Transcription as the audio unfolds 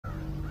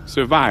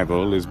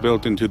Survival is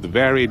built into the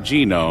very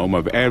genome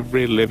of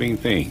every living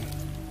thing,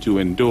 to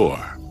endure,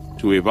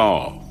 to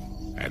evolve,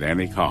 at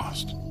any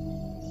cost.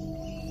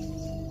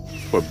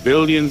 For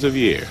billions of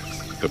years,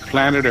 the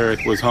planet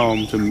Earth was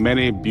home to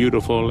many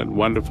beautiful and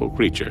wonderful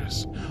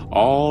creatures,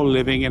 all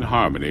living in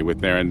harmony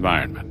with their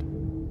environment.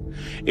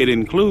 It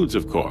includes,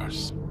 of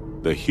course,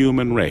 the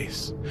human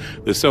race,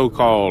 the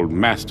so-called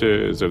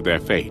masters of their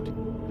fate,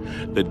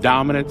 the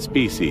dominant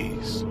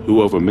species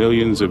who, over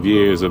millions of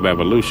years of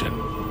evolution,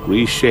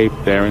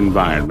 reshaped their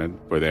environment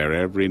for their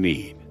every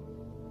need.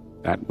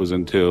 That was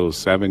until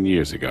 7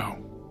 years ago,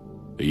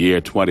 the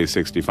year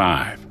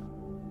 2065.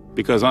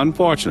 Because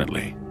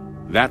unfortunately,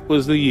 that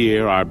was the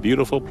year our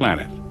beautiful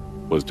planet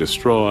was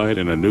destroyed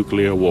in a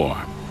nuclear war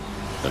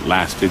that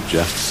lasted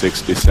just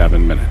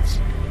 67 minutes.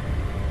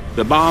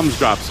 The bombs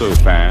dropped so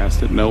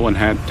fast that no one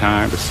had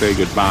time to say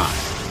goodbye,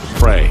 to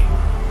pray,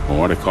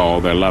 or to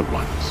call their loved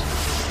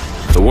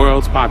ones. The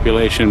world's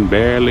population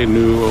barely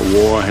knew a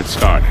war had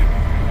started.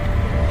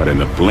 But in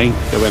the blink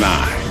of an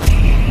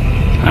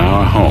eye,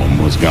 our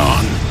home was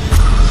gone.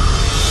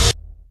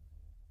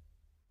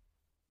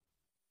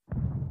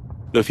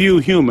 The few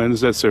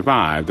humans that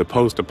survived the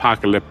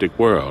post-apocalyptic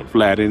world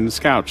fled in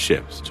scout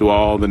ships to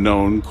all the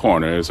known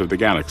corners of the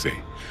galaxy,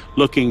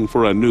 looking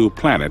for a new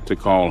planet to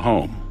call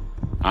home.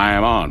 I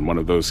am on one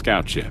of those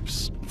scout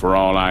ships. For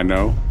all I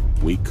know,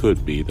 we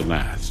could be the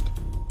last.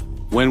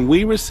 When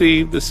we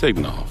received the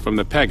signal from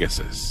the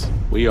Pegasus,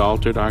 we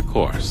altered our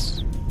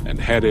course and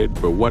headed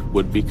for what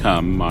would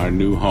become our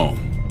new home.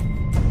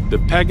 The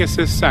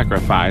Pegasus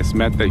sacrifice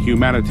meant that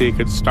humanity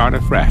could start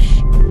afresh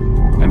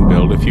and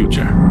build a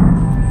future,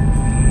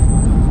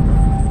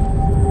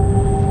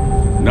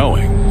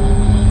 knowing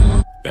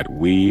that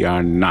we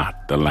are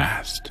not the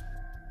last.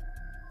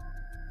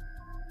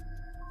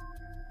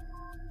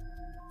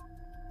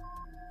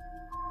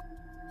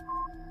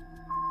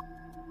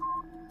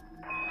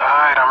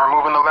 Alright, I'm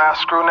removing the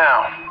last screw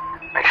now.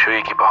 Make sure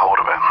you keep a hold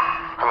of it.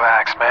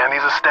 Relax, man.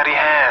 These are steady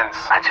hands.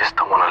 I just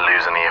don't want to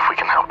lose any if we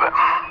can help it.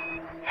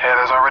 Yeah,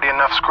 there's already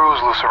enough screws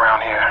loose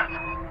around here.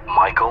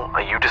 Michael,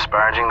 are you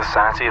disparaging the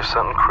sanity of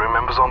certain crew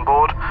members on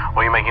board?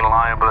 Or are you making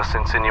libelous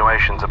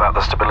insinuations about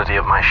the stability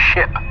of my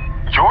ship?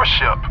 Your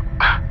ship?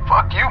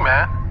 Fuck you,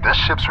 man. This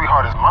ship,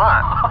 sweetheart, is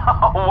mine.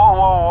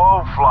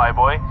 Whoa,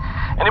 flyboy.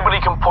 Anybody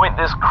can point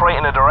this crate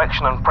in a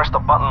direction and press the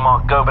button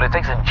marked go, but it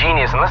takes a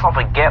genius, and let's not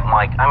forget,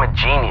 Mike, I'm a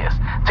genius,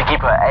 to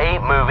keep her A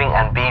moving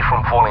and B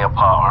from falling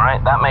apart,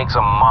 alright? That makes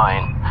her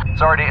mine.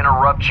 Sorry to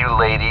interrupt you,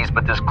 ladies,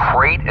 but this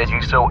crate, as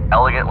you so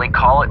elegantly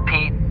call it,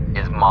 Pete,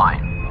 is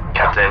mine.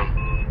 Captain.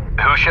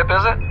 Whose ship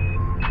is it?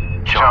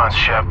 John's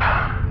ship.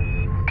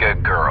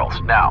 Good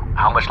girls. Now,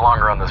 how much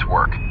longer on this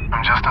work?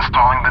 I'm just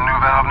installing the new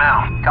valve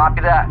now. Copy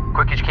that.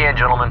 Quick as you can,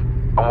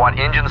 gentlemen. I want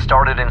engines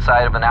started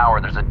inside of an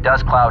hour. There's a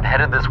dust cloud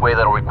headed this way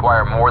that'll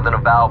require more than a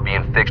valve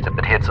being fixed if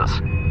it hits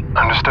us.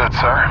 Understood,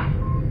 sir.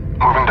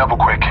 Moving double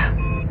quick.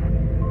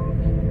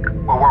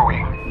 Where were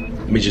we?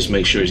 Let me just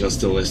make sure he's not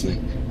still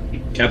listening.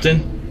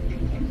 Captain?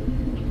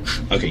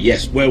 Okay,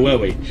 yes, where were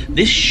we?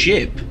 This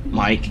ship,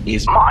 Mike,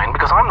 is Mine,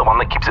 because I'm the one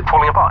that keeps it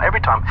falling apart every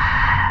time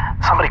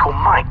somebody called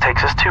Mike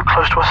takes us too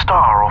close to a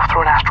star, or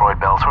through an asteroid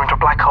belt, or into a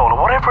black hole,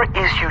 or whatever it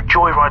is you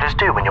joyriders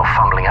do when you're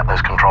fumbling at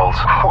those controls.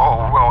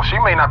 Whoa, well, she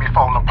may not be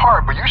falling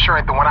apart, but you sure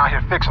ain't the one out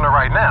here fixing her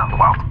right now.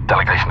 Well,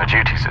 delegation of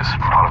duties is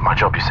part of my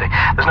job, you see.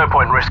 There's no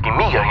point in risking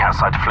me going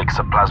outside to fix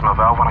a plasma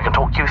valve when I can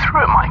talk you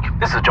through it, Mike.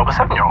 This is a job a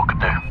 7-year-old could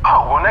do.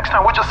 Oh, well, next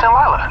time we'll just send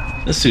Lila.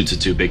 The suits are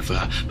too big for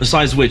her.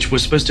 Besides which, we're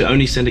supposed to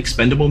only send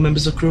expendable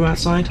members of crew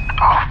outside?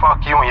 Oh,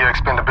 fuck you and your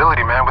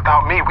expendability, man.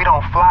 Without me, we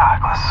don't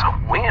fly. That's so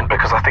weird,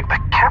 because I think the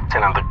captain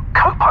and the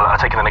co-pilot are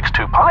taking the next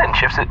 2 piloting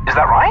shifts. Is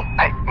that right?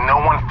 Hey, no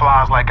one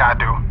flies like I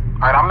do.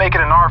 Alright, I'll make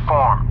it in art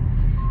form.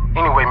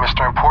 Anyway,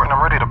 Mr. Important,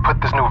 I'm ready to put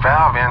this new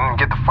valve in and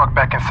get the fuck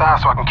back inside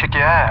so I can kick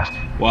your ass.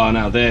 Well,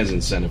 now there's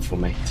incentive for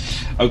me.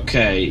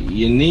 Okay,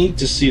 you need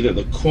to see that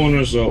the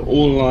corners are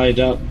all lined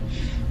up.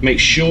 Make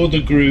sure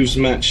the grooves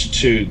match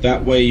too.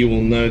 That way you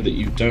will know that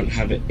you don't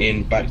have it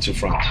in back to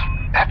front.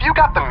 Have you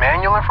got the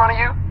manual in front of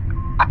you?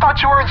 I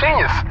thought you were a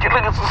genius.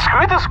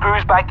 Screw the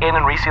screws back in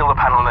and reseal the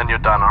panel and then you're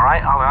done,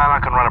 alright? I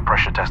can run a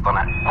pressure test on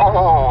it.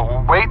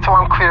 Whoa. Wait till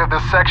I'm clear of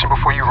this section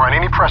before you run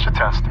any pressure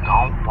test.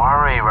 Don't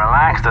worry,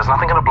 relax. There's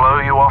nothing gonna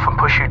blow you off and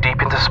push you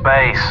deep into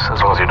space,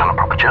 as long as you've done a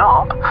proper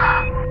job.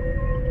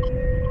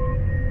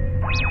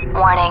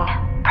 Warning.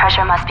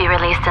 Pressure must be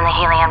released in the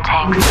helium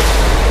tanks.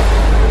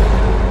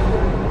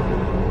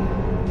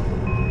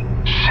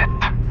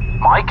 Shit.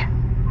 Mike?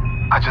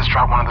 I just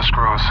dropped one of the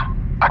screws.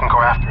 I can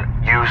go after it.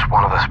 Use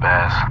one of the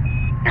spares.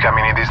 You got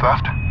many of these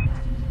left?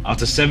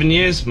 After 7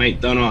 years, mate,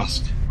 don't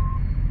ask.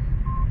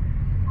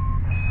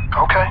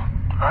 Okay.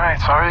 Alright,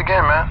 sorry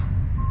again, man.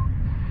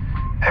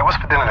 Hey, what's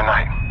for dinner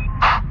tonight?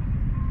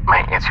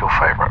 Mate, it's your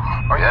favorite.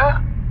 Oh, yeah?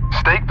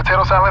 Steak,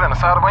 potato salad, and a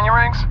side of onion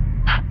rings?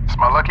 It's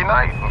my lucky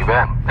night. You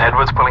bet.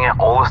 Edward's pulling out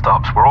all the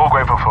stops. We're all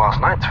grateful for last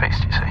night's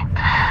feast, you see.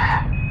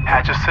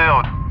 Hatch is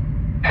sealed.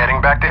 Heading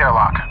back to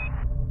airlock.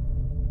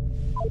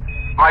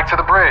 Mike to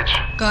the bridge.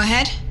 Go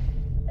ahead.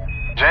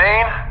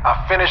 Jane,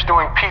 I finished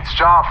doing Pete's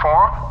job for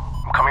him.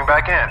 I'm coming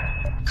back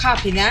in.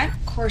 Copy that.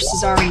 Course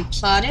is already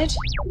plotted.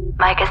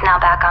 Mike is now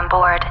back on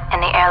board,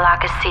 and the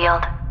airlock is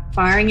sealed.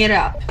 Firing it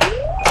up.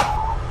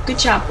 Good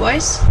job,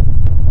 boys.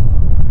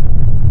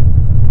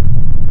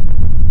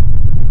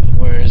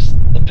 Whereas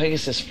the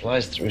Pegasus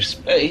flies through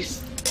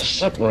space, a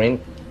submarine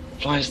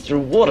flies through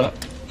water.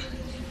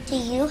 Do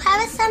you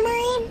have a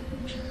submarine?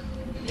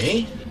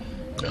 Me?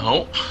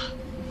 No.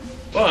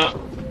 But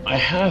I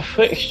have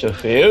fixed a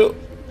few.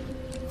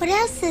 What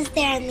else is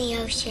there in the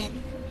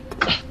ocean?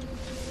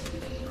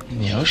 In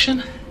the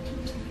ocean?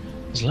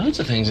 There's loads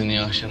of things in the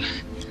ocean.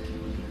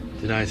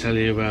 Did I tell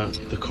you about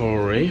the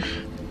coral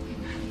reef?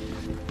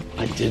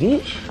 I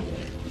didn't?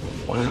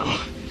 Wow.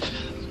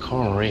 The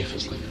coral reef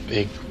is like a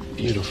big,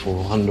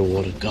 beautiful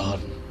underwater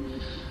garden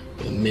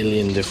with a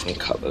million different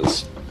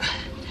colors,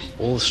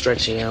 all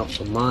stretching out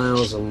for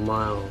miles and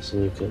miles,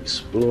 and you can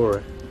explore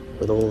it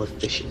with all the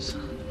fishes.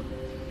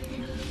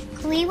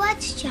 Can we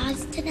watch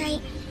Jaws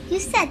tonight? You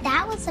said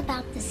that was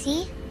about the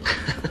sea.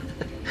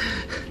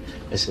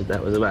 I said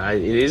that was about,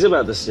 it is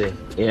about the sea,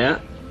 yeah?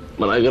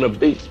 But I got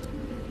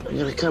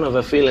a kind of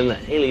a feeling that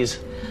Haley's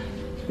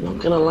not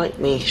gonna like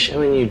me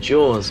showing you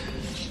Jaws.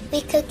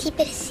 We could keep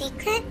it a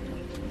secret?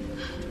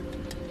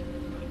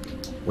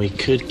 We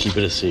could keep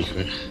it a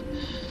secret,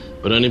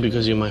 but only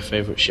because you're my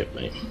favorite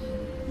shipmate.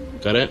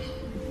 Got it?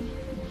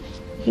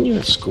 And you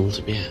have school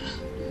to be at.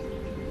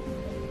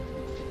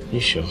 You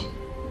sure?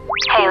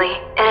 Haley,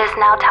 it is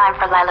now time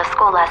for Lila's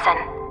school lesson.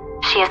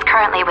 She is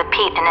currently with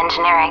Pete in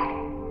engineering.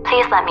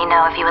 Please let me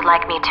know if you would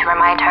like me to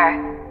remind her.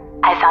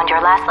 I found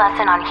your last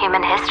lesson on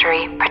human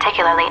history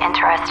particularly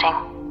interesting.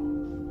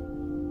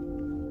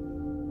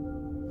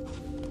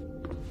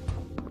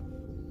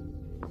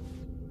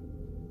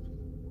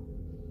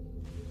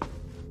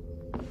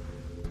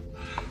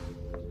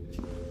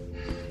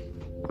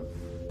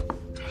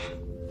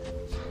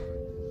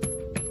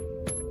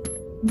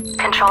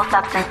 Control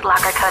substance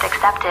blocker code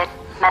accepted.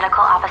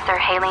 Medical Officer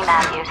Haley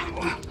Matthews.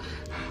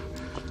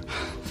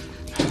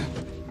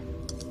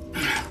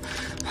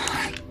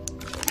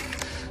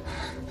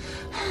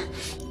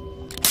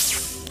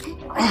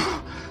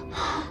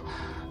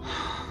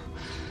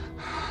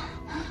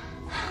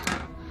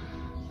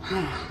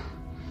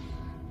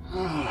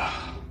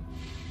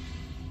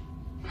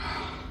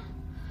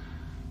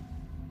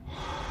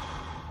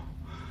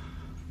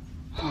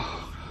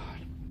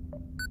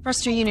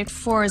 Thruster Unit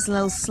 4 is a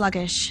little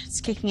sluggish. It's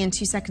kicking in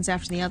 2 seconds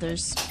after the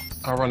others.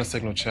 I'll run a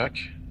signal check.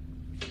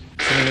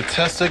 Sending a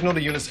test signal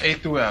to units A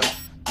through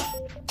F.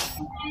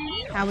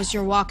 How was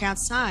your walk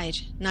outside?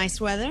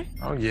 Nice weather?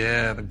 Oh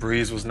yeah, the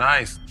breeze was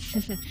nice.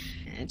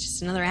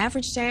 Just another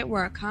average day at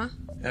work, huh?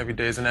 Every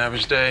day's an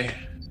average day.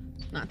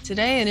 Not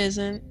today, it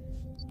isn't.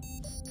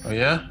 Oh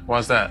yeah?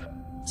 Why's that?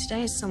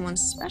 Today is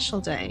someone's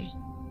special day.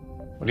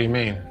 What do you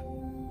mean?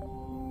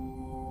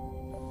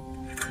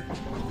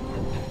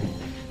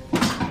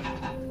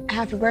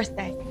 Happy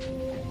birthday.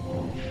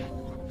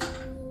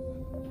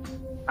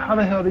 How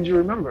the hell did you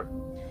remember?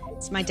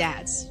 It's my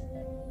dad's.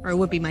 Or it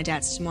would be my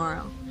dad's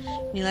tomorrow.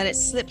 When he let it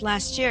slip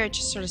last year, it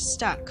just sort of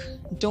stuck.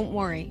 Don't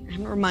worry, I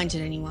haven't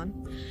reminded anyone.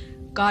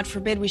 God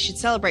forbid we should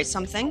celebrate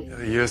something.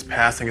 The years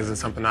passing isn't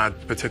something I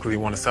particularly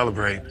want to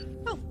celebrate.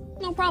 Oh,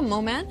 no problem,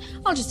 old man.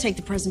 I'll just take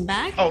the present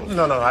back. Oh,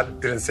 no, I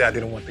didn't say I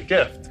didn't want the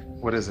gift.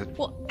 What is it?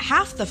 Well,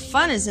 half the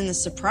fun is in the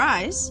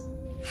surprise.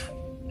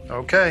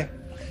 Okay.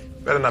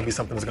 Better not be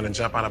something that's gonna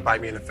jump out and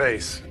bite me in the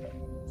face.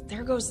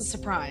 There goes the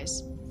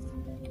surprise.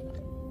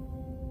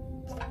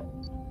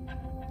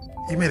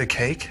 You made a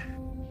cake?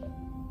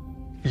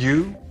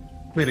 You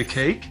made a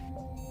cake?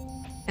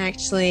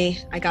 Actually,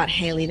 I got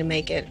Haley to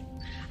make it.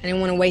 I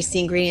didn't want to waste the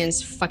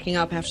ingredients fucking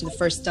up after the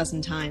first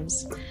dozen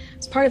times.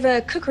 It's part of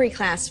a cookery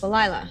class for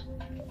Lila.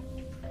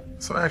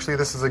 So actually,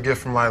 this is a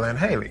gift from Lila and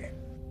Haley.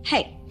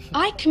 Hey,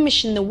 I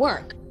commissioned the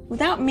work.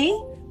 Without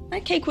me,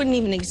 that cake wouldn't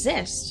even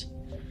exist.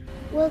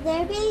 Will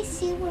there be a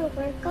see where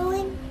we're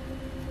going?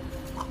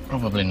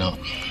 Probably not.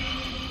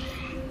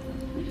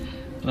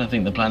 I don't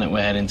think the planet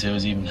we're heading to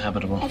is even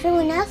habitable.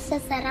 Everyone else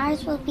says that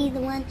ours will be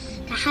the one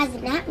that has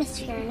an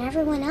atmosphere and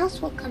everyone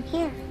else will come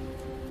here.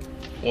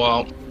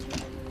 Well,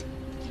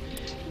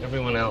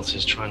 everyone else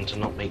is trying to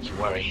not make you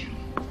worry.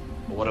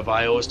 But what have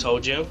I always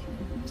told you?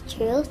 The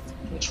truth?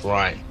 That's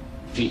right.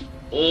 He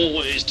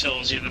always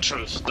tells you the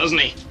truth, doesn't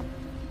he?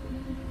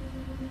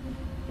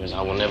 Because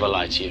I will never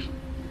lie to you.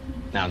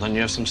 Now, don't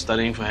you have some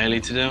studying for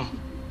Haley to do?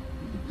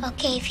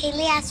 Okay, if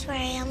Haley asks where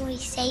I am, will you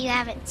say you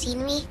haven't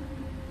seen me?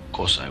 Of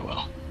course I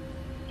will.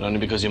 But only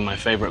because you're my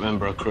favorite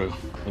member of crew.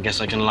 I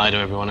guess I can lie to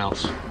everyone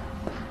else.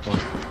 Go on,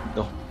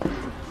 go.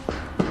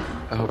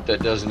 I hope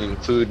that doesn't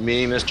include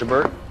me, Mr.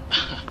 Burt.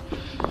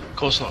 Of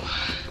course not.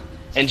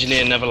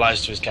 Engineer never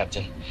lies to his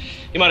captain.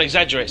 He might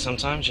exaggerate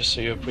sometimes, just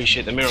so you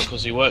appreciate the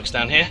miracles he works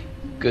down here.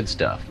 Good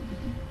stuff.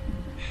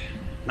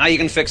 Now you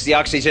can fix the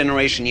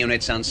oxygeneration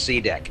units on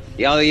C-Deck.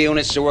 The other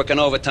units are working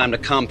overtime to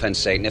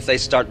compensate, and if they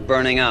start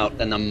burning out,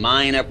 then the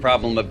minor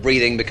problem of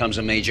breathing becomes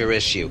a major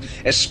issue.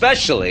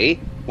 Especially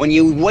When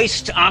you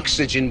waste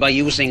oxygen by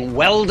using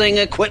welding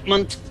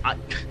equipment?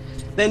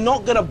 They're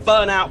not gonna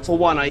burn out for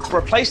one. I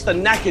replaced the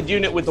knackered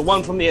unit with the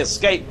one from the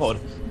escape pod,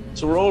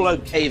 so we're all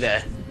okay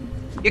there.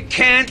 You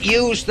can't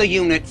use the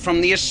unit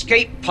from the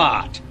escape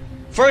pod.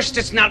 First,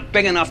 it's not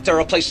big enough to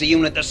replace a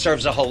unit that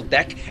serves a whole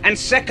deck, and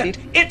second,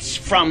 it's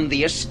from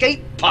the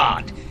escape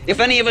pod. If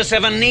any of us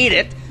ever need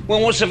it,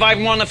 well, we'll survive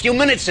more than a few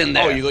minutes in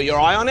there. Oh, you got your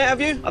eye on it,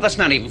 have you? Oh, that's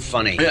not even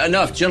funny.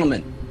 Enough,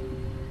 gentlemen.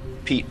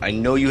 Pete, I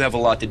know you have a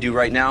lot to do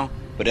right now,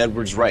 but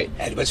Edward's right.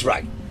 Edward's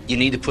right. You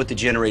need to put the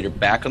generator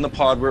back on the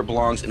pod where it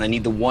belongs, and I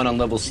need the one on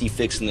level C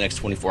fixed in the next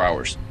 24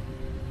 hours.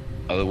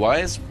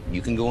 Otherwise,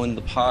 you can go in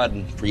the pod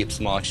and free up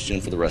some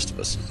oxygen for the rest of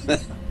us.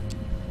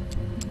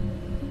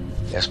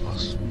 Yes,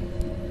 boss.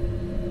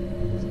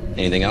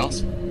 Anything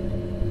else?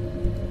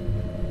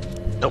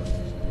 Nope.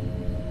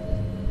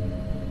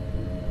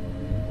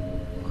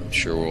 I'm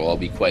sure we'll all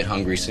be quite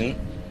hungry soon.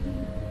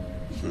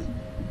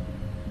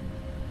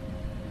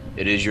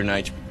 It is your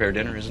night to prepare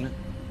dinner, isn't it?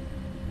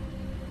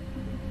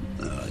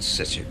 Oh, it's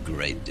such a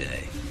great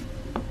day.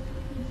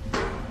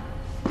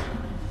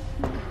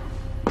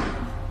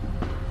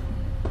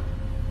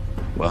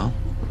 Well?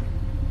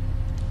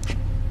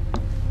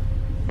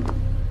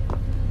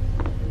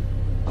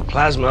 The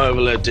plasma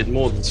overload did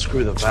more than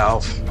screw the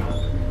valve.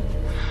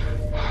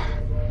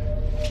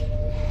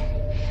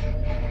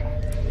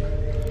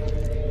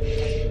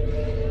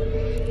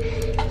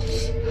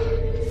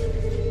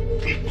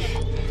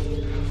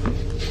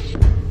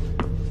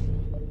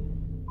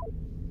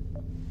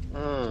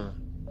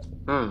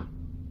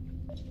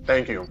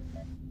 Thank you.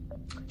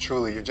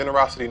 Truly, your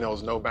generosity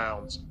knows no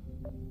bounds.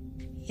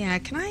 Yeah,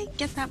 can I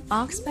get that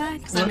box back?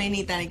 Because I may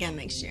need that again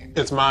next year.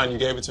 It's mine. You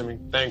gave it to me.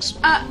 Thanks.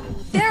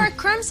 There are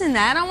crumbs in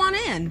that. I want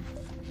in.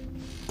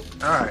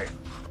 All right.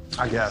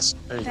 I guess.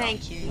 There you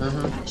Thank you.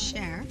 Mhm.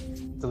 Share.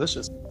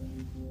 Delicious.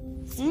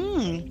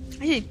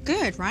 I did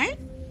good, right?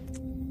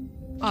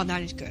 Oh,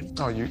 that is good.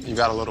 Oh, you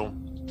got a little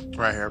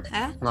right here.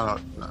 Huh? No,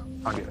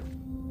 I'll get it.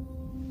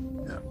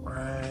 Yeah,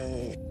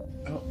 right.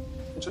 Oh,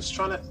 I'm just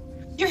trying to.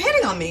 You're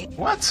hitting on me.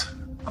 What?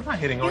 I'm not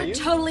hitting on you. You're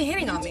totally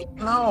hitting on me.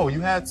 No,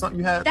 you had something.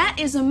 You had. That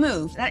is a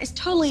move. That is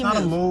totally It's not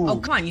a move. Oh,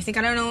 come on. You think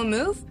I don't know a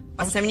move?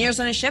 What, 7 years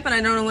on a ship and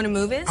I don't know what a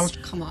move is?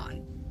 Come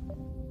on.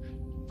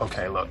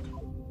 Okay, look.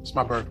 It's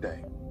my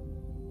birthday.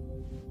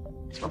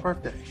 It's my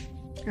birthday.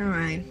 All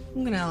right.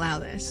 I'm going to allow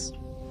this.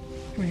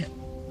 Come here.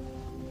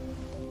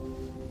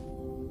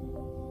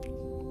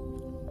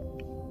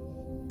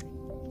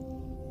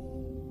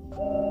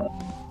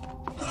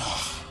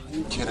 Are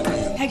you kidding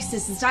me?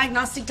 Pegasus, is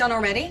diagnostic done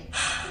already?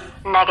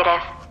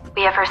 Negative.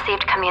 We have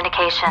received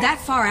communication. That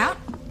far out?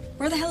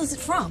 Where the hell is it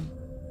from?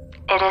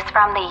 It is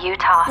from the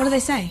Utah. What do they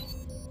say?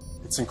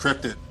 It's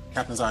encrypted.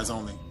 Captain's eyes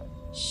only.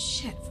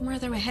 Shit, from where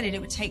they were headed, it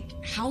would take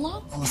how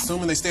long? I'm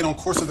assuming they stayed on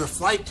course of their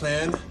flight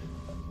plan.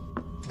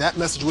 That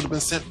message would have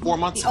been sent 4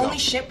 months The ago. only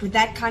ship with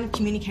that kind of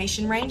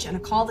communication range and a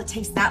call that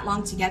takes that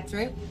long to get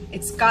through,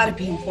 it's gotta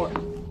be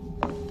important.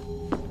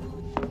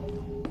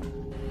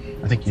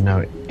 I think you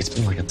know it's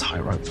been like a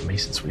tightrope for me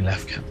since we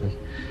left, Captain.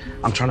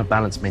 I'm trying to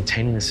balance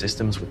maintaining the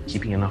systems with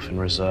keeping enough in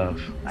reserve.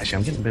 Actually,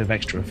 I'm getting a bit of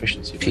extra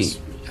efficiency. Pete,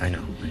 I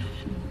know.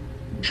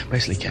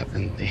 Basically,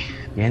 Captain, the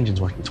engine's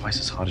working twice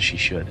as hard as she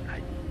should.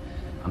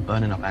 I'm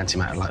burning up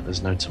antimatter like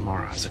there's no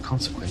tomorrow as a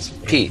consequence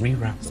of Pete.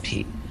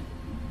 Pete.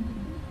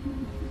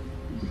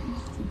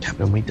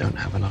 Captain, we don't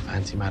have enough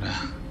antimatter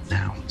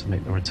now to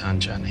make the return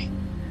journey.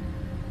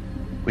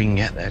 We can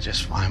get there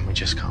just fine, we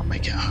just can't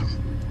make it home.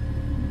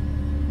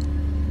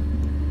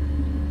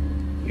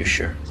 You're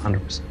sure?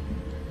 100%.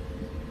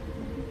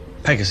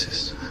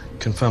 Pegasus,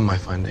 confirm my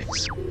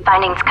findings.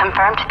 Findings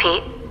confirmed,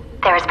 Pete.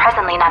 There is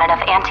presently not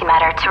enough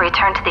antimatter to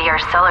return to the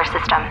Earth solar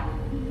system.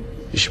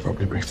 You should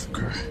probably brief the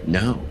crew.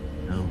 No.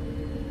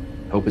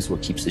 Hope is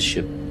what keeps the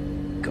ship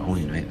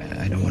going.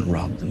 I don't want to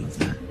rob them of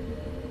that.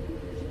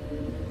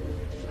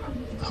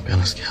 I'll be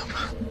honest, Cap.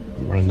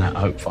 I'm running that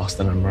hope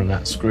faster than I'm running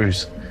that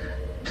screws.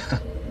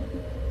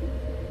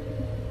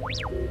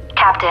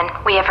 Captain,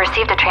 we have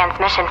received a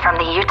transmission from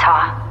the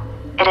Utah.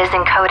 It is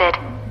encoded.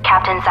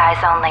 Captain's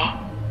eyes only.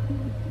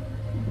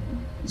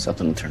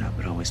 Something will turn up.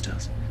 It always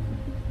does.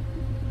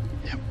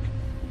 Yep.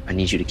 I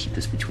need you to keep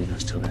this between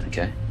us till then,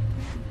 okay?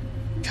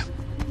 Cap.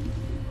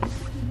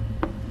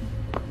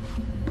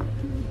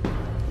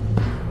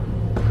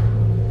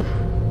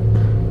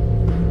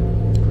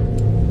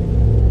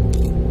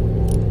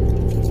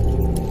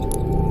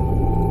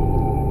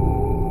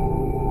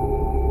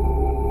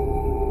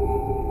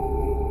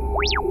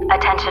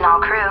 Attention all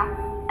crew.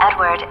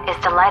 Edward is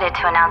delighted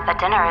to announce that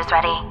dinner is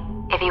ready.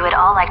 If you would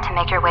all like to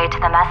make your way to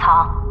the mess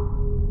hall,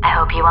 I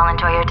hope you all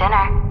enjoy your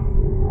dinner.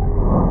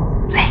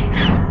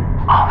 Please,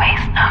 always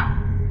know,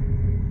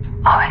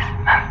 always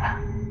remember,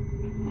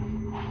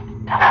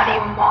 that I love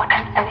you more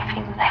than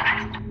anything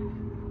next.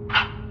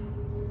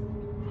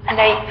 And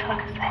I feel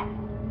the same.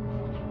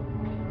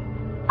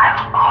 I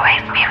will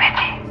always be with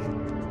you.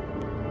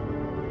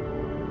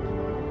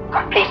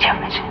 Complete your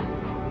mission.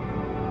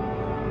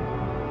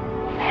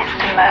 It's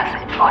the most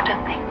important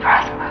thing for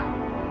us both.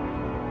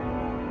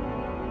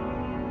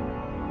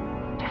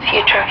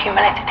 future of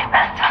humanity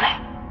depends on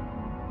it.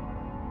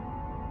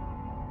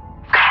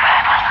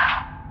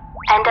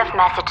 End of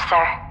message,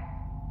 sir.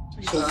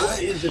 So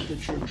what is it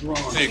that you're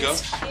drawing? There you go.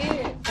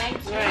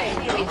 Thanks.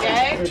 Here we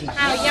go.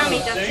 How yummy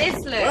does this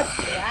look?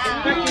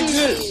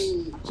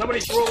 Somebody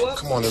throw up?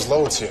 Come on, there's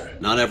loads here.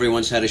 Not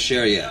everyone's had a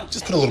share yet.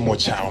 Just put a little more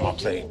chow on my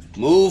plate.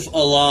 Move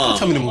along. Don't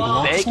tell me to move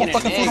along. There's more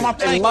fucking food on my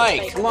plate. Hey,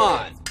 Mike, come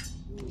on.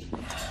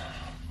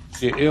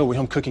 You're ill with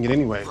him cooking it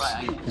anyways.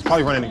 He's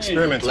probably running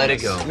experiments. Let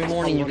it go. Every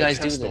morning you guys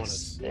do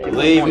this.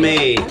 Believe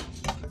me, I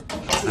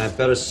have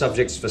better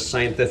subjects for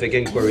scientific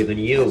inquiry than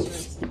you.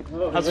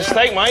 How's the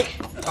steak, Mike?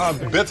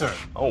 Bitter.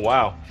 Oh,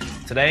 wow.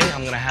 Today,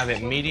 I'm gonna have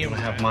it medium. I'm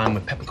gonna have mine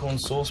with peppercorn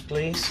sauce,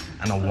 please,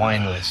 and a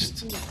wine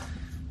list.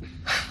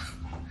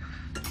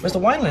 Where's the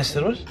wine list,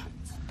 Edward?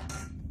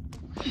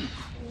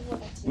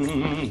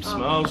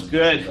 Smells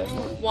good.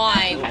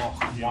 Wine.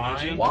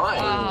 Wine?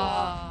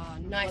 Oh,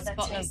 nice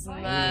bottle of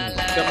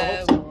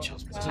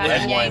Merlot.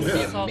 Red wine would be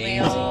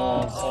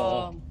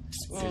Sauvignon.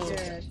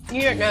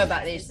 You don't know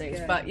about these things,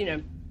 but you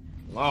know.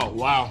 Oh,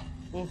 wow.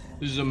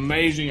 This is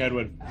amazing,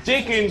 Edward.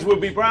 Dickens would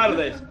be proud of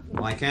this.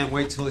 Well, I can't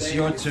wait till it's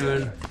your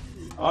turn.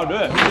 I'll do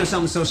it. You do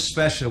something so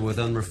special with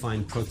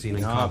unrefined protein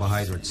and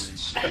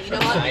carbohydrates. You know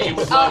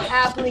what? I'll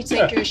happily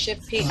take your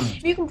shift, Pete.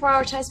 If you can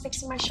prioritize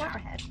fixing my shower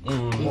head.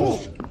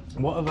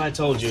 What have I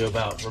told you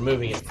about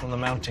removing it from the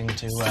mounting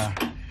to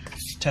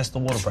test the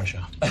water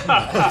pressure? What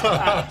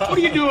are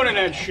you doing in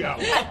that show?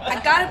 I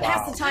gotta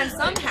pass the time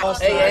somehow.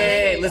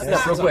 Hey, listen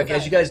up real quick.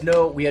 As you guys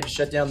know, we had to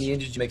shut down the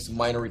engine to make some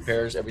minor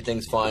repairs.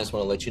 Everything's fine. Just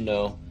want to let you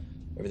know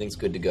everything's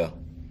good to go.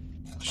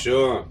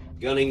 Sure.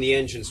 Gunning the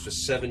engines for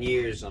 7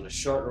 years on a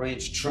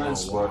short-range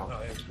transport.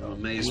 I'm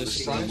amazed to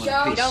see them in We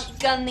peace. don't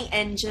gun the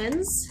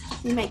engines.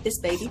 We make this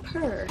baby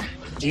purr.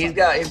 He's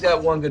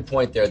got one good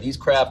point there. These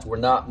craft were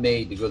not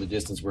made to go the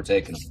distance we're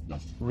taking them. No.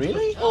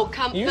 Really? Or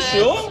comfort, You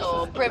sure?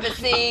 or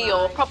privacy,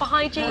 or proper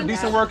hygiene.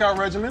 Decent workout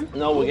regimen.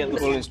 No, we're getting the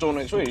full install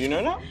next week. You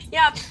know that?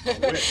 Yeah.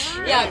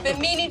 Yeah, but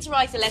me need to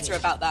write a letter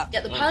about that.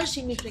 Yeah, the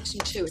polishing needs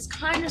fixing too. It's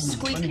kind of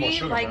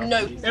squeaky, like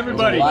no.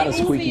 Everybody. A lot of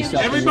squeaky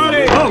stuff.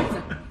 Everybody.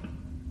 Oh.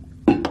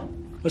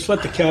 Let's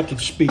let the captain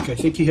speak. I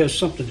think he has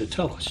something to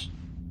tell us.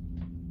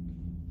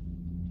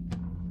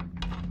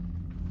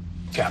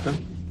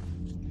 Captain.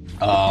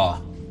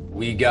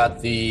 We got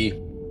the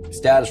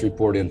status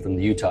report in from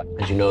the Utah.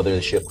 As you know, they're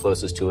the ship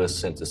closest to us,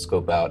 sent to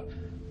scope out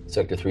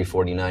Sector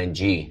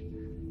 349G.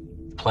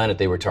 The planet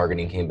they were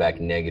targeting came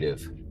back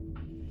negative.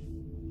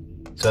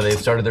 So they've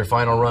started their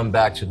final run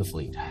back to the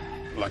fleet.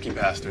 Lucky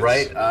bastards.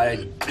 Right?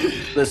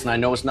 Listen, I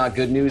know it's not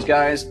good news,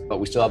 guys, but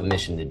we still have a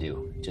mission to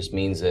do. It just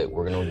means that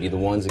we're going to be the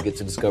ones that get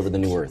to discover the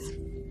new Earth.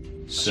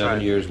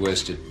 7 years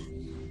wasted.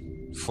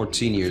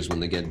 14 years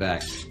when they get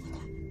back.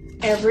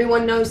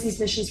 Everyone knows these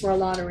missions were a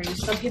lottery.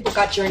 Some people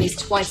got journeys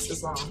twice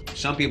as long.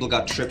 Some people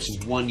got trips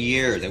in 1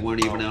 year. They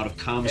weren't even out of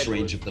comms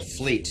range of the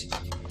fleet.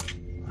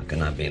 I could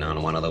not be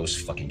on one of those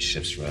fucking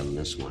ships rather than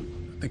this one.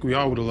 I think we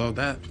all would have loved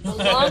that. The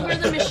longer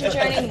the mission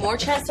journey, the more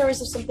chance there is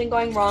of something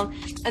going wrong,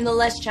 and the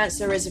less chance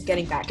there is of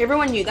getting back.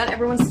 Everyone knew that.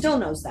 Everyone still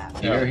knows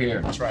that. You're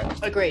here. That's right.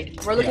 Agreed.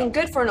 We're looking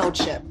good for an old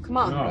ship. Come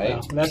on.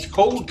 Right. That's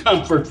cold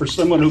comfort for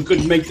someone who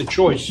couldn't make the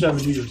choice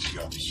 7 years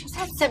ago. She's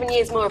had 7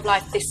 years more of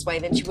life this way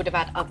than she would have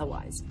had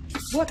otherwise.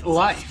 What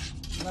life?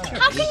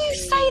 How can you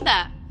say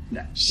that?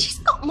 She's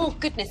got more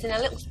goodness in her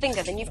little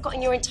finger than you've got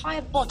in your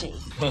entire body.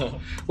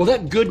 Well,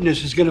 that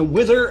goodness is going to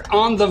wither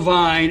on the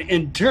vine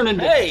and turn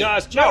into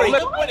dust. Hey,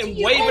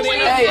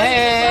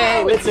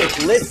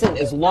 listen.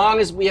 As long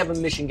as we have a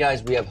mission,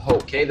 guys, we have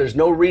hope, okay? There's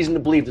no reason to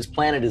believe this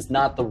planet is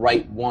not the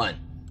right one,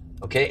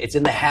 okay? It's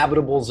in the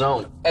habitable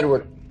zone.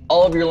 Edward,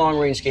 all of your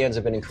long-range scans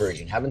have been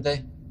encouraging, haven't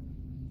they?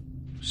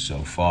 So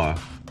far.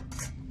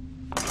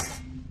 A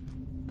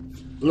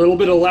little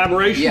bit of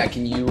elaboration? Yeah,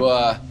 can you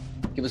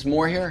give us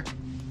more here?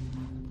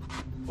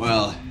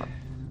 Well,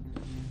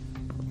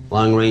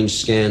 long-range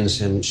scans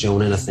haven't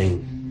shown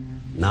anything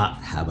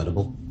not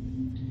habitable.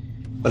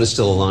 But it's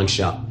still a long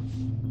shot.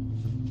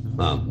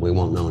 Well, we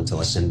won't know until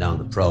I send down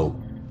the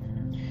probe.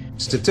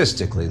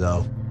 Statistically,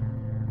 though,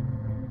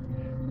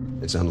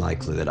 it's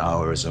unlikely that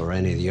ours or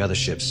any of the other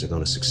ships are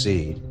going to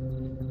succeed.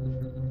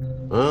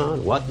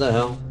 What the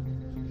hell?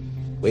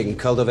 We can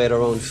cultivate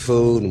our own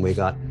food, and we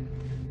got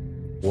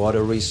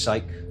water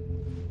recyc.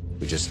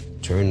 We just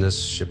turn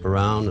this ship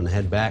around and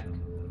head back.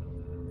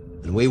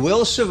 And we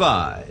will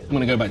survive. I'm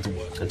gonna go back to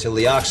work. Until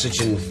the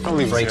oxygen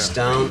breaks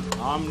down.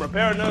 I'm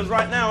repairing those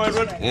right now,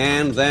 Edward.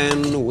 And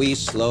then we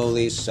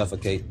slowly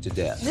suffocate to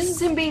death. This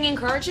is him being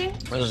encouraging?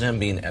 This is him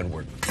being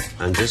Edward.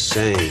 I'm just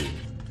saying,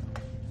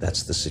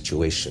 that's the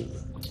situation.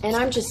 And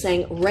I'm just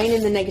saying, rein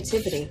in the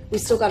negativity. We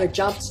still got a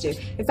job to do.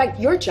 In fact,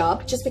 your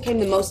job just became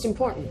the most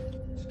important.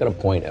 Got a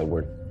point,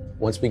 Edward.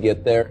 Once we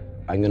get there,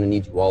 I'm gonna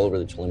need you all over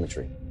the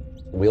telemetry.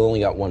 We only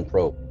got one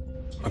probe.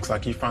 Looks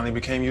like you finally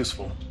became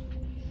useful.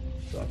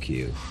 Fuck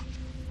you.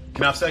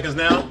 Can I have seconds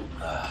now?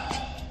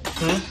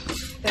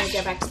 Better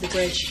get back to the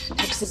bridge.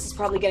 Texas is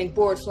probably getting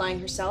bored flying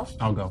herself.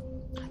 I'll go.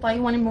 I thought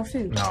you wanted more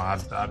food. No, I'm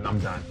done.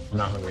 I'm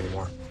not hungry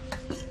anymore.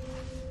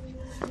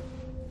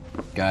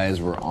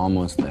 Guys, we're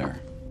almost there.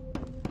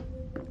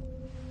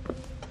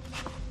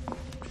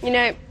 You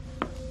know,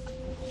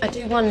 I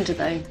do wonder,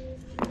 though,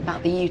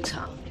 about the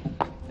Utah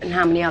and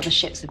how many other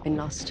ships have been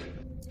lost.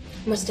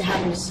 Must have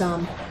happened to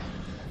some.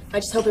 I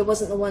just hope it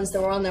wasn't the ones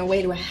that were on their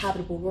way to a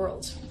habitable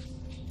world.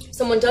 If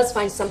someone does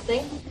find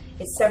something,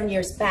 it's 7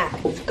 years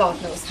back, with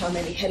God knows how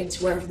many heading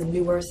to wherever the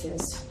new Earth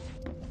is.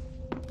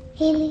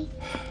 Haley,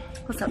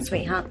 What's up,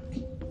 sweetheart?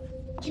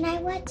 can I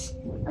watch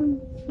a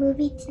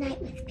movie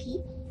tonight with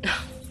Pete?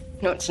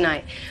 Not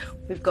tonight.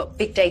 We've got a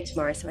big day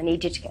tomorrow, so I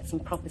need you to get some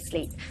proper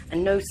sleep.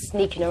 And no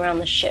sneaking around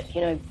the ship.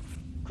 You know,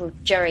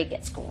 Jerry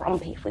gets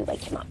grumpy if we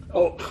wake him up.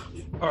 Oh,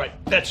 all right,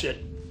 that's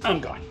it.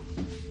 I'm gone.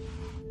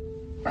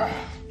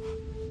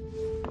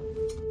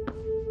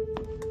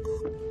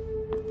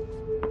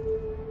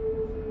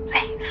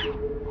 Please,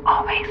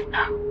 always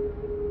know,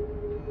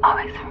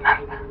 always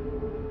remember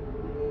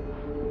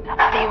that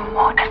I love you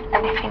more than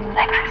anything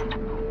that exists.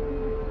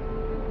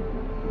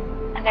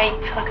 I know you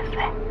feel the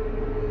same.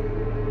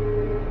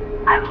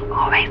 I will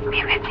always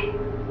be with you.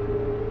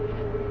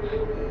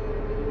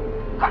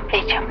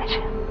 Complete your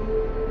mission.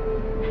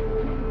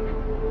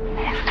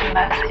 It's the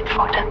most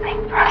important thing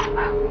for us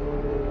both.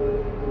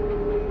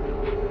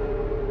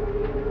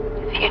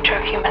 The future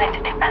of humanity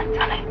depends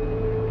on it.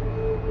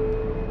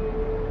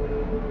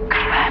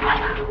 Goodbye, my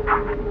love.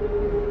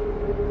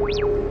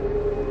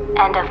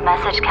 End of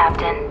message,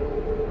 Captain.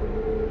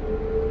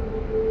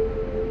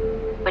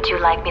 Would you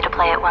like me to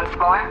play it once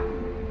more?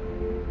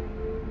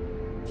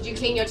 Did you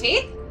clean your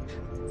teeth?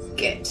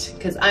 Good,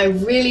 because I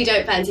really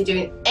don't fancy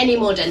doing any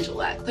more dental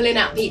work. Pulling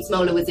out Pete's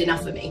molar was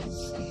enough for me.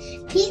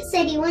 Pete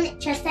said he wouldn't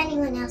trust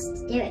anyone else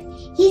to do it.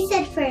 He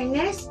said for a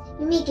nurse,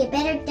 you make a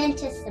better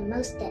dentist than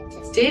most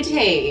dentists. Did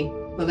he?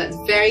 Well, that's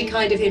very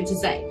kind of him to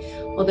say.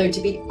 Although,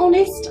 to be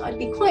honest, I'd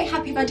be quite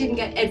happy if I didn't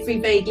get every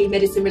vaguely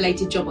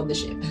medicine-related job on the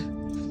ship.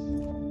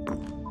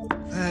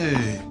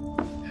 Hey.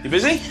 You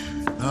busy?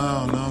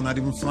 No, not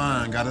even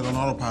flying. Got it on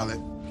autopilot.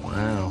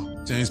 Wow.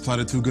 James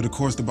plotted too good a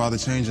course to bother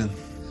changing.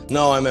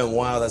 No, I meant,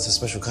 wow, that's a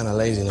special kind of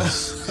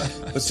laziness.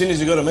 But as soon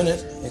as you got a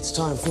minute, it's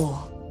time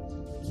for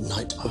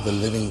Night of the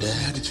Living Dead.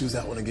 I had to choose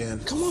that one again.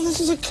 Come on, this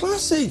is a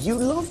classic. You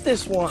love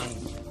this one.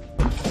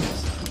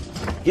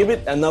 Give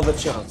it another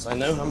chance. I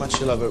know how much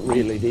you love it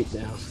really deep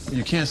down.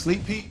 You can't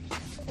sleep, Pete?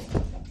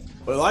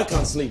 Well, I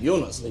can't sleep. You're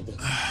not sleeping.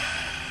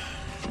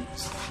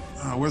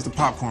 Where's the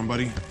popcorn,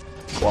 buddy?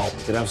 Well,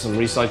 could have some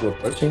recycled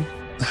protein.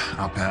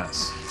 I'll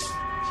pass.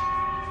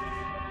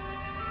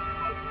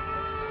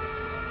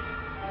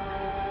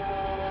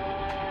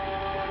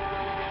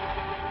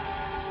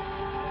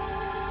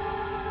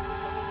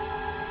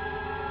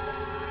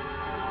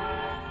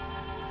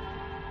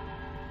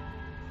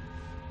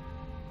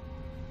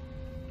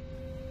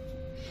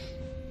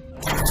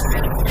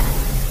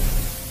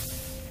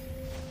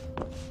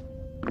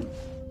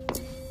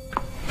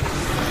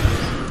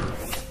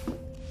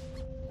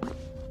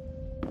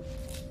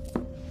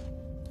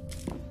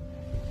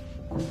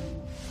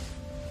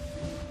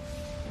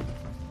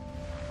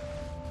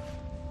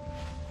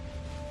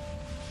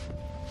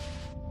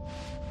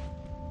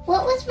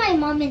 What was my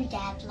mom and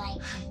dad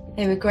like?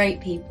 They were great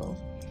people.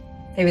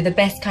 They were the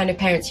best kind of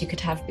parents you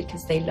could have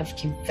because they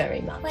loved you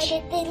very much. Why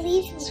did they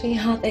leave me?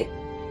 Sweetheart, they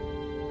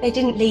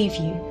didn't leave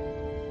you.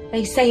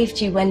 They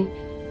saved you when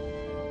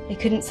they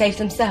couldn't save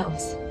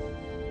themselves.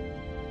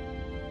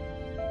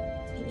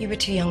 You were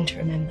too young to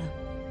remember.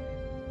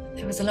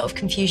 There was a lot of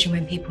confusion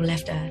when people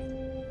left Earth.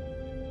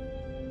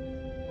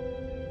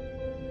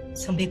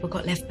 Some people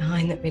got left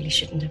behind that really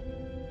shouldn't have.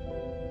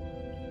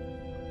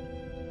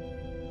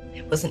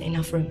 There wasn't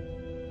enough room.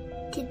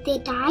 Did they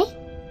die?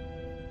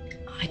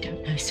 I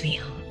don't know,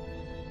 sweetheart.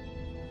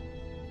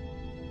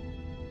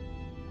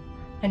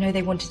 I know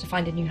they wanted to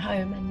find a new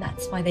home, and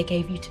that's why they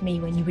gave you to me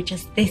when you were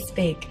just this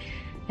big.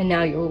 And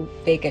now you're all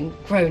big and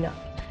grown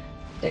up.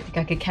 I don't think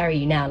I could carry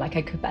you now like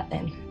I could back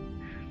then.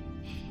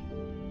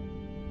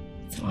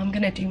 So I'm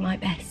gonna do my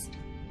best.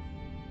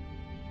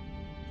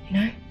 You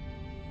know?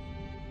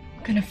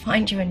 I'm gonna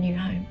find you a new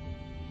home.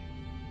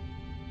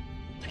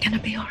 We're gonna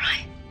be all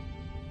right.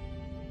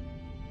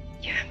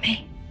 You and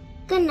me.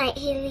 Good night,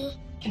 Haley.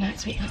 Good night,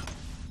 sweetheart.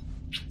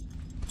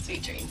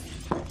 Sweet dreams.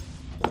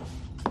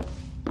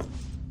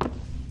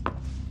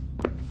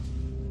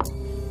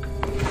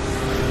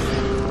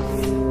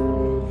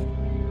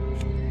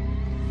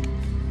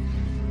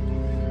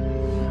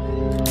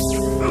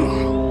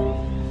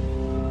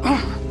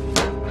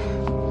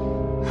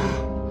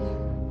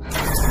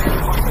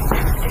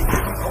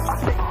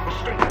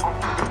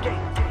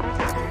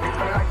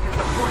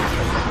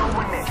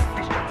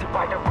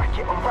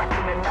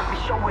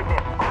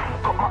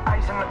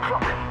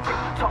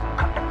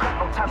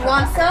 You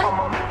want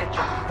some?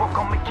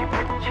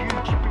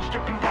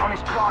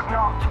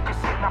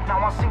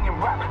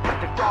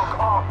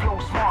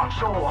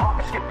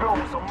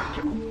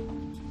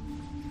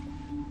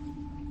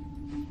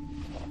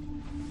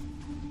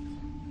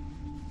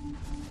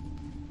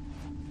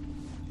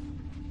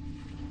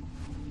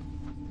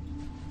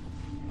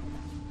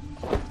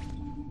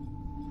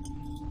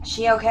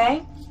 She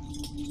okay?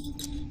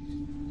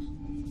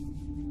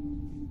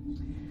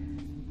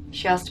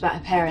 She asked about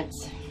her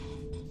parents.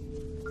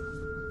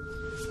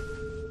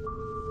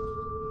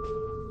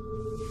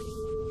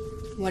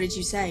 What did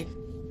you say?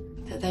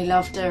 That they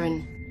loved her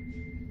and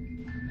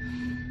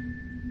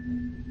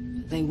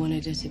that they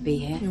wanted her to be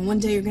here. And one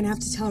day you're gonna have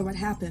to tell her what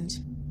happened.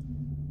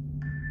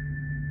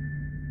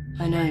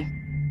 I know.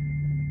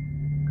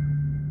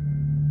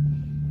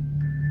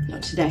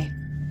 Not today.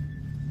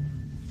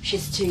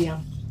 She's too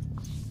young.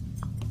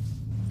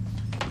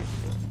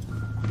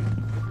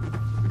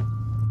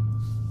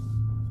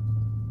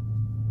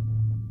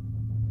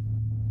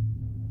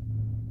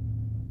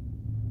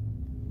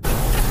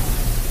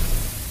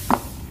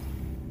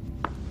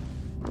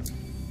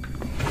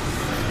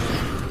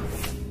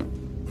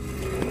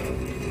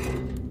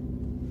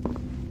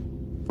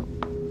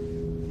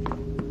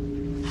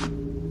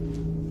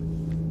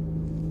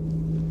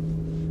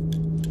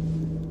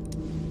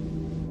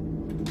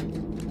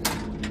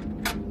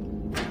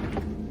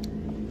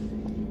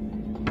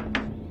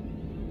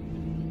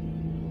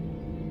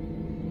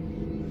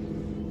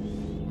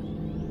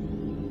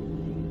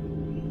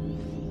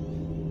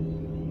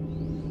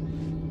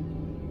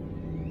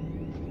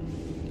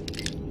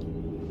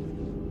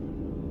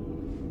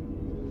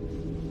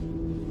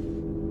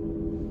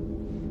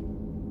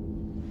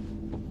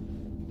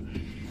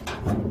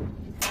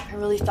 I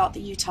really thought that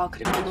Utah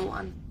could have been the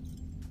one.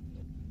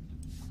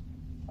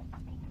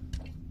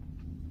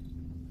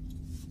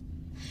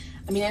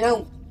 I mean, I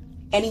know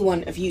any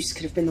one of you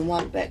could have been the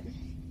one, but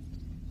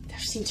they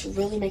seem to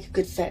really make a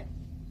good fit.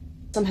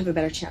 Some have a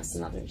better chance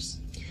than others.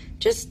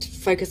 Just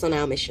focus on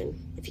our mission.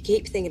 If you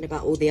keep thinking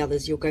about all the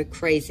others, you'll go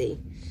crazy.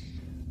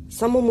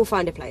 Someone will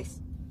find a place.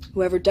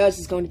 Whoever does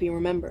is going to be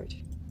remembered.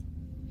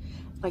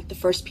 Like the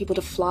first people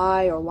to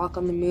fly or walk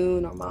on the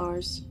moon or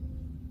Mars.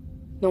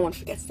 No one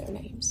forgets their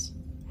names.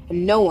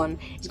 And no one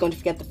is going to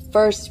forget the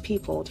first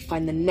people to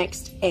find the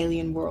next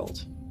alien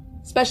world.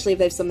 Especially if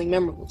they have something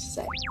memorable to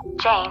say.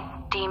 Jane,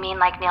 do you mean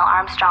like Neil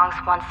Armstrong's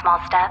one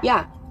small step?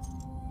 Yeah.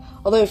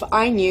 Although if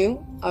I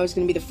knew I was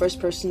going to be the first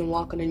person to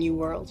walk on a new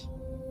world,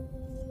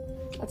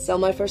 I'd sell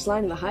my first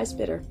line to the highest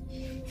bidder.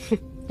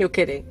 You're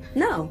kidding.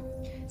 No.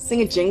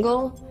 Sing a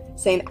jingle,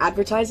 say an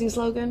advertising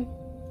slogan,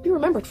 be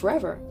remembered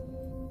forever.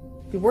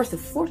 Be worth a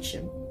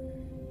fortune.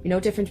 Be no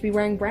different to be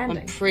wearing branding.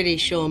 I'm pretty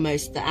sure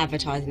most of the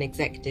advertising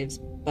executives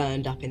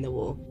burned up in the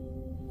war.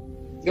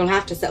 You'll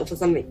have to settle for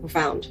something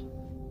profound.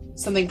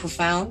 Something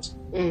profound?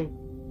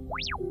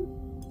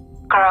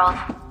 Girls,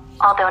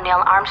 although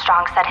Neil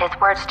Armstrong said his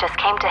words just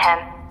came to him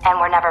and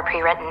were never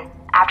pre-written,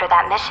 after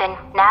that mission,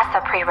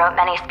 NASA pre-wrote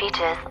many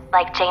speeches,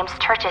 like James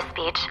Church's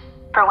speech,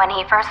 for when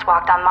he first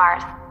walked on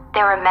Mars.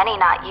 There were many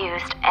not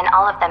used, and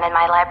all of them in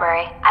my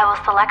library. I will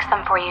select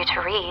some for you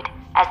to read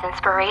as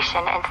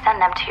inspiration and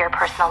send them to your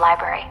personal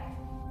library.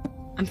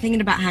 I'm thinking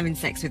about having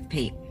sex with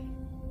Pete.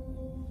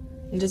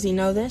 And does he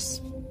know this?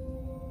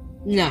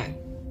 No.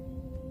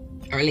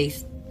 Or at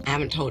least, I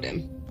haven't told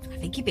him. I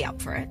think he'd be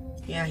up for it.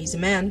 Yeah, he's a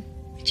man.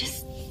 I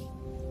just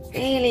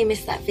really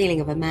miss that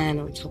feeling of a man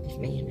on top of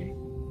me, you know.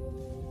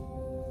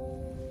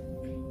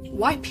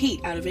 Why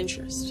Pete, out of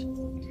interest?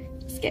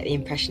 Just get the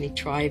impression he'd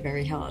try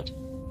very hard.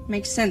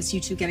 Makes sense, you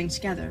two getting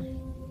together.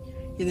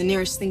 You're the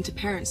nearest thing to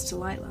parents to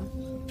Lila.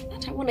 I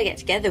don't want to get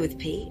together with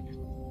Pete. I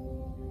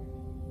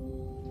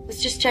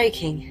was just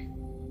joking.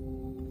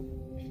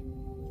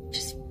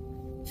 Just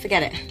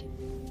forget it.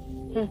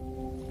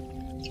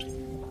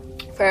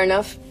 Fair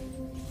enough.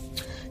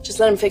 Just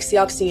let him fix the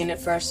oxygen unit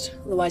first,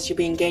 otherwise you'll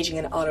be engaging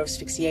in auto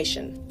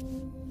asphyxiation.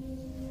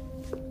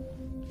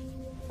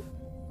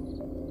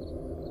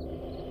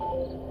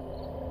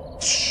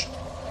 Shh.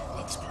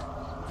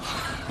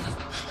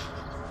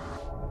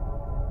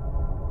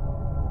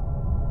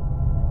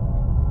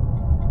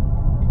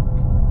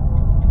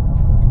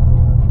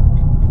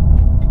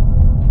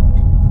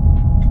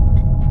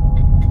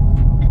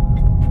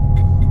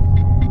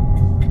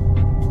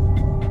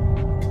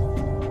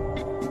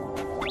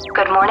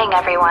 Good morning,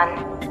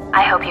 everyone.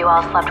 I hope you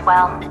all slept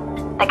well.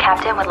 The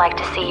captain would like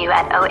to see you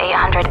at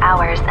 0800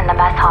 hours in the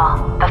mess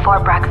hall before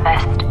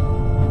breakfast.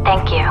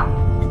 Thank you.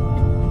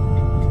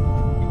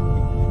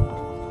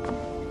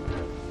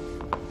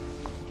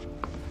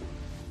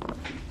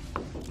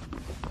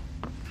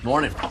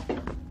 Morning.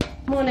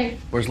 Morning.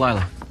 Where's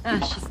Lila?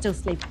 She's still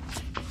sleeping.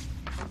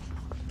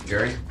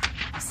 Jerry?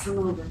 Come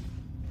over.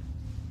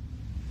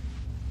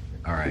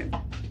 All right.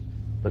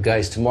 But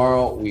guys,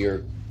 tomorrow we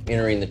are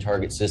entering the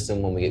target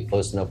system. When we get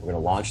close enough, we're going to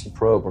launch the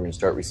probe. We're going to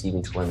start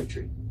receiving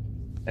telemetry.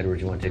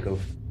 Edward, you want to take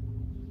over?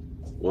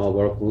 Well,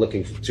 we're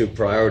looking for two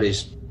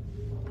priorities.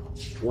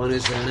 One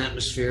is an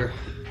atmosphere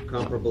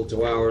comparable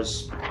to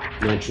ours,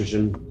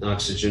 nitrogen,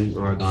 oxygen,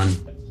 argon.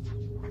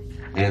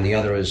 And the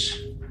other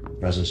is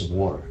presence of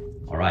water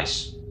or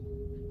ice.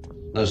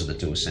 Those are the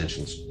two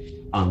essentials.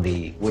 On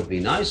the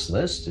would-be nice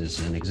list is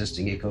an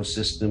existing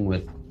ecosystem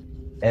with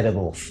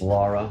edible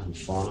flora and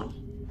fauna.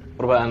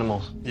 What about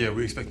animals? Yeah,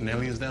 we expecting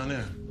aliens down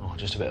there. Oh,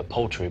 just a bit of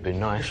poultry would be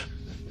nice.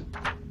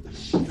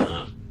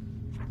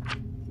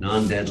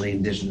 Non-deadly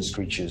indigenous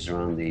creatures are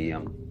on the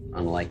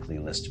unlikely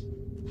list.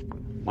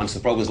 Once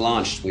the probe is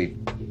launched, we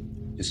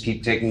Just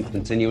keep taking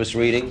continuous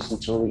readings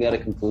until we get a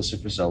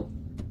conclusive result.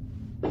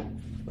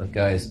 But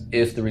guys,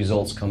 if the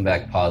results come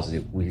back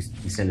positive, we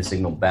send a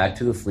signal back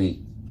to the fleet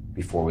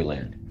before we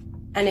land.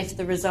 And if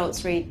the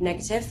results read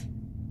negative?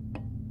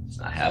 It's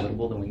not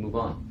habitable, then we move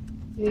on.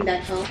 You mean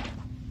back home?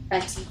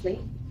 Back to the fleet?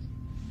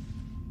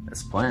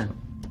 That's the plan.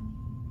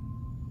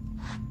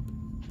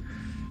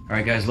 All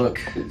right, guys, look,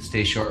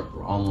 stay sharp.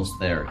 We're almost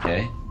there,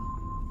 okay?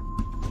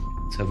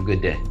 Let's have a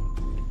good day.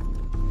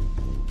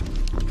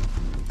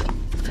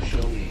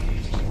 Show me.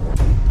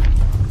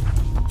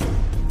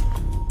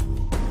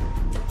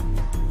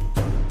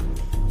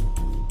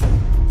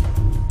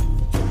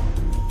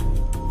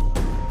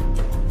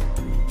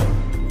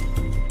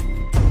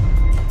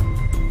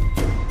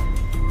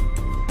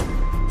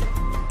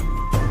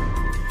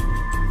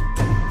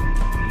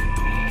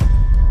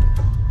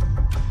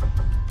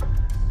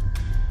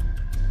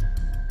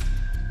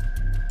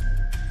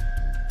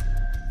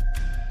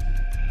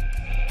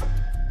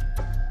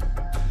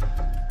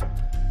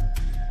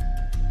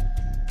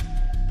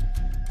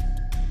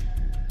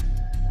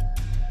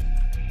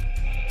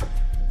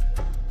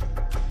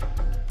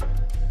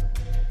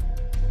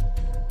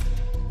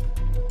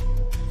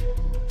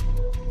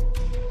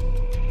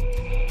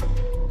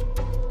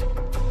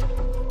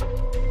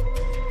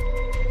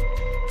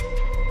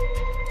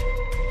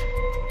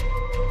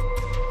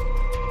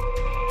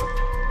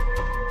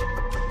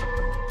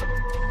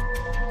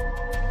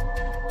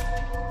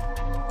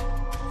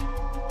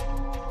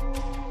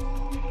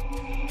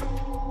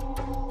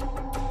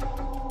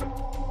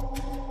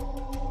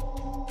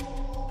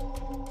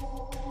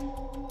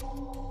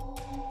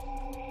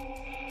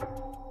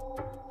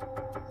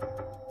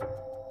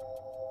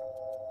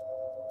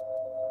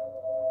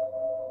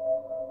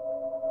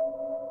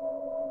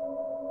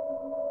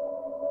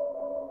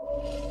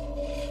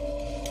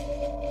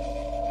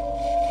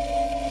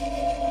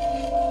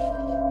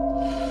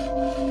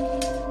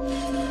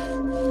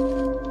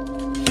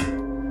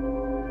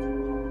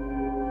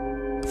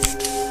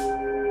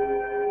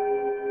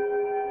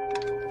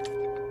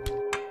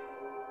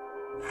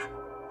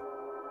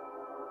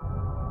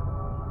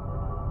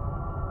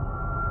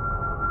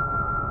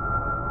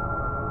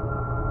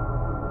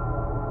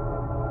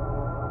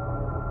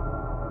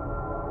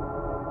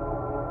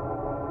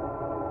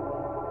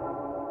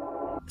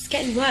 It's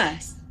getting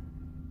worse.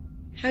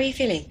 How are you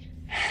feeling?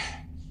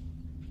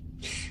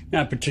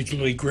 Not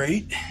particularly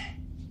great.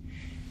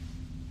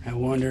 I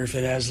wonder if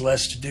it has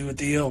less to do with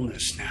the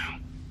illness now.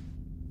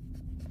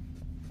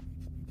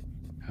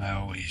 I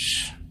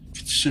always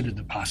considered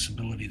the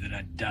possibility that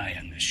I'd die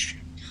on this ship.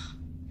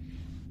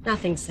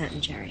 Nothing's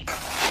certain, Jerry.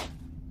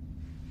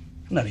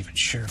 I'm not even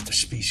sure if the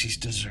species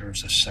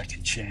deserves a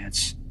second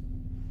chance.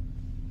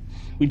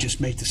 We just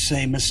make the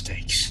same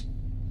mistakes.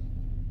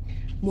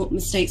 What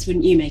mistakes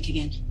wouldn't you make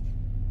again?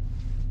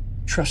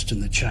 Trust in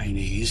the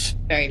Chinese.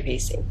 Very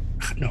PC.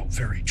 No,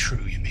 very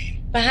true, you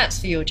mean. Perhaps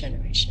for your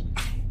generation.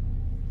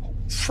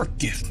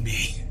 Forgive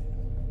me.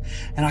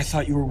 And I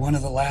thought you were one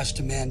of the last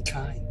of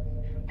mankind.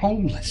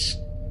 Homeless.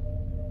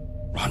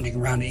 Wandering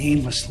around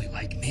aimlessly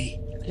like me.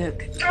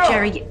 Look,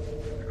 Jerry...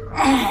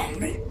 Oh,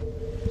 man.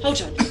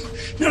 Hold on.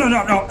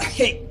 No.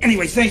 Hey,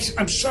 anyway, thanks.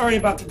 I'm sorry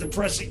about the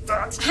depressing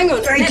thoughts. Hang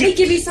on, Thank let you. me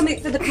give you something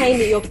for the pain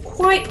that you're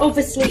quite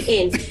obviously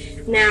in.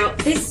 Now,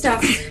 this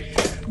stuff's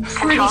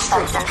pretty Control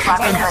strict. substance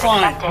locked I'm into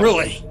fine, expected.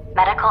 really.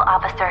 Medical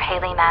Officer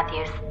Haley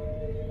Matthews.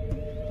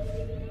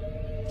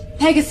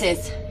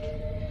 Pegasus,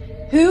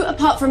 who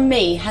apart from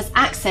me has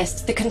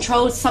access to the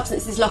controlled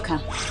substances locker?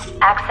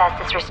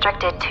 Access is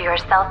restricted to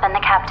yourself and the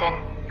captain.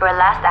 Your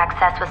last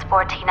access was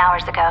 14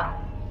 hours ago.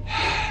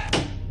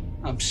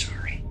 I'm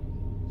sorry.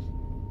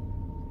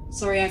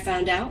 Sorry I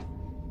found out.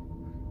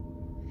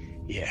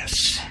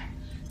 Yes.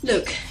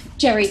 Look,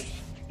 Jerry,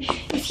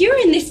 if you're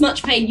in this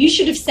much pain, you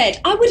should have said.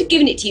 I would have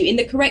given it to you in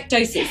the correct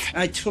doses.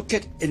 I took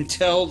it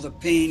until the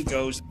pain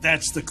goes.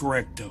 That's the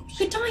correct dose. You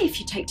could die if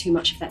you take too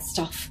much of that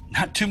stuff.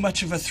 Not too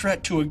much of a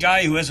threat to a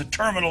guy who has a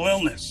terminal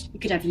illness. You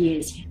could have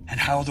years. And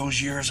how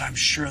those years, I'm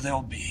sure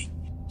they'll be.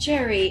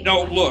 Jerry...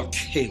 No, look,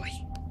 Haley.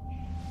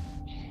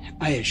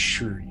 I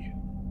assure you,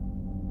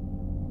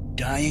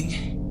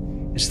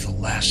 dying is the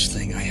last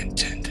thing I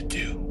intend to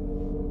do.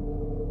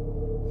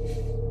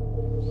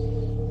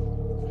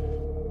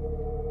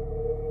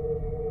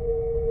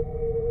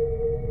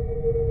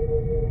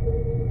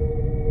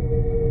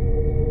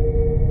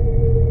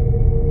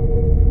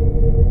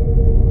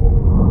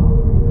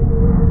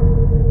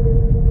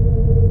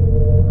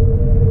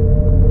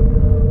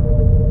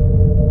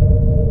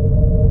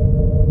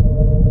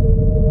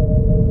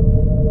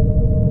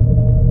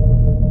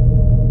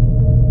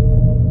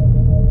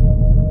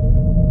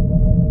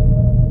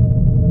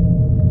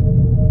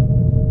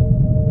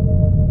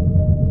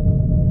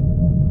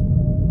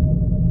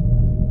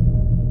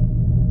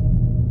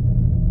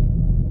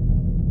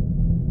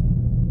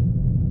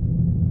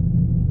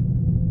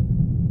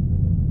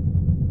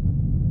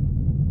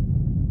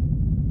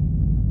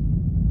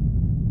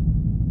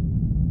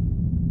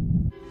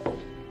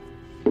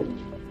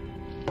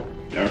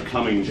 They're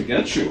coming to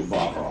get you,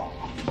 Barbara.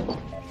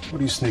 What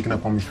are you sneaking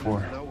up on me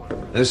for?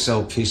 This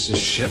old piece of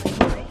shit.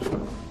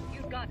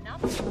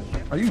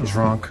 Are you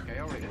drunk?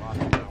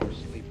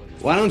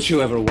 Why don't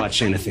you ever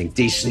watch anything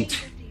decent?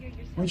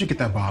 Where'd you get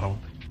that bottle?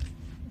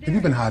 Have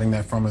you been hiding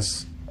that from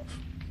us?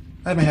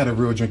 I haven't had a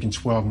real drink in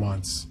 12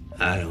 months.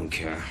 I don't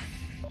care.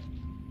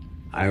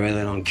 I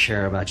really don't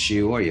care about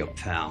you or your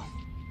pal.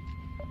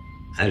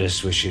 I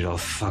just wish you'd all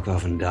fuck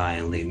off and die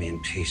and leave me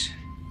in peace.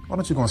 Why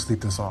don't you go and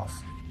sleep this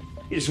off?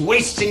 You're just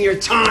wasting your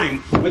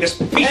time with this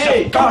piece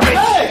of garbage.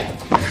 Hey!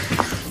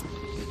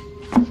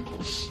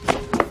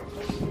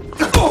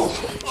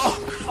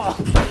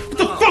 What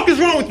the fuck is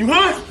wrong with you,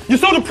 huh? You're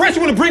so depressed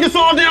you want to bring us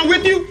all down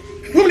with you?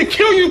 You want me to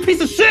kill you, you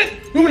piece of shit?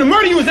 You want me to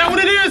murder you? Is that what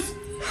it is?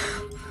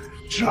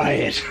 Try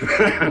it.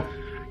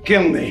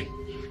 Kill me.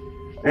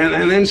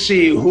 And then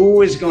see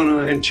who is going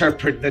to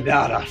interpret the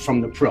data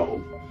from the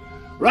probe.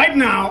 Right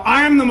now,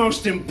 I am the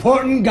most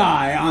important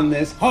guy on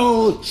this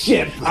whole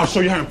ship. I'll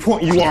show you how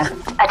important you are.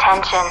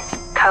 Attention,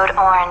 code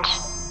orange.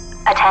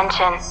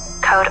 Attention,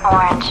 code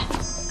orange.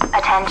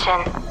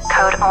 Attention,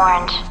 code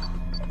orange.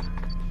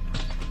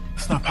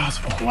 It's not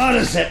possible. What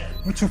is it?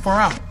 We're too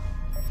far out.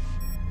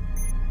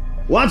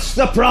 What's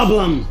the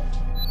problem?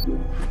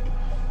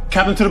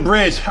 Captain to the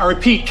bridge. I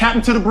repeat,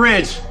 Captain to the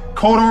bridge.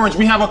 Code orange.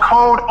 We have a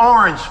code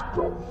orange.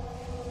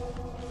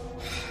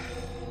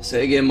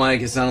 Say again,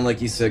 Mike. It sounded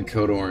like you said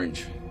code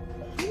orange.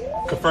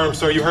 Confirmed,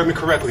 sir. You heard me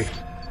correctly.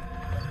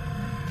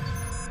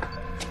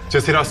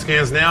 Just hit our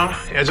scans now.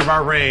 Edge of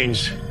our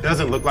range.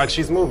 Doesn't look like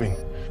she's moving.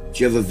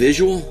 Do you have a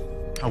visual?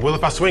 I will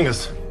if I swing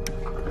us.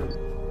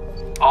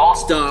 All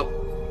stop.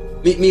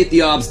 Meet me at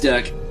the obs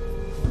deck.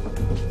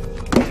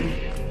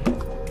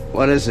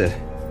 What is it?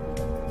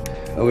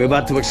 Are we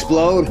about to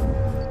explode?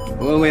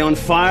 Are we on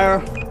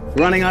fire?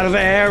 Running out of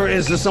air?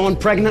 Is there someone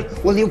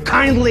pregnant? Will you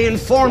kindly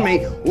inform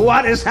me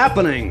what is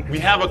happening? We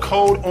have a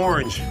code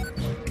orange.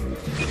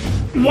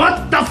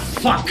 What the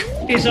fuck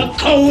is a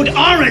code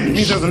orange? It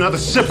means there's another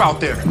ship out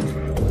there.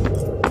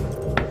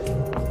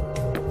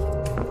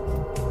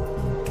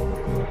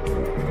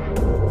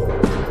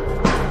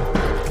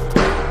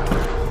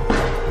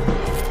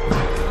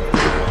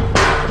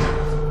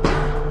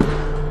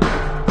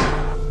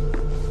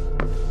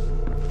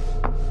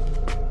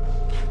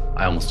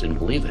 I almost didn't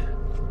believe it.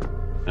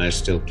 I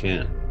still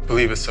can't.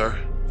 Believe it, sir.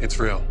 It's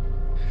real.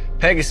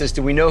 Pegasus,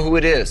 do we know who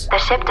it is? The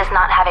ship does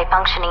not have a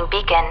functioning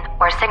beacon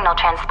or signal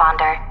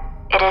transponder.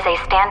 It is a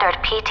standard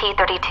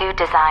PT-32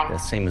 design.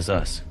 That's same as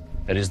us.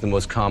 That is the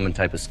most common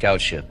type of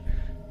scout ship.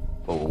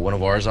 But will one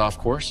of ours off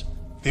course?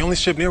 The only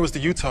ship near was the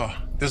Utah.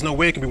 There's no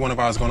way it can be one of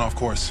ours going off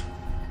course.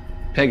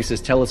 Pegasus,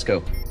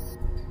 telescope.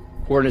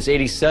 Coordinates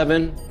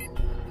 87,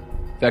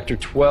 vector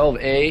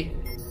 12A.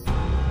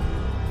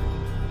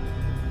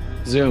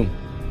 Zoom.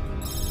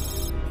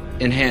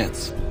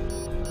 Enhance.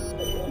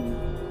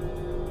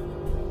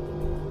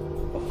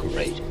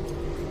 Great.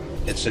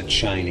 It's a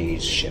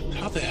Chinese ship.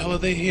 How the hell are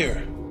they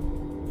here?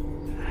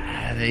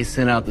 They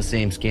sent out the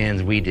same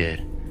scans we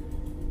did.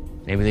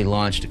 Maybe they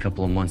launched a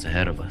couple of months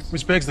ahead of us.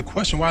 Which begs the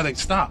question why they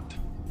stopped.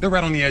 They're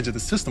right on the edge of the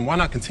system. Why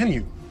not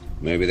continue?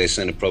 Maybe they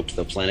sent a probe to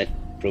the planet,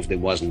 proved it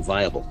wasn't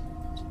viable.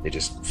 They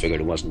just figured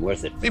it wasn't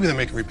worth it. Maybe they're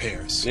making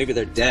repairs. Maybe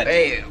they're dead.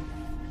 Hey,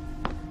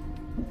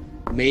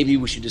 maybe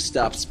we should just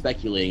stop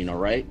speculating, all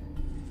right?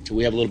 Till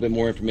we have a little bit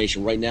more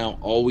information. Right now,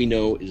 all we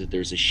know is that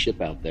there's a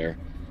ship out there.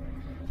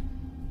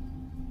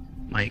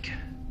 Mike,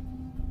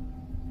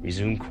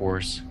 resume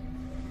course.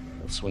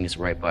 They'll swing us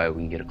right by. We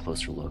can get a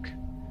closer look.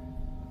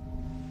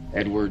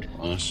 Edward,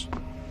 us.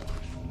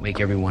 Wake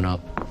everyone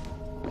up.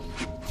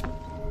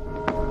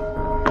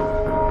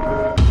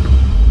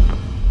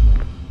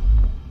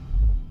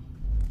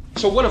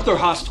 So what if they're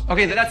hostile?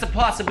 Okay, that's a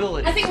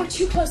possibility. I think we're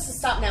too close to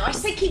stop now. I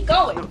say keep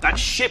going. That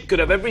ship could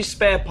have every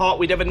spare part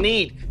we'd ever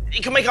need.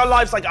 It can make our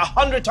lives like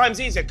 100 times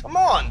easier. Come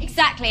on.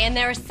 Exactly, and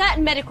there are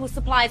certain medical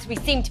supplies we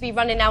seem to be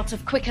running out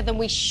of quicker than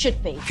we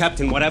should be.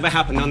 Captain, whatever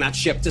happened on that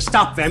ship, to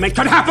stop them, it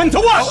could happen to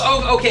us!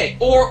 Oh, okay.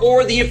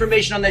 Or the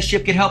information on that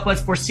ship could help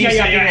us foresee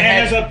something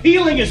ahead. And as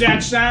appealing as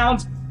that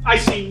sounds, I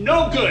see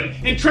no good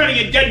in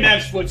treading in dead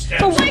man's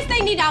footsteps. But what if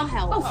they need our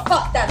help? Oh,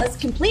 fuck that. Let's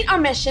complete our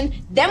mission,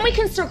 then we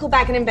can circle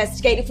back and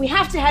investigate if we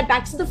have to head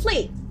back to the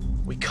fleet.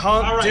 We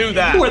can't do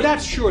that. You are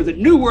that sure that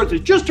New Earth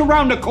is just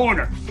around the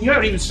corner. You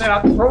haven't even sent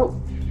out the probe.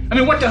 I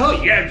mean, what the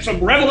hell? You had some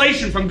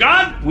revelation from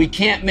God? We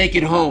can't make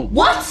it home.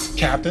 What?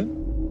 Captain?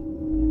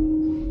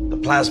 The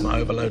plasma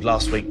overload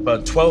last week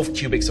burnt 12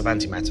 cubics of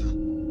antimatter.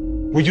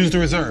 We used the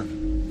reserve.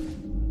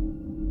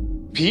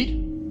 Pete?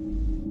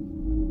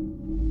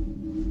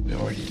 We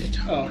already did.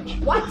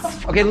 What?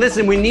 Okay,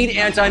 listen, we need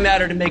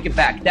antimatter to make it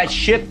back. That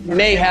ship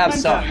may have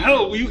some. What the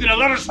hell were you gonna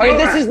let us know? Okay,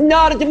 this is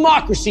not a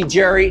democracy,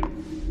 Jerry.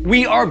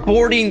 We are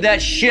boarding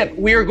that ship.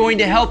 We are going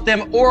to help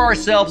them or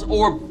ourselves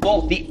or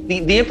both.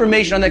 The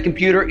information on that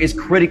computer is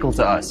critical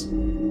to us.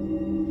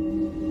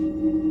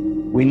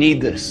 We need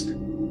this.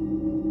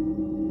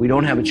 We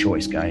don't have a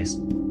choice, guys.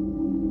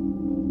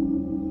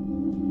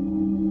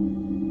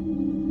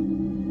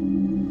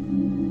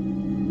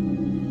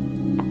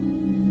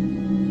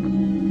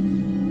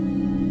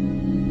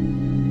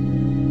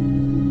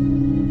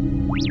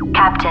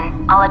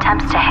 Captain,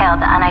 email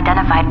the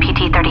unidentified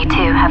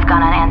PT-32 have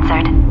gone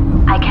unanswered.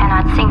 I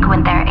cannot sync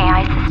with their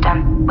AI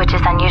system, which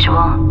is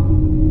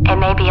unusual. It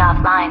may be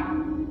offline.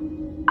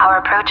 Our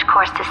approach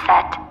course is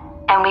set,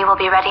 and we will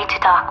be ready to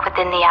dock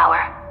within the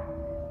hour.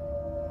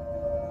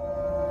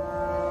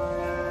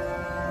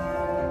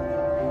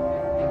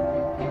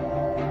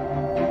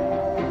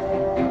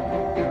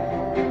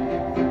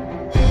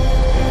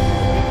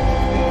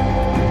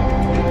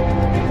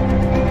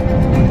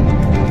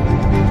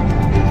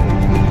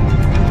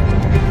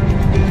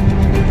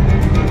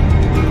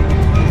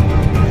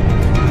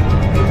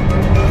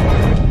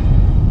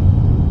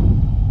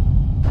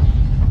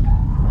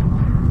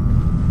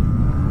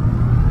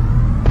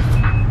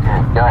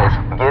 Guys,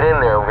 get in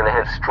there. We're gonna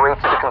head straight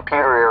to the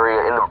computer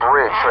area in the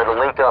bridge, try to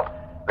link up.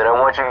 Then I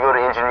want you to go to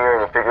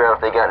engineering and figure out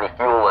if they got any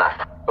fuel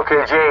left.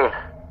 Okay, Jane,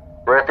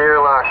 we're at the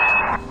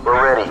airlock.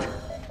 We're ready.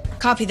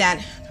 Copy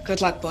that.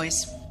 Good luck,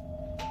 boys.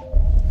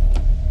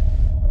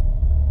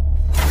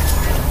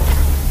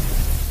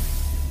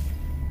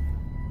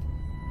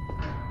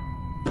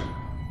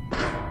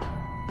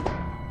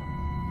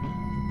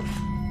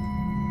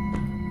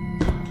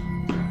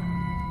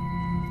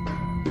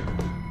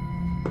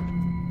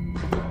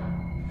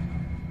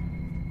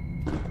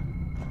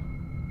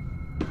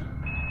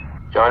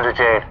 John or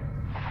Jane,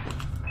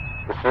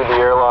 we're through the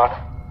airlock.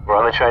 We're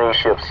on the Chinese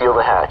ship. Seal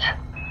the hatch.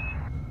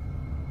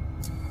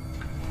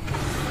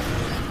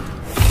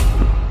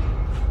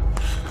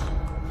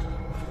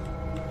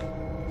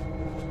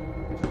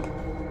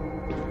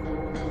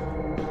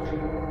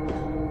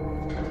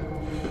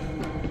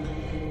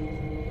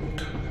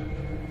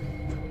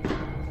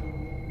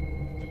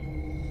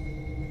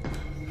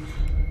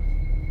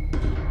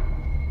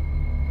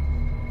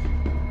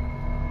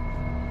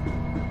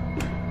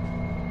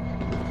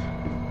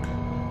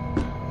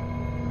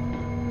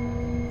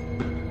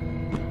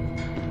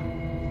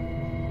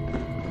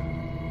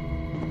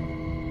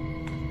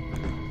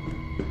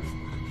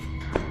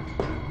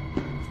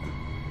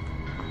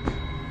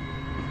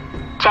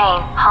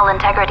 Jane, hull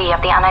integrity of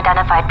the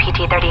unidentified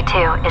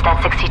PT-32 is at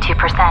 62%.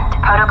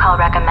 Protocol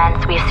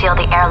recommends we seal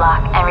the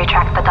airlock and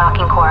retract the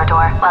docking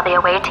corridor while the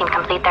away team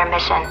complete their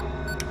mission.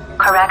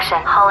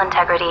 Correction, hull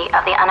integrity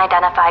of the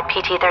unidentified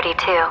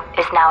PT-32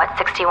 is now at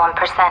 61%.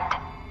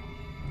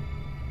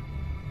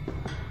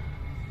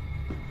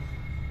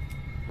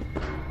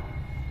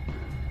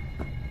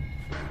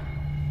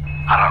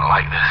 I don't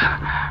like this.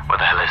 Where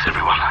the hell is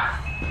everyone?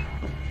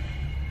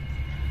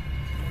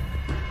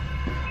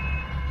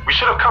 We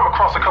should have come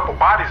across a couple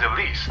bodies at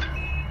least.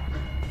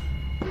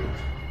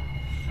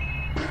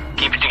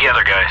 Keep it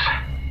together, guys.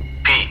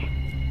 Pete,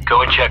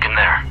 go and check in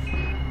there.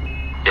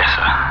 Yes,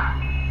 sir.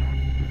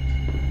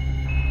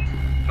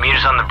 Meet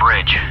us on the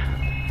bridge.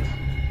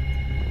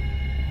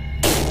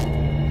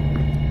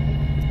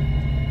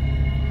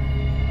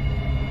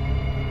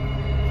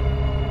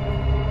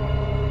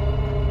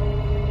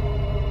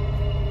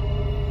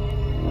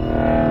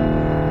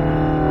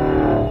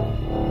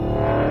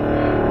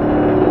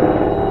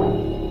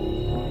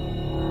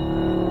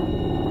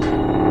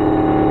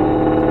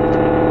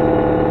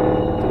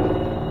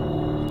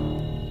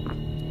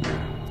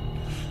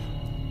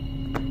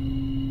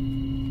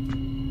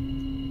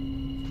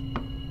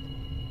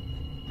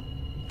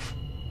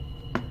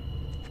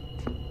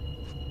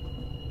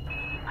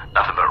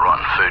 Nothing but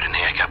rotten food in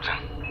here, Captain.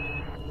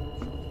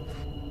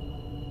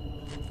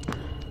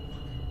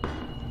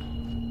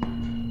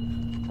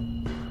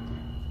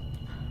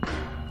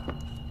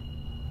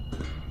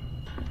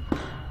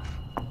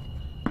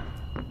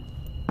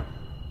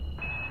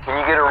 Can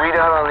you get a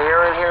readout on the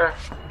air in here?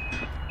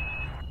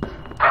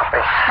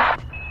 Copy.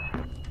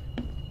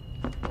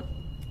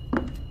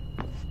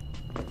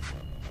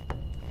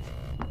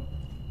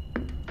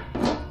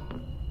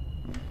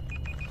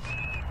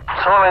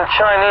 Someone in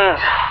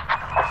Chinese.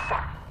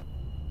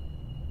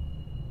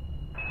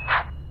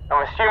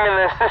 I'm assuming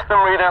their system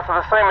readouts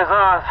are the same as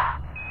ours.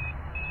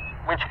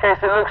 In which case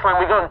it looks like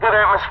we got good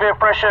atmosphere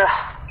pressure.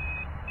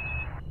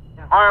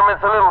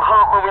 Environment's a little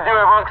hot, but we do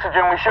have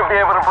oxygen. We should be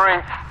able to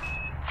breathe.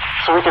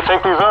 So we can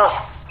take these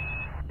off?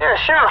 Yeah,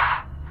 sure.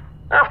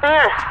 After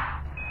you.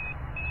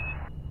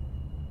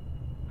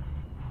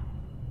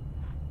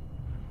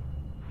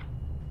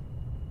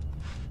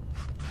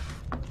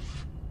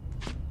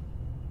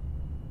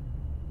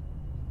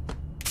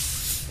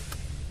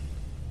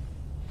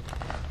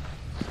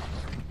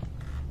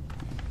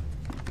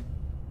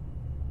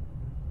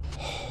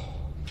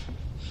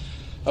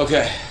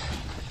 Okay.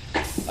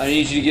 I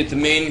need you to get the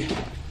main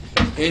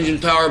engine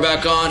power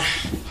back on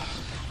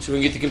so we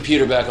can get the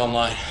computer back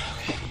online.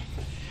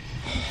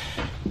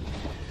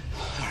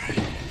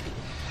 Okay.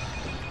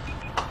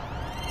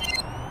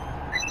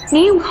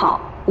 您好，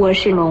我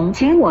是龙，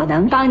请我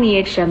能帮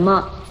你什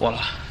么？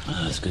 Voila.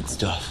 That's good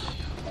stuff.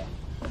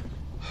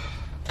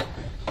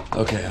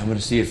 Okay, I'm gonna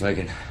see if I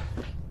can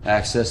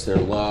access their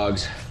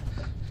logs,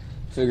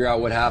 figure out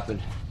what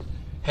happened.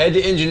 Head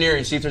to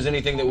engineering, see if there's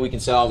anything that we can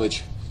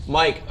salvage.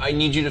 Mike, I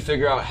need you to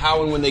figure out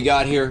how and when they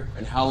got here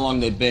and how long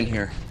they've been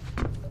here.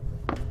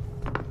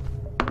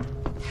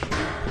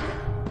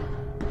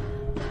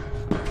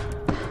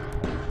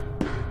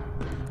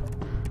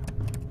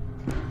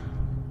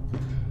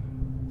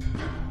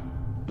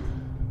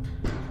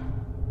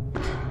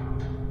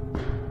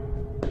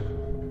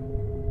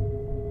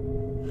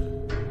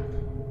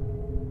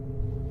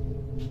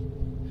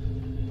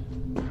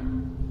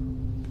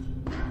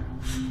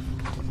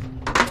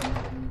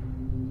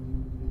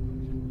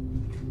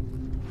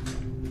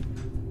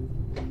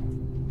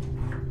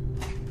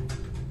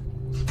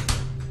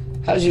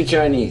 How's your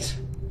Chinese?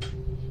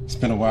 It's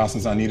been a while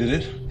since I needed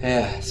it.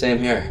 Yeah, same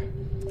here.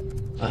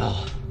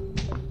 Well,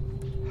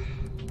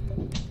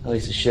 at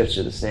least the shifts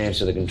are the same,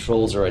 so the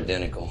controls are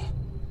identical.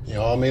 You're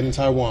all made in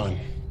Taiwan.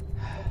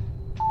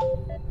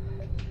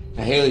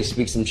 Now, Haley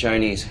speaks some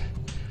Chinese.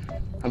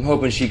 I'm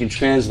hoping she can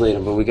translate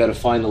them, but we gotta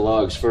find the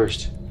logs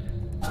first.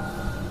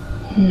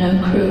 No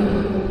crew.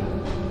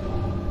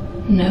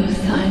 No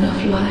sign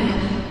of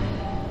life.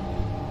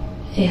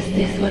 Is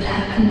this what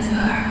happened to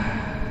her?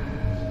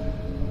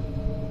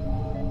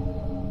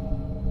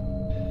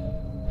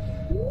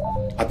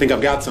 I think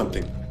I've got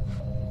something.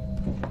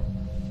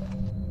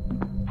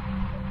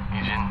 已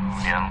经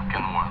2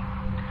更晚，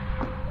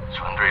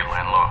船队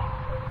联络。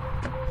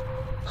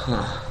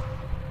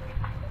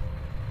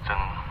真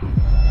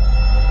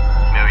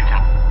没有一天。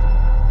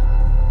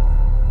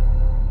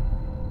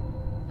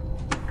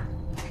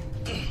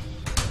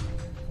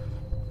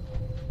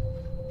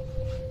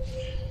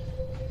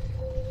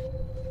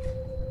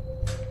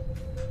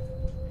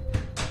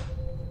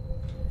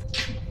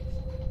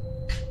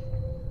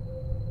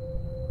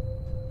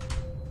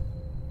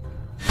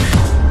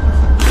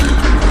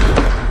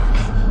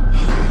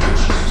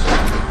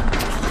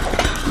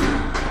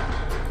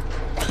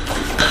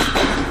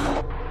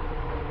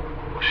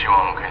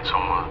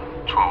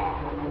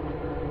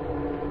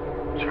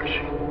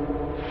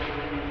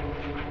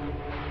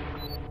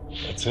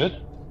That's it?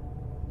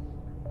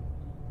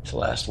 It's the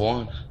last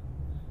one.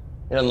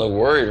 He doesn't look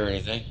worried or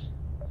anything.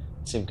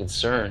 He seemed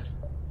concerned.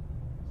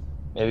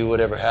 Maybe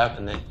whatever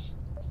happened,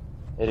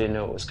 they didn't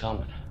know it was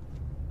coming.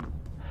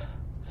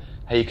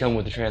 How you come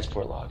with the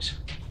transport logs?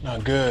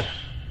 Not good.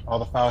 All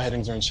the file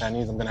headings are in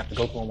Chinese. I'm gonna have to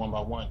go through them one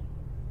by one.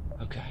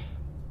 Okay.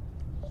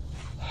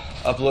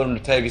 Upload them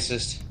to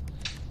Pegasus.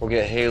 We'll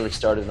get Haley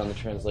started on the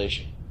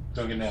translation.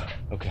 Doing it now.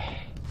 Okay.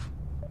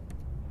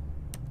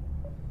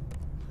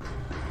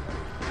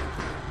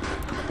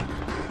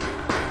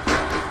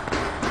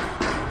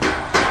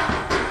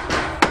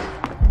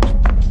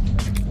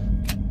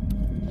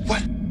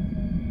 What?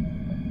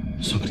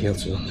 Somebody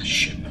else is on this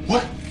ship.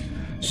 What?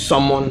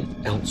 Someone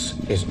else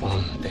is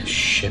on this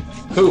ship.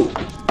 Who?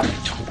 I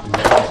don't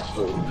know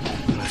who.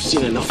 And I've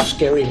seen enough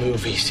scary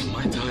movies in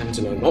my time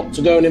to know not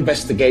to go and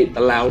investigate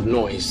the loud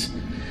noise.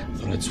 I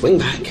thought I'd swing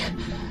back,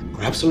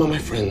 grab some of my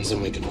friends,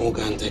 and we can all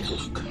go and take a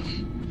look.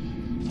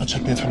 I'll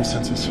check the internal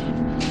sensors.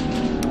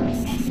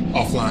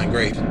 Offline,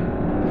 great.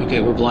 Okay,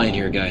 we're blind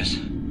here, guys.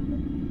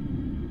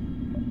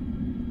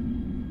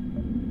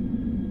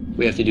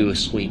 We have to do a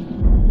sweep.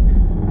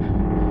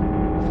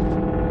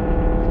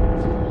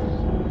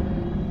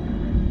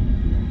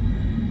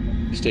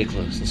 Stay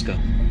close, let's go.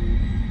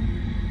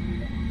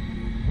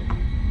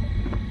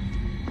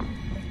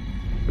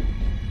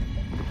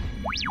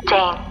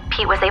 Jane,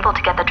 Pete was able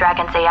to get the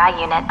Dragon's AI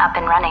unit up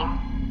and running.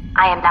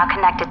 I am now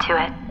connected to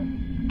it.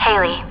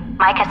 Haley,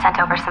 Mike has sent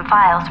over some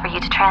files for you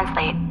to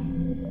translate.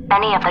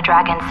 Many of the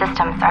Dragon's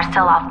systems are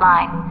still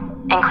offline,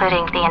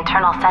 including the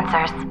internal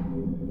sensors.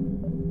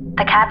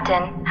 The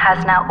captain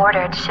has now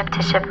ordered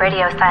ship-to-ship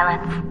radio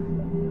silence.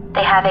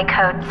 They have a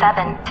Code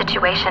 7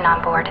 situation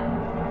on board.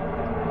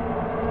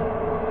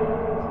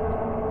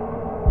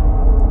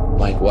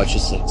 Mike, watch your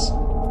 6.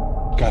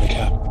 Got it,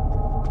 Cap.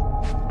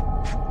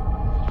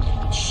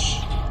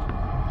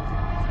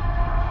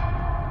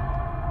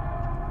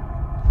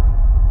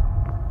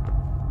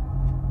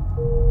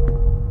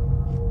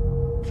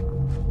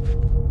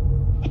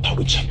 I thought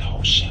we checked the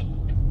whole ship.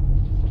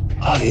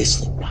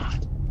 Obviously not.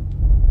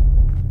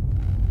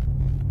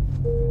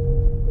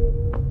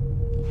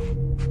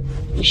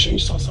 You sure you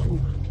saw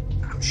something?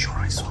 I'm sure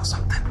I saw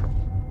something.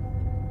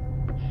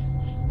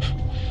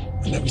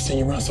 I've never seen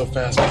you run so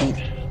fast, Pete.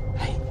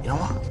 Hey, you know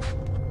what?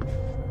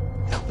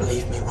 You don't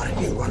believe me? Why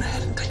don't you run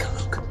ahead and take a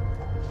look?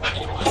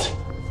 What?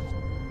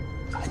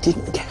 I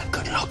didn't get a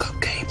good look,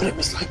 okay? But it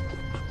was like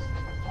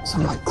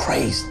something like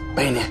crazed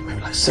bayonet,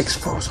 maybe like 6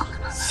 foot or something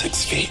like that.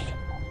 6 feet.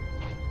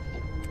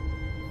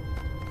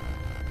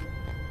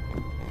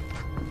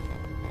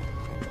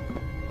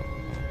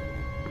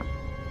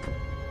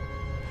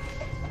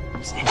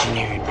 It's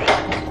engineering, bro.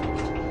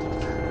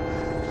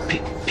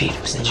 Pete,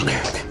 it was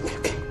engineering.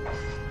 Okay.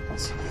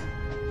 It's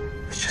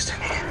just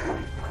in here.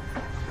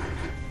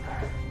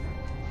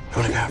 You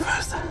wanna go out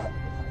first?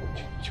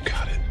 You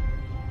got it.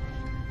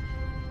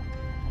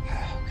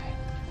 Okay.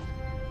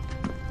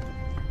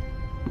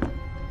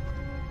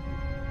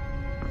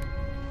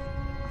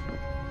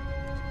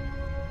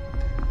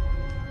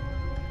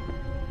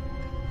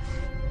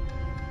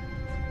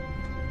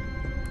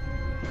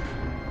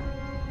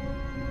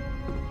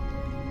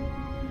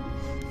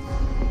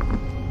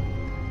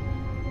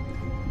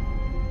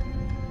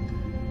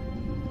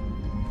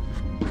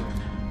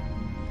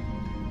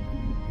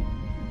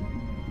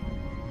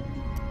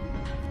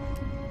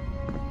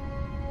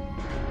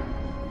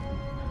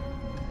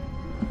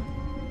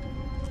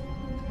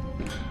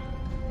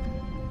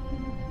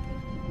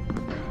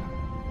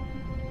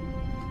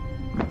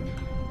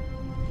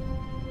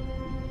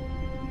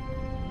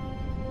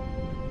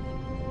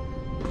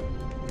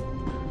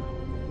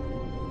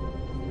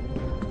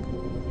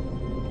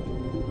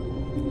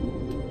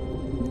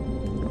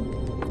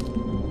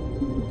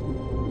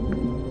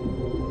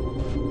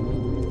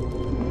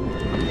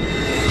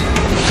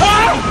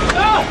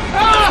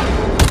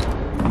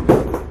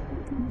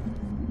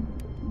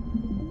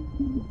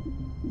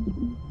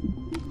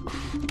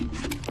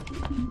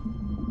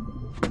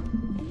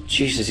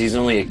 Jesus, he's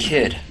only a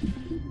kid.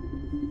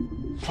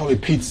 Probably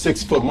Pete's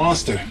 6-foot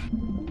monster.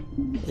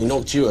 He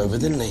knocked you over,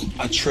 didn't he?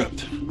 I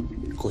tripped.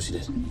 Of course he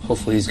did.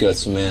 Hopefully he's got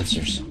some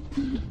answers.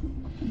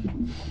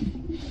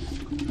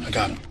 I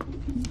got him.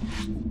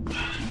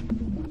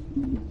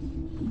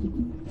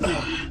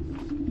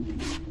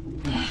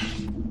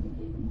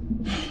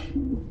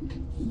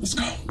 Let's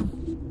go.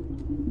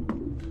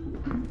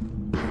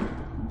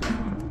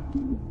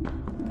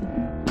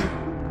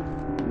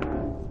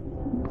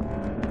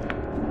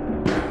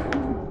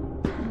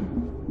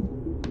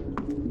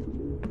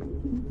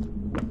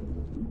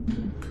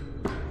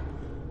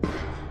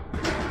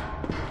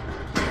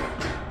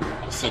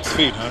 $6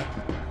 feet, huh?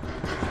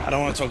 I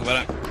don't want to talk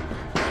about it.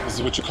 This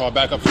is what you call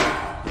backup?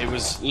 It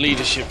was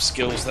leadership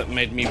skills that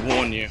made me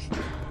warn you.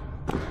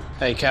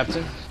 Hey,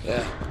 Captain.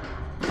 Yeah?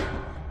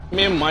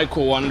 Me and Mike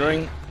were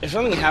wondering, if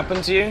something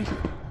happened to you,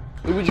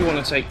 who would you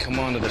want to take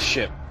command of the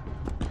ship?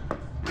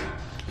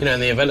 You know, in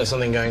the event of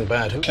something going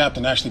bad, who?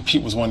 Captain, actually,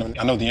 Pete was wondering.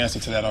 I know the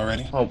answer to that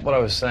already. Well, what I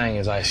was saying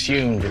is I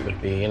assumed it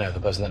would be, you know, the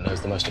person that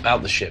knows the most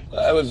about the ship.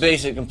 I would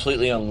base it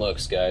completely on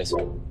looks, guys.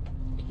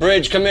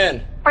 Bridge, come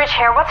in. Bridge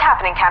here. What's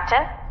happening,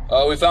 Captain?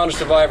 We found a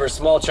survivor, a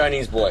small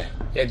Chinese boy.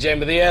 Yeah, Jane,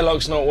 but the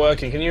airlock's not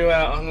working. Can you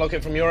unlock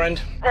it from your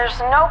end? There's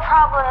no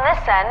problem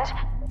this end.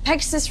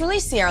 Pegasus,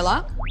 release the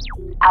airlock.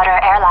 Outer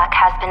airlock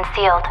has been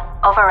sealed.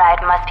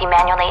 Override must be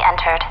manually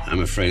entered.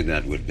 I'm afraid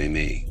that would be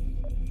me.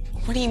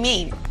 What do you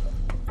mean?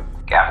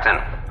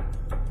 Captain,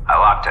 I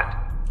locked it.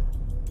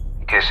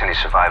 In case any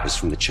survivors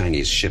from the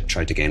Chinese ship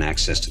tried to gain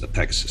access to the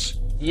Pegasus.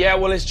 Yeah,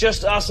 well, it's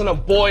just us and a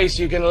boy,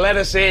 so you can let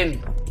us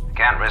in.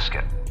 Can't risk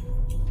it.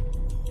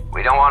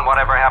 We don't want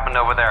whatever happened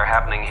over there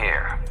happening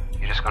here.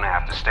 You're just gonna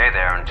have to stay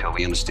there until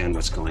we understand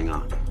what's going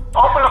on.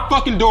 Open the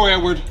fucking door,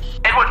 Edward.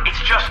 Edward,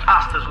 it's just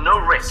us. There's no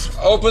risk.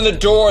 Open the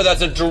door.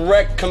 That's a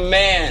direct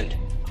command.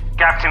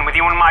 Captain, with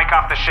you and Mike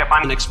off the ship,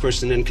 I'm the next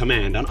person in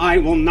command, and I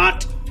will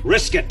not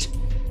risk it.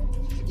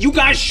 You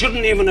guys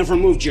shouldn't even have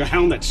removed your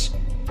helmets.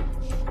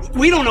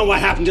 We don't know what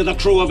happened to the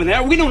crew over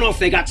there. We don't know if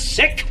they got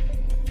sick.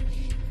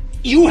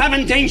 You have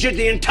endangered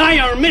the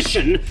entire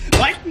mission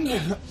by...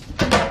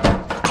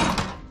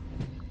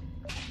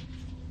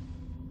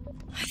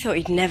 I thought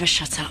he'd never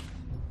shut up.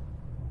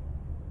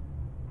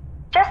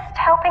 Just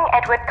helping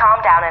Edward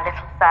calm down a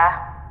little, sir.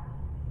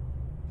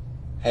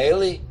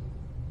 Haley?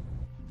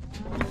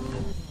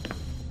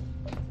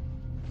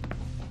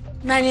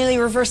 Manually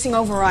reversing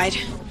override.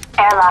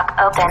 Airlock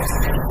open.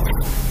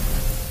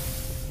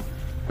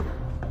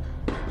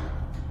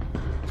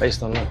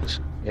 Based on looks,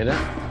 you know?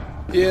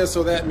 Yeah,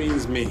 so that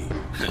means me.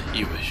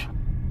 You wish.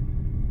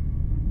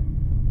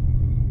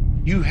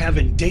 You have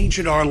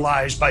endangered our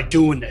lives by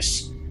doing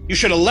this. You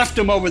should have left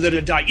him over there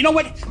to die. You know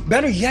what?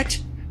 Better yet,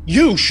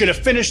 you should have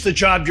finished the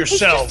job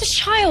yourselves. He's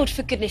just a child,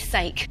 for goodness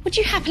sake. Would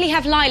you happily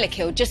have Lila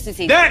killed just as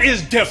easily? That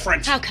is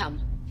different. How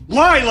come?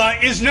 Lila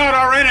is not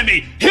our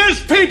enemy. His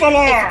people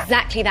are. It's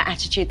exactly that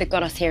attitude that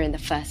got us here in the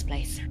first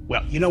place.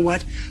 Well, you know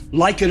what?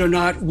 Like it or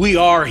not, we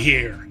are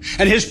here.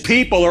 And his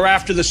people are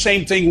after the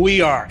same thing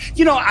we are.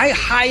 You know, I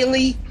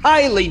highly,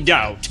 highly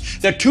doubt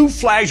that two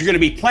flags are going to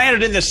be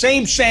planted in the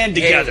same sand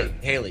together.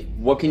 Haley,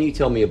 what can you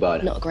tell me about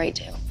it? Not a great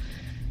deal.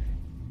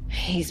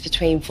 He's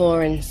between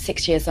 4 and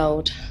 6 years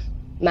old,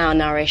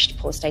 malnourished,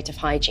 poor state of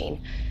hygiene,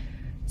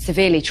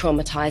 severely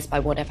traumatized by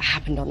whatever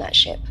happened on that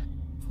ship,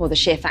 or the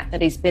sheer fact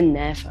that he's been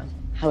there for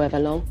however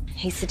long.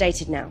 He's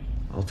sedated now.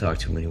 I'll talk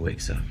to him when he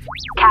wakes up.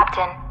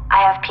 Captain,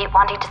 I have Pete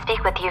wanting to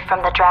speak with you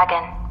from the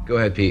Dragon. Go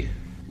ahead, Pete.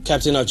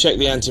 Captain, I've checked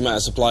the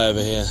antimatter supply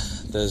over here.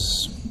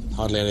 There's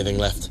hardly anything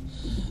left.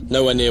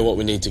 Nowhere near what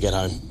we need to get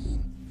home.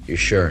 You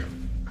sure?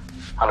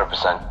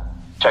 100%.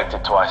 Checked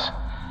it twice.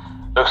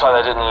 Looks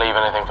like they didn't leave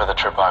anything for the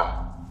trip home.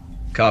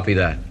 Copy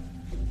that.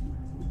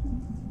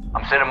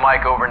 I'm sending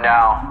Mike over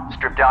now.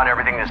 Strip down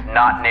everything that's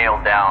not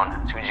nailed down.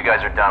 As soon as you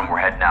guys are done, we're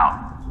heading out.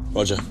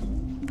 Roger.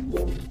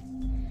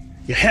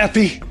 You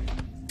happy?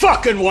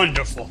 Fucking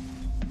wonderful.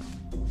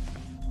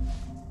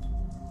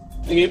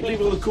 Can you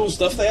believe all the cool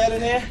stuff they had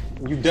in here?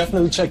 You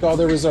definitely checked all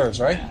their reserves,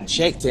 right? I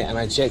checked it, and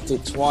I checked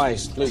it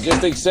twice. Look,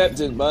 just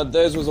accept it, bud.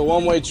 Theirs was a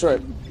one-way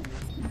trip.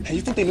 Hey,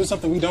 you think they knew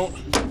something we don't?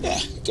 Yeah,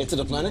 get to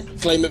the planet,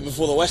 claim it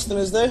before the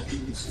Westerners do.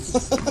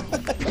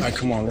 All right,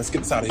 come on, let's get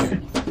this out of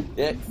here.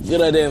 Yeah, good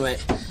idea,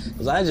 mate.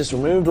 Because I just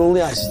removed all the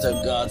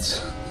isotope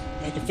guards.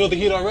 I can feel the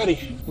heat already.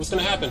 What's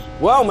gonna happen?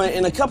 Well, mate,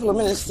 in a couple of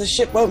minutes, the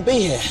ship won't be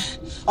here.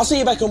 I'll see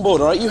you back on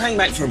board, all right? You hang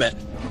back for a bit.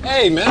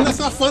 Hey, man, that's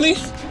not funny.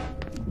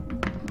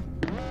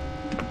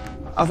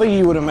 I think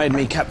you would have made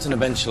me captain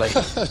eventually.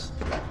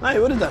 No,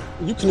 you would have done.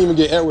 You couldn't even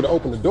get Edward to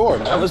open the door,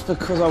 man. That was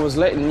because I was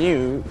letting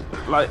you,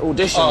 like,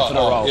 audition for the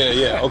role.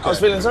 Yeah, okay. I was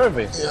feeling sorry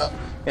for you. Yeah.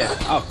 Yeah.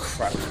 Oh,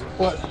 crap.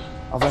 What?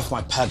 I've left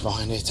my pad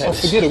behind here. Take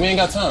this. Forget it. We ain't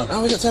got time.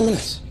 No, we got 10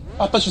 minutes.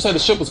 I thought you said the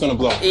ship was gonna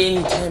blow.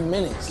 In 10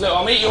 minutes. Look,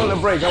 I'll meet you on the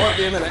bridge. I won't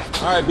be a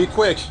minute. All right, be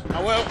quick.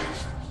 I will.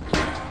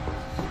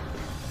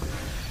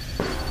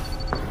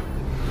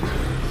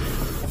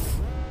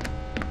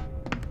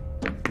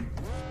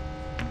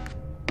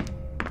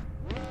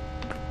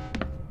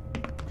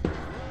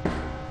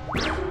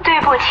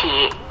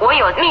 我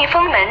有密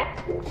封门。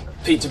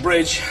 Pete to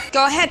bridge.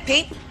 Go ahead,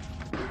 Pete.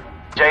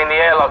 Jane, the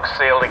airlock's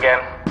sealed again.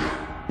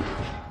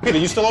 Peter,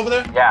 you still over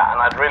there? Yeah, and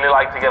I'd really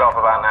like to get off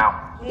about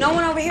now. No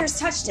one over here has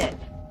touched it.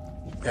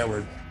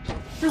 Edward.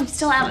 No, I'm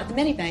still out at the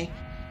mini-bay.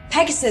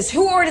 Pegasus,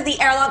 who ordered the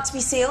airlock to be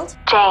sealed?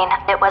 Jane,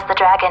 it was the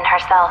dragon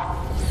herself.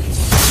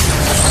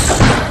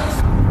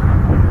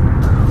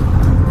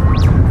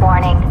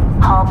 Warning,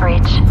 hull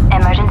breach.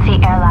 Emergency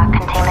airlock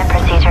containment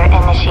procedure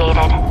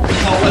initiated.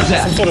 What was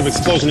that? Some sort of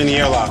explosion in the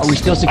airlock. Are we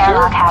still secure?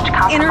 Airlock hatch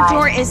compromised. Inner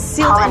door is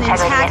sealed Hull and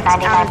integrity intact.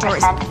 at Outer door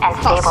is 99% and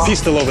stable. He's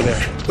still over there.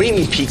 What do you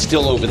mean Pete's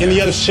still over there? In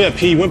the other ship.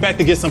 He went back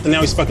to get something,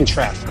 now he's fucking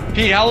trapped.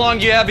 Pete, how long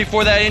do you have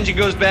before that engine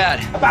goes bad?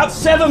 About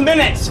 7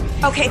 minutes.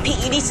 Okay,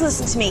 Pete, you need to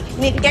listen to me. You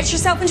need to get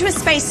yourself into a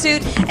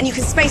spacesuit, and you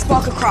can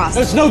spacewalk across.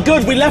 It's no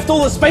good. We left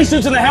all the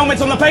spacesuits and the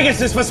helmets on the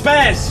Pegasus for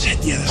spares.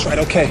 Shit, yeah, that's right.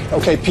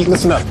 Okay, Pete,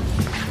 listen up.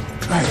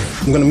 All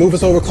right, I'm gonna move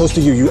us over close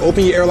to you. You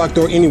open your airlock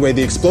door anyway.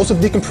 The explosive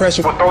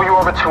decompression We'll throw you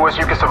over to us.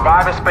 You can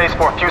survive in space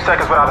for a few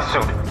seconds without a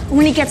suit.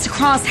 When he gets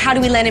across, how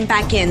do we let him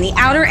back in? The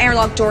outer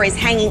airlock door is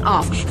hanging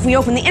off. If we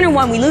open the inner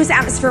one, we lose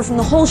atmosphere from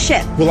the whole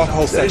ship. We'll lock the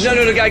whole section.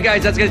 No,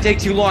 guys, that's gonna take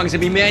too long. It's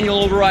gonna be manual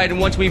override, and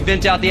once we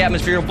vent out the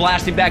atmosphere, we'll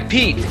blast it back.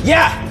 Pete!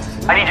 Yeah!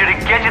 I need you to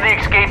get to the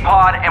escape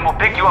pod, and we'll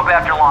pick you up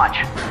after launch.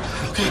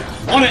 Okay,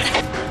 on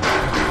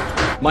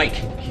it.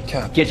 Mike,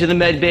 get to the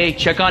med bay,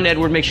 check on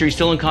Edward, make sure he's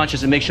still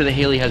unconscious, and make sure that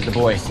Haley has the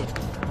boy.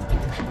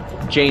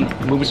 Jane,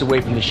 move us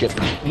away from the ship.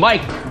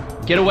 Mike,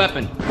 get a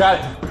weapon. Got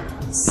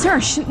it. Sir,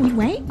 shouldn't we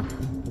wait?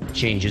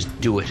 Jane, just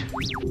do it.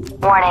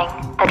 Warning,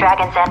 the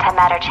Dragon's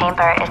antimatter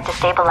chamber is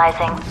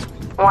destabilizing.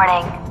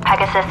 Warning,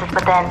 Pegasus is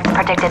within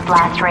predicted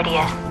blast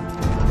radius.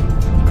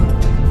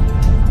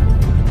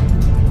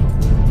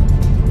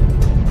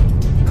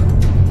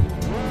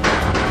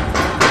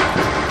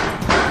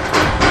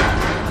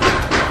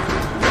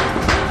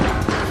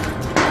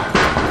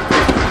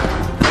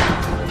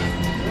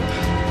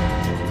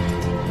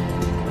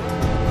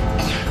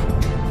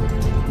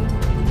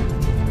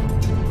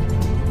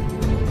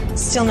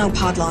 Still no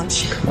pod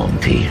launch. Come on,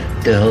 Pete.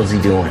 What the hell is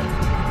he doing?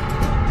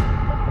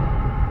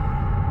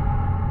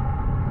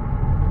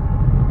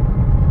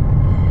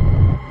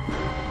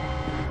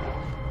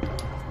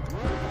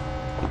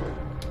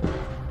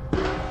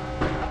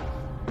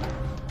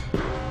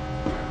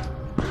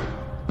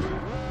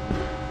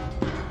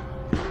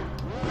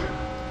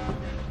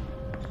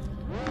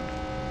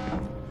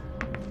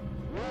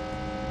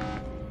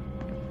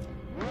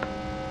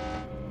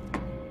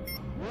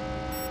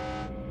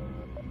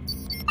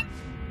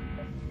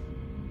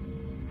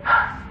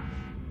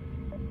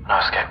 No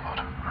escape pod.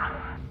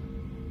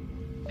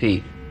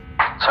 Pete,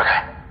 It's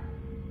okay.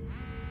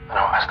 I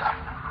know what I done.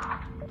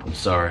 I'm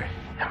sorry.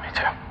 Yeah, me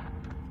too.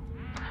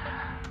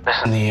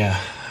 Listen,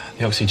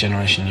 The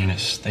oxygeneration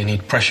units, they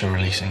need pressure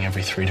releasing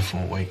every 3 to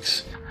 4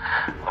 weeks.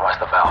 otherwise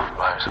the valve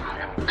blows and we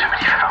have too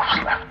many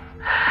valves left.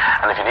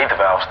 And if you need the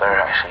valves, they're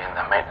actually in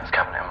the maintenance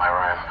cabinet in my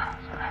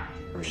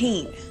room.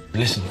 Pete.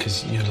 Listen,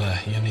 because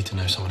you'll need to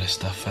know some of this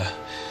stuff.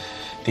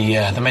 The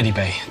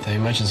Medibay, the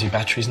emergency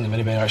batteries in the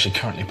Medibay are actually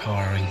currently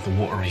powering the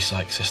water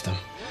recycle system.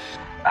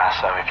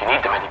 So if you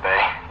need the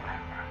Medibay,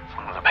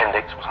 someone's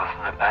appendix or something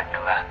like that,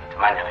 you'll need to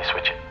manually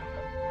switch it.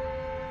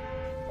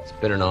 It's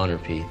been an honor,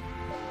 Pete.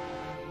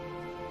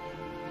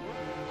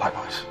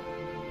 Likewise.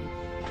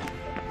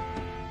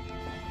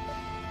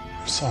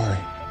 I'm sorry.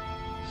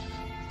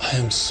 I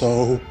am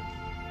so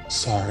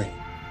sorry.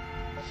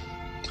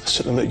 I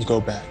shouldn't have let you go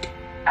back.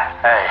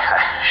 Hey,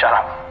 shut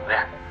up,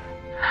 yeah?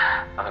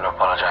 Nothing to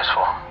apologize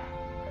for.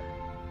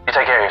 You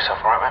take care of yourself,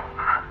 all right,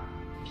 man?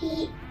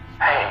 Pete.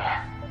 Hey.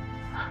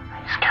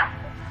 Hey, scamp.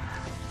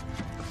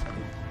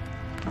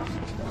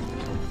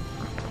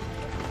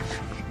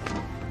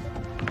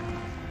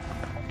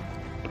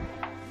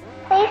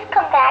 Please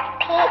come back,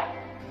 Pete.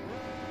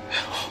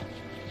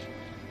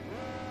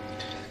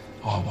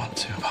 Oh, I want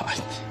to,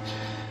 but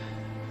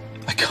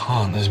I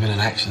can't. There's been an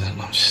accident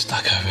and I'm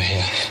stuck over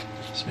here.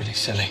 It's really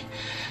silly.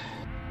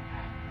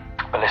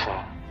 But listen,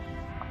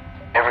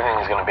 everything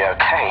is going to be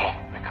okay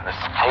because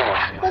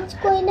Haley's... What's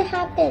going to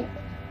happen?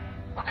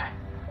 Okay.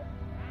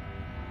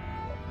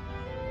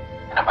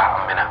 In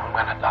about a minute, I'm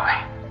going to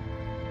die.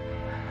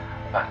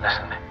 But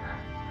listen,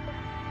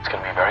 it's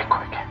going to be very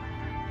quick.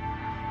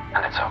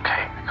 And it's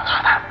okay because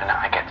for that minute,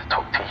 I get to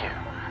talk to you.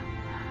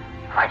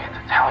 And I get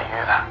to tell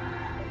you that...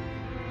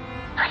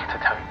 I get to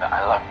tell you that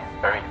I love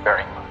you very,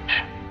 very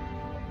much.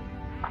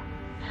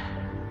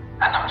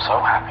 And I'm so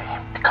happy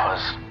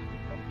because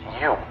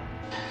you...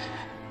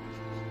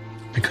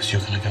 Because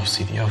you're going to go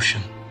see the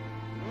ocean.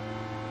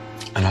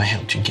 And I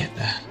helped you get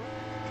there.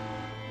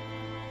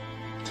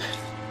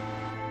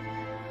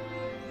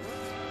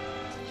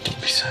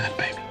 Don't be sad,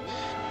 baby.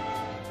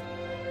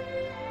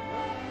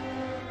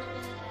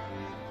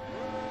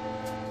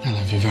 I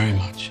love you very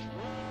much.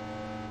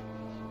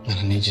 And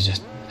I need you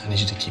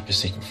to keep a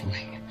secret from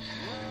me.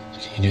 So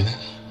can you do that?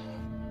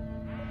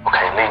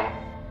 Okay, lean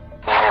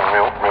in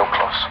real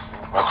close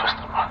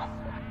to the mother.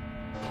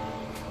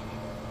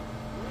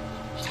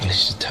 I need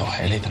you to tell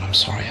Haley that I'm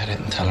sorry I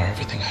didn't tell her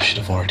everything I should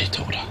have already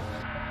told her.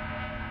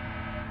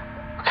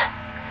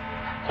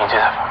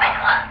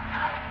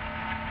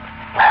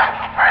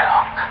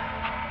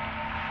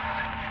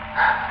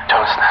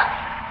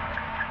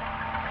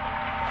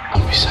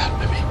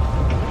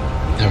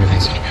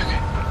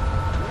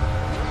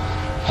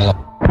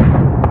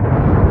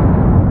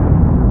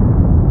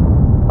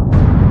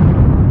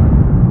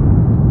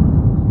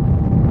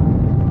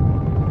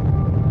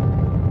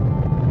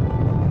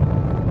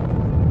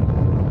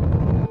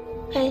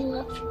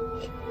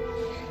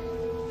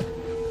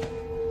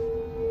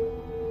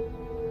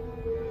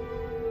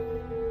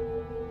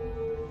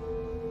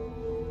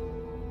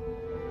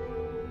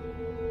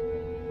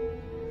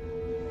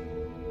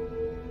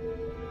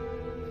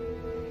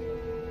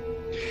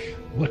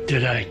 What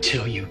did I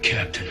tell you,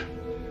 Captain?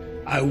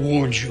 I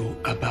warned you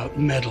about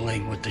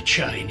meddling with the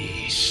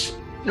Chinese.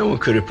 No one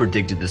could have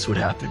predicted this would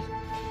happen.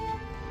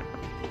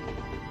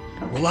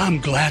 Well,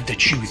 I'm glad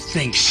that you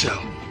think so.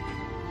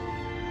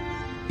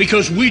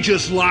 Because we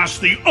just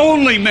lost the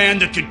only man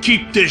that could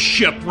keep this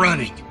ship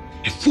running.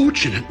 And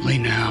fortunately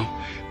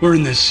now, we're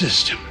in the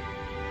system.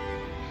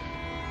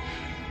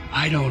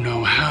 I don't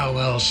know how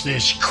else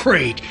this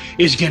crate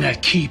is gonna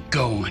keep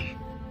going.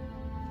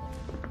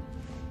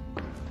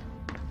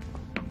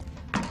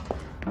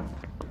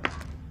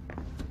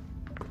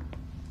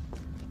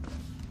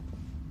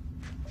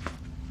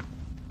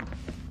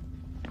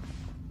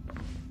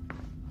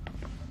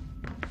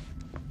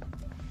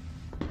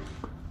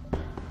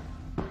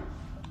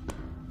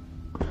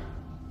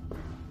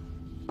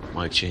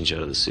 Mike, change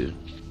out of the suit.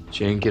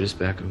 Jane, get us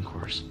back on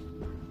course.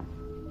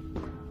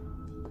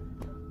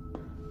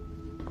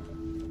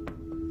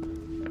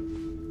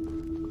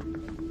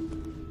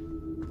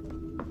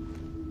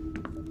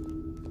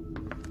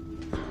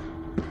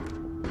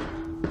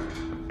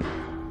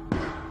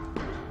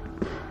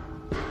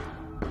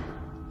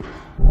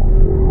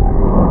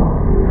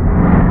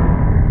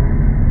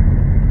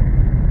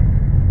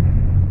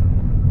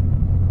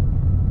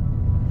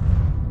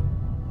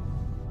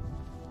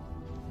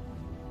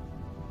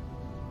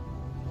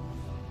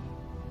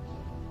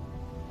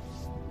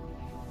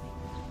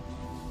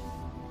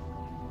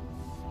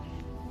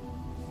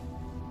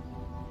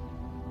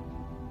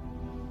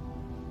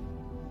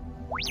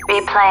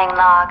 Replaying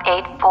log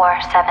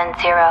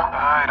 8470.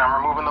 Alright,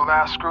 I'm removing the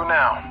last screw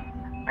now.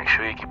 Make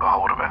sure you keep a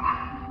hold of it.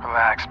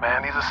 Relax,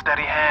 man. These are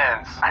steady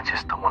hands. I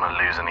just don't want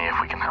to lose any if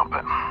we can help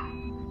it.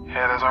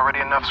 Yeah, there's already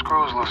enough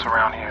screws loose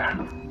around here.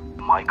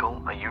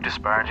 Michael, are you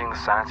disparaging the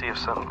sanity of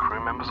certain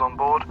crew members on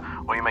board?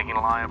 Or are you making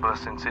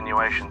libelous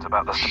insinuations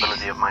about the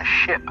stability of my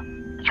ship?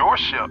 Your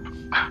ship?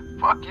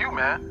 Fuck you,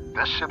 man.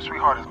 This ship,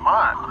 sweetheart, is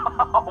mine.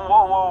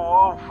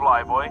 Whoa,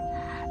 flyboy.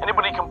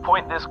 Anybody can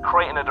point this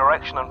crate in a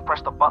direction and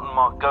press the button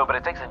marked go, but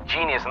it takes a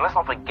genius, and let's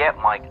not forget,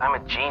 Mike, I'm a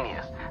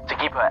genius, to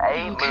keep her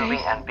A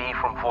moving and B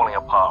from falling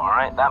apart,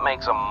 alright? That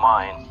makes her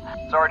mine.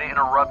 Sorry to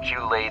interrupt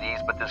you, ladies,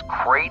 but this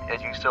crate,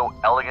 as you so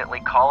elegantly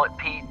call it,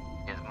 Pete,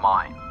 is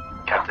mine.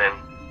 Captain.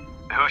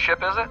 Whose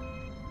ship is it?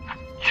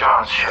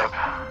 John's ship.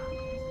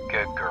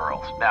 Good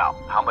girls. Now,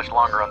 how much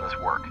longer on this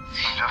work?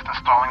 I'm just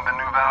installing the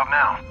new valve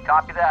now.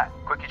 Copy that.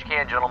 Quick as you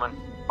can, gentlemen.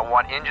 I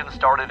want engines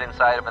started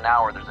inside of an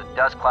hour. There's a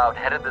dust cloud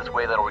headed this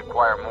way that'll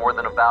require more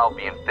than a valve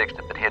being fixed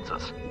if it hits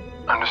us.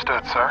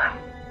 Understood, sir.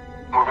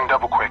 Moving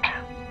double quick.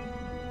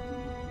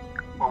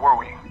 Where were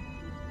we?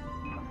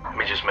 Let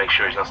me just make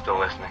sure he's not still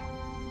listening.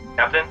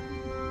 Captain?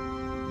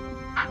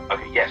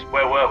 Okay, yes,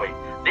 where were we?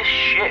 This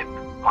ship,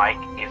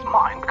 Mike, is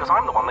mine because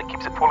I'm the one that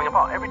keeps it falling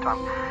apart every time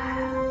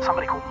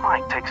somebody called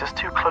Mike takes us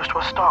too close to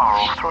a star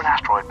or through an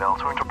asteroid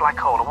belt or into a black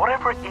hole or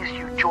whatever it is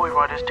you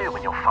joyriders do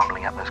when you're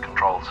fumbling at those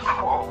controls.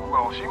 Whoa,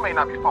 well, she may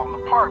not be falling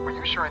apart, but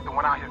you sure ain't the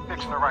one out here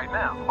fixing her right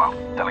now. Well,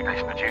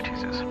 delegation of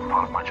duties is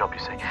part of my job, you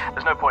see.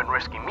 There's no point in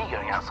risking me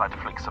going outside to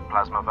fix a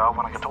plasma valve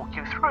when I can talk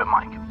you through it,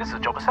 Mike. This is a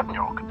job a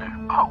 7-year-old could do.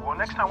 Oh, well,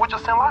 next time we'll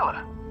just send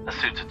Lila. The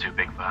suits are too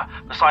big for her.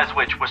 Besides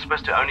which, we're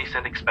supposed to only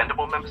send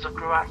expendable members of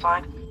crew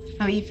outside.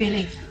 How are you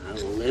feeling?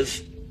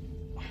 Liv,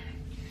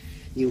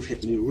 you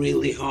hit me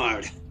really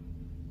hard.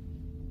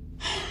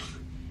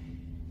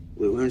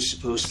 We weren't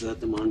supposed to let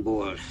them on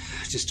board.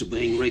 Just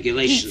obeying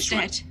regulations.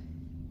 Pete's dead.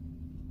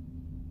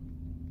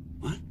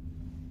 What?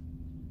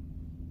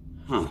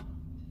 Huh.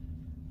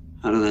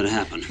 How did that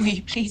happen? Will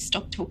you please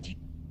stop talking?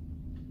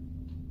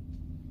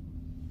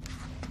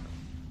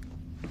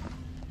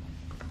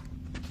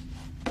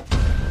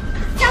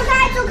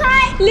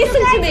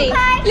 Listen to me.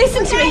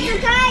 Listen to me.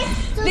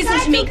 Listen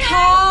to me.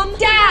 Calm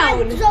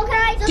down.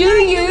 Do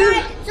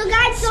you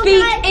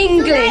speak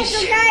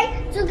English?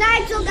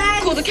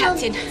 Call the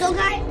captain.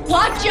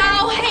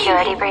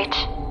 Security breach.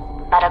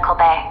 Medical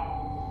bay.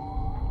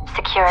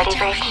 Security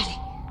breach.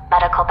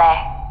 Medical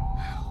bay.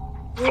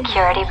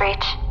 Security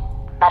breach.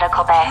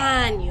 Medical bay.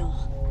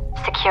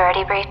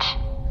 Security breach.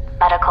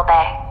 Medical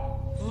bay.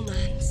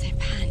 Woman, c'est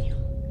Pagno.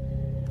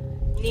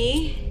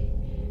 Ni,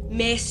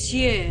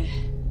 messieurs.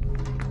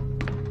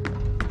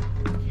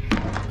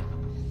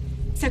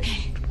 It's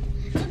okay.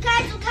 It's okay.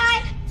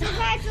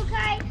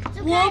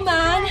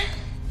 Woman.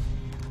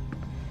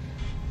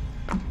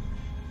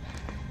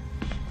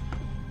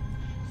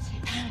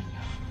 C'est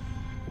Pagno.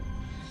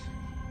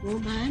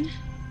 Woman.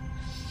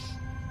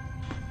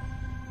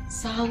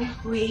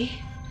 Sang-hui.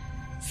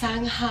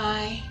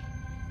 Shanghai.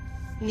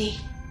 Ni.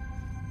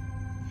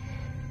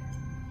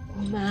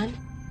 Woman.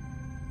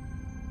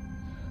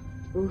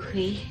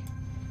 Uhui.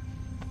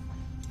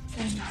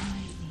 Shanghai.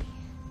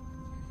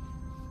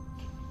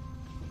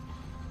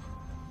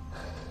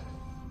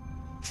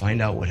 Find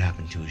out what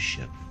happened to his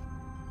ship.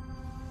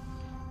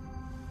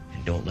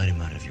 And don't let him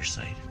out of your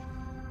sight.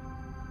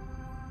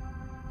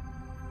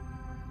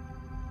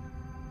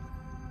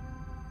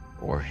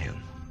 Or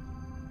him.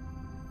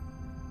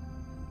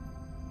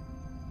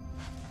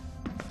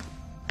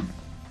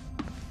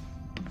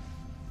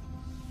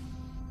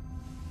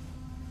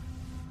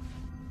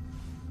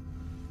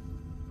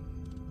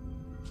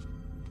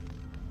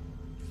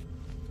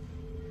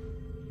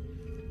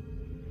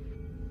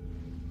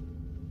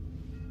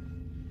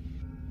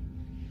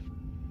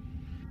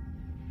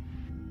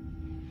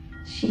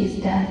 She is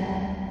dead.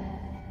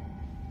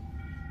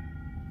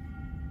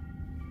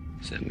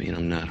 Does that mean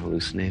I'm not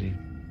hallucinating?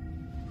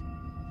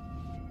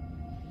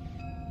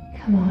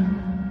 Come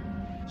on.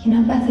 You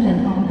know better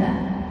than all that.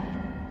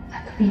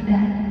 I could be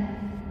dead,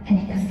 and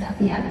you can still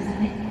be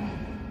hallucinating.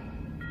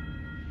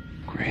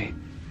 Great.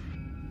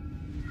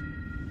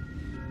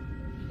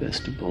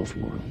 Best of both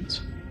worlds.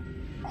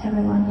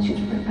 Everyone should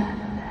prepare for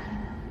that.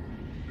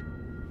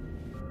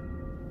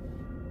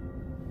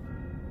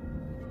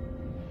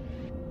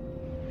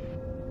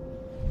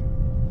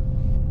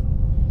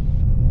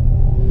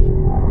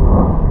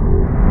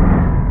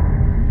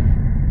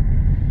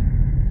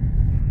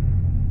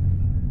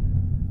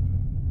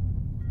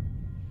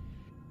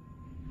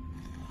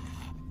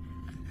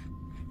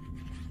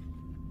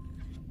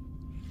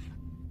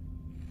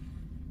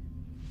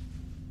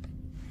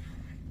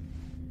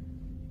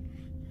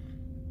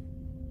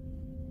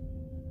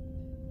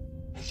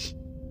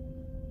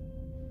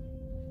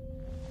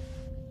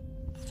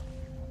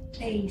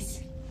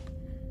 Please.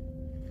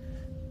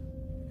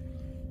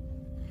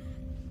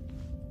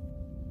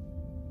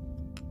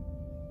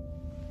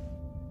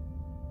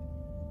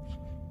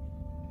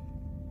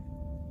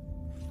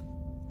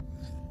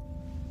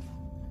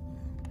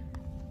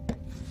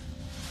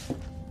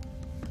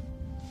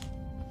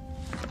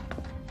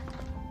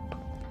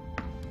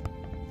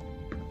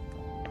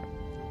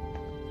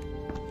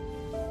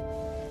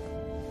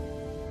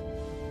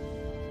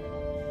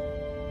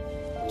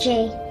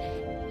 G.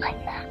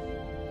 Like that.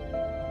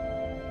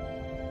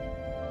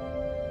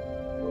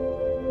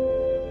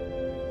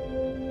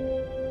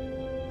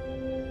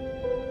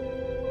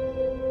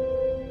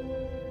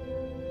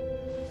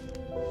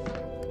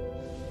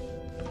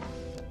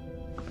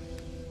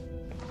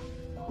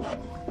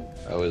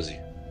 How is he?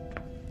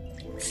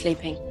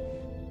 Sleeping.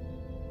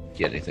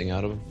 Get anything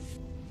out of him?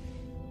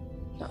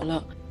 Not a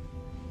lot.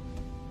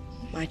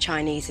 My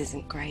Chinese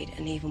isn't great,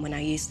 and even when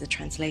I used the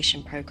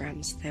translation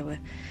programs, there were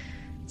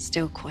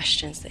still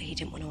questions that he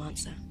didn't want to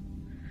answer.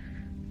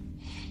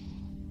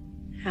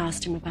 I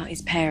asked him about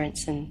his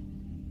parents and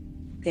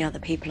the other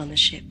people on the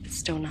ship, but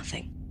still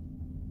nothing.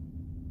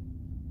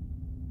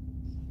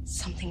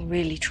 Something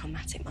really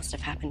traumatic must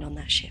have happened on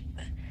that ship,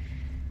 but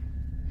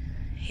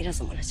he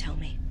doesn't want to tell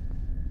me.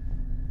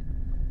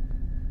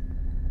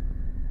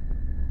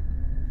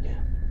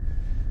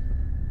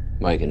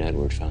 Mike and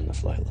Edward found the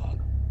flight log.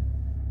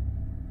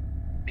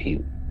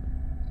 Pete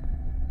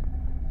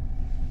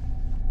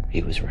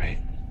was right.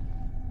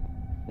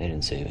 They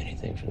didn't save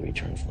anything for the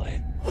return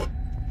flight.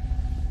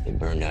 They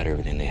burned out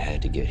everything they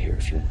had to get here a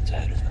few months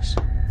ahead of us.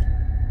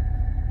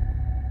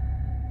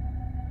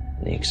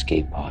 And the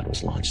escape pod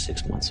was launched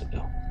 6 months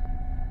ago.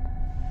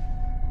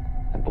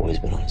 That boy's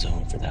been on his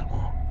own for that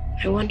long.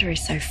 No wonder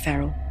he's so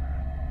feral.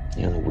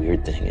 You know, the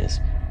weird thing is,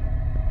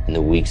 in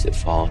the weeks that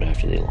followed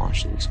after they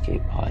launched the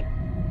escape pod,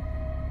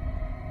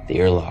 the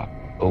airlock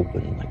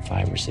opened like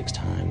 5 or 6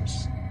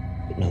 times,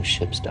 but no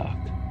ships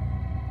docked.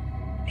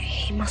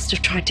 He must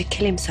have tried to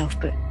kill himself,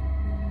 but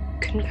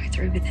couldn't go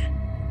through with it.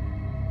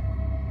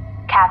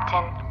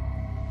 Captain,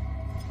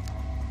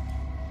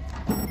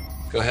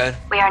 Go ahead.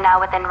 we are now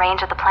within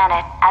range of the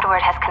planet.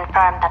 Edward has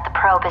confirmed that the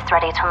probe is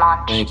ready to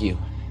launch. Thank you.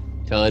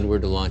 Tell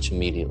Edward to launch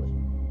immediately.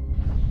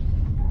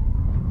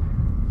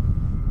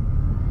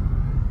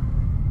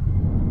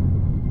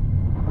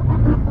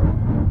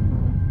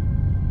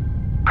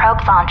 Probe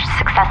launched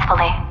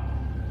successfully.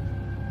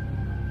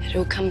 It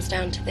all comes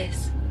down to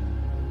this.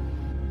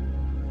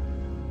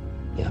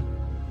 Yeah.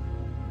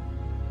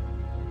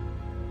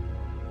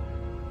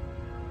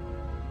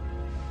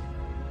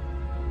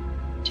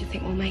 Do you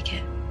think we'll make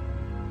it?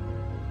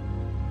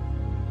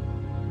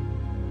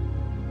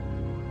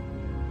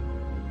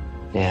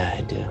 Yeah,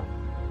 I do.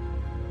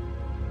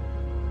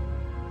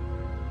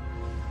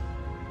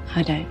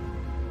 I don't.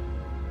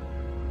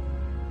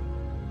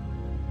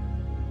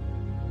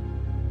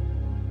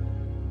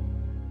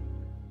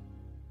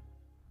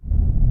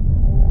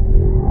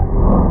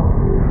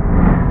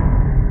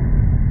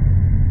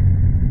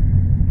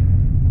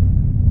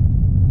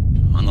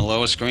 On the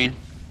lower screen?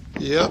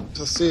 Yep,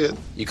 I see it.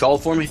 You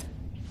called for me?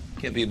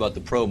 Can't be about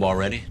the probe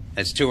already.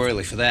 It's too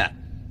early for that.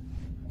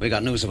 We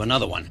got news of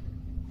another one.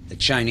 The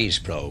Chinese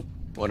probe.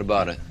 What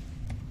about it?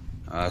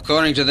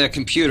 According to their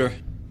computer,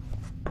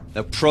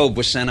 the probe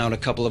was sent out a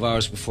couple of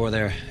hours before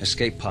their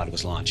escape pod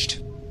was launched.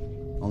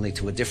 Only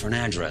to a different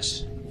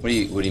address. What do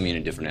you mean a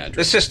different address?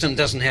 The system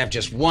doesn't have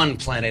just one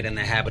planet in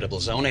the habitable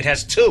zone, it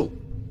has 2.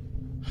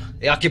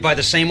 They occupy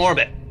the same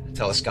orbit.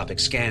 Telescopic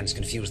scans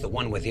confuse the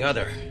one with the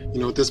other. You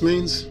know what this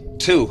means?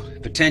 2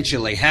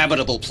 potentially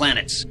habitable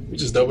planets. We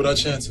just doubled our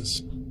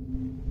chances.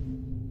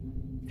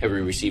 Have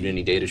we received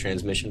any data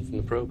transmission from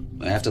the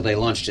probe? After they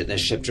launched it, their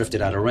ship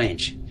drifted out of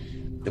range.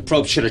 The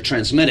probe should have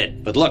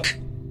transmitted, but look,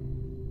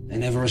 they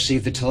never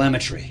received the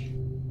telemetry.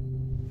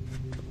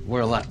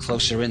 We're a lot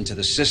closer into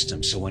the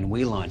system, so when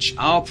we launch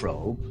our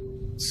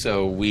probe...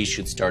 So we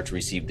should start to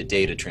receive the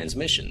data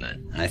transmission,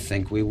 then? I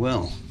think we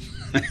will.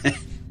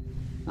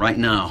 Right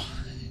now,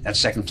 that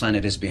second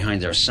planet is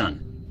behind their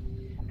sun.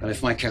 But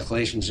if my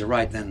calculations are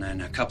right, then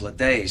in a couple of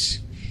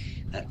days,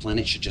 That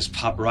planet should just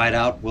pop right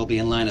out. We'll be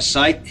in line of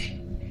sight.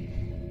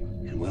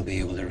 And we'll be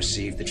able to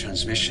receive the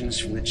transmissions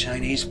from the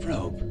Chinese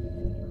probe.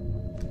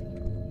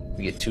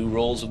 We get 2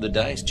 rolls of the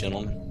dice,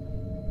 gentlemen.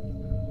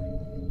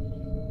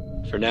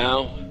 For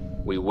now,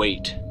 we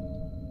wait.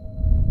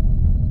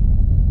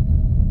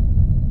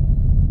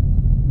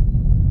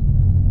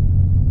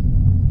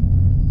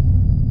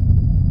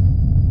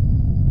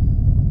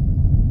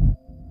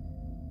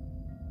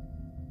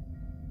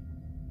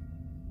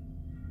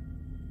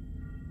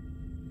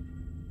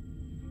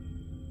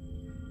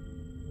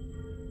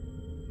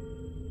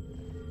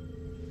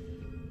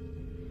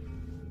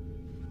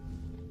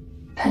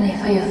 Penny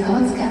for your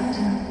thoughts,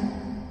 Captain.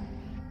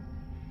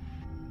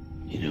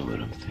 You know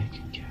what I'm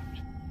thinking,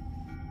 Captain.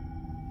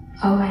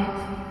 Always.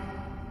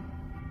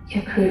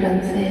 Your crew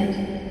don't see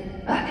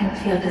it, but I can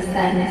feel the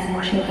sadness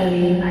washing over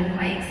you like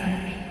waves on the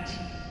beach.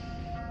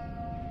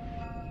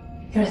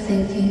 You're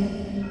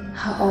thinking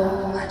how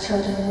old our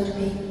children would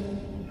be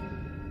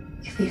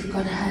if we've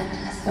gone ahead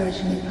as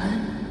originally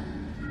planned.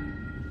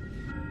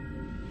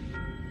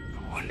 I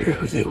wonder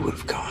who they would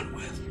have gone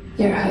with.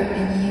 You're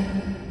hoping you.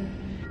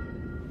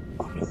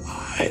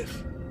 Alive.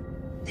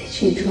 Did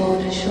you draw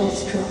the short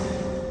straw?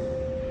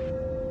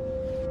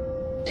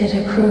 Did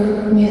her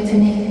crew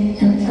mutiny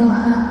and kill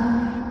her?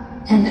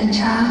 And the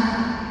child?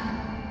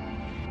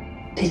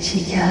 Did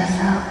she kill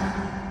herself?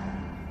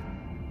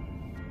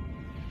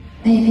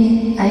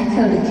 Maybe I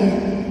killed a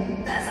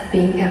kid. That's what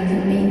being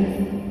captain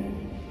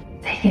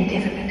means. Taking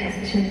difficult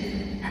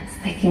decisions and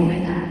sticking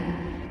with that.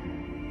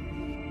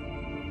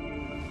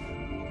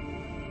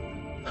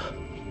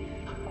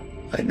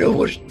 I know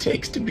what it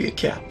takes to be a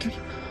captain.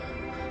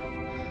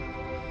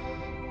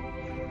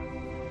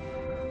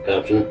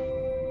 Captain?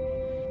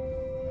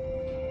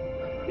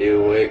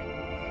 You awake?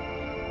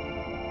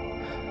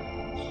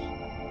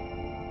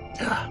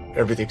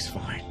 Everything's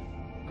fine.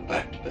 Go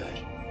back to bed.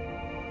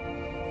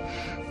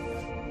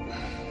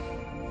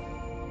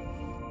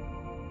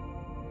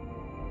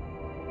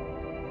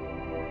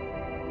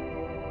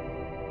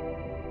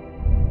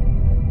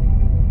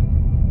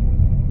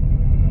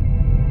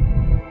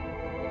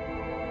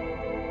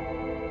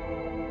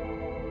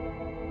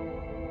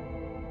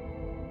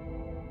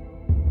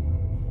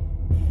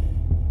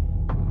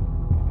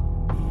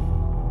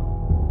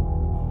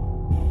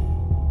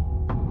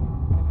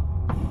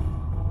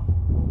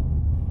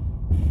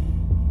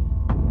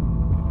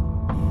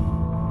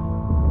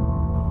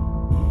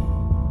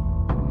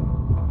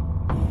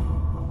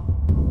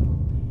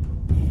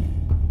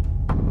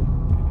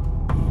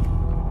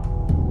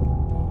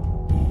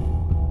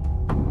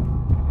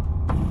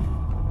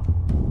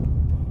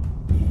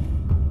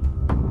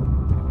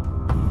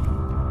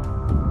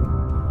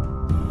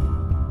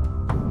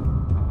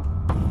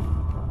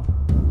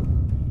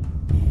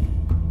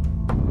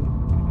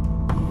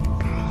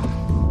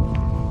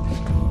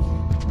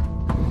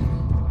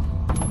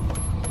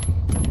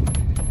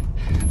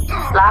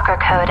 Locker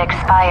code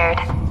expired.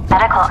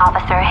 Medical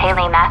Officer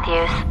Haley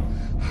Matthews.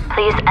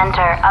 Please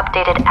enter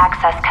updated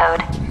access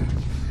code.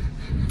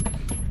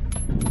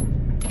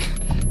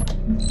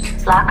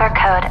 Locker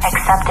code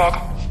accepted.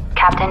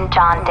 Captain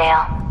John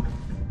Dale.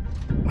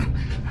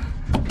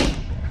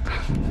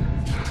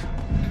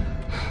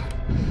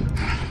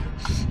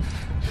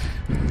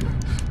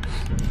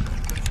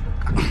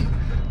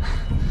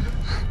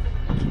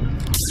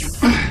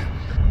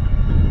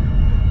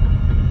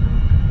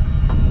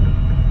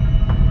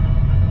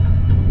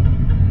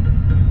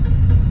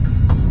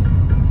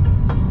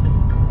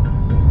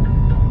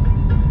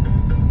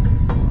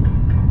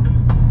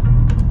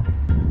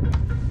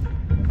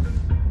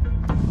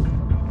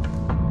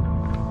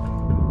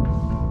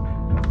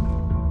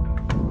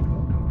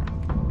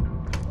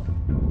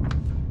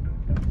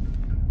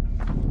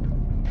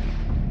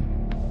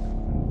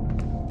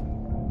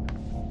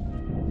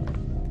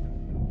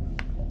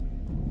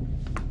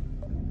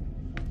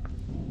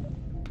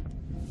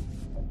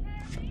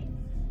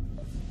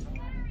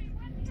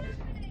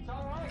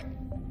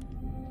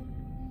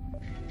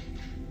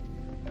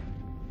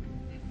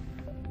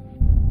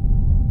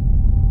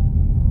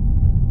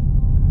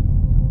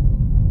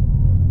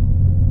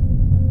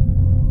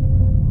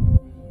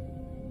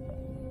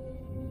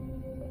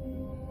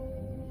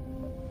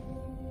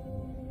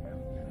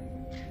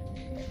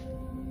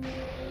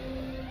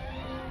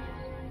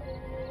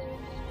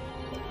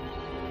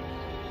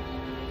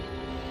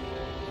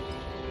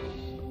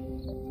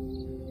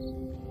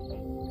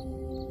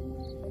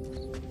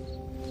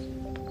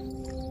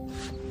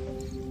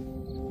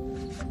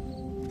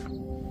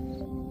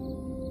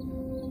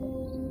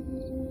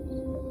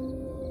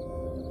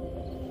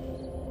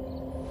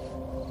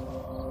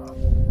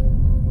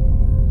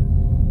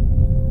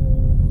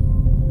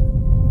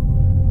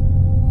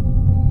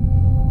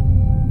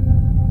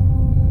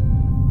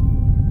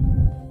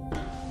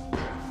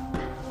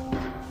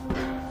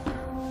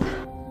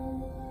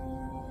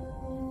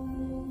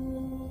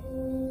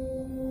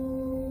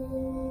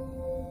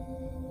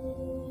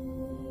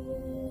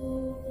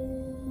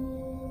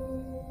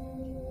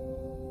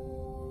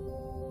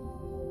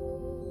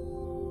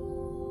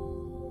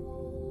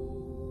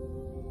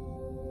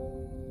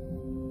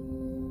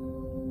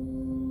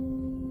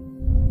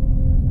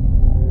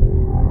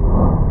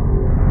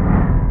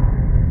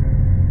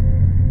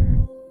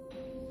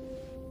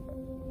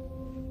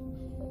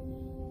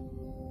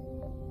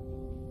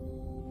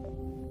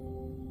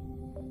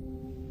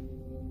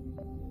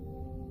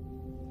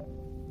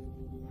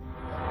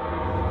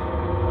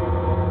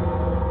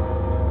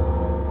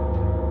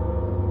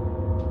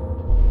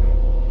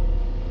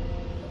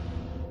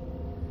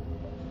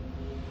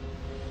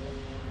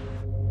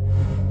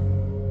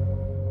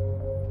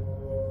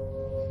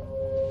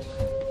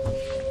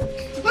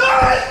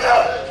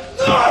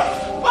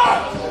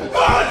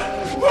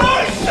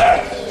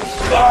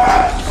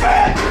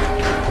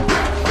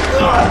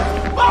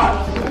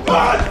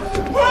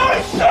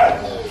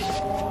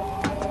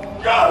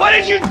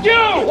 What did you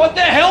do? What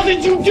the hell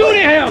did you do to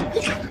him?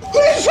 What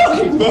are you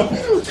talking about?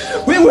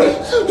 We were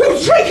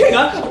drinking.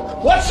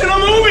 What's in a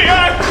movie? We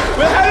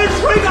had a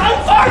drink.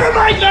 I'm fired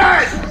my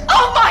nerd.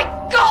 Oh my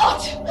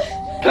God!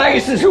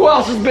 Pegasus, who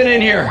else has been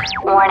in here?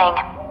 Warning.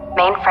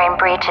 Mainframe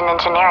breach in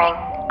engineering.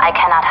 I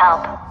cannot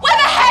help. Where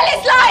the hell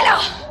is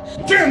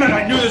Lila? Damn it,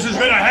 I knew this was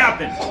gonna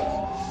happen.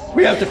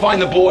 We have to find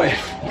the boy.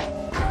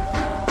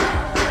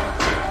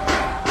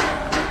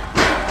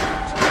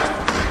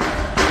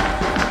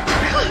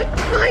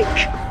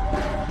 Mike.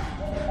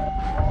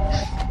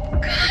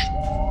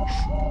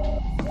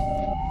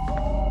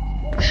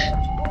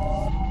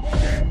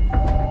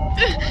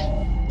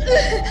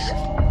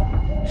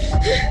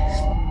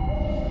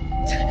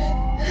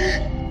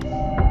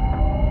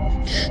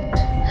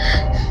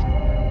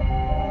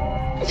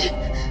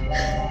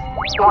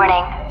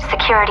 Warning.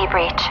 Security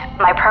breach.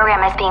 My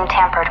program is being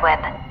tampered with.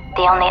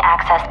 The only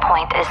access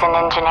point is in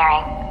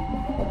engineering.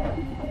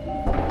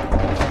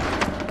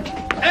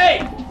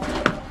 Hey!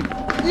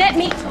 Let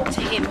me talk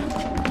to him.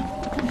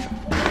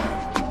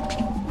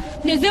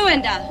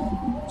 Nizuenda.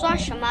 抓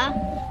什么？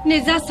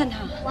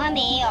 Nizasanha. 我还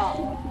没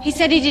有。 He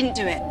said he didn't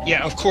do it.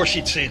 Yeah, of course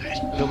he'd say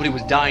that. Nobody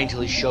was dying till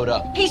he showed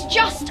up. He's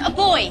just a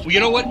boy. Well, you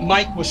know what?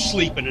 Mike was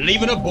sleeping, and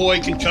even a boy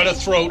can cut a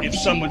throat if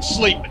someone's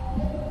sleeping.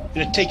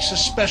 And it takes a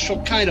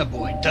special kind of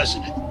boy,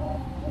 doesn't it?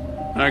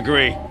 I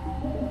agree.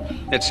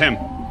 It's him.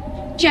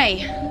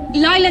 Jay,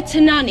 Lila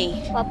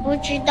Tanani. 我不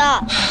知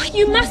道。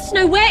 You must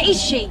know. Where is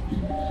she?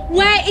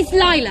 Where is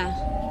Lila?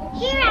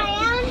 Here I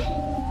am.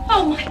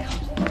 Oh my God.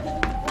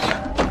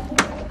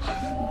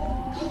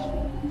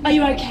 Are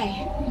you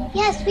okay?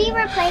 Yes, we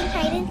were playing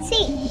hide and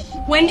seek.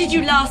 When did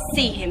you last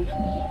see him?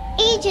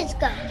 Ages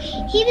ago.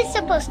 He was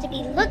supposed to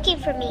be looking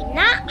for me,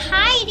 not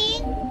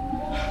hiding.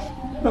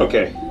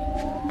 Okay.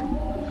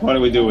 What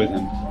do we do with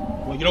him?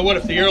 Well, you know what?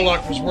 If the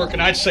airlock was working,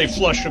 I'd say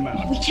flush him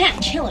out. We can't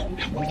kill him.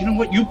 Well, you know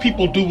what? You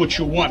people do what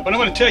you want. But I'm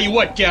going to tell you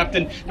what,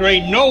 Captain. There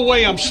ain't no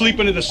way I'm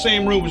sleeping in the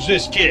same room as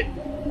this kid.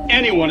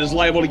 Anyone is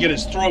liable to get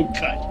his throat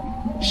cut.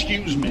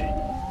 Excuse me.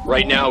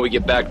 Right now, we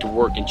get back to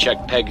work and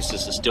check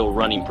Pegasus is still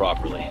running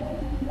properly.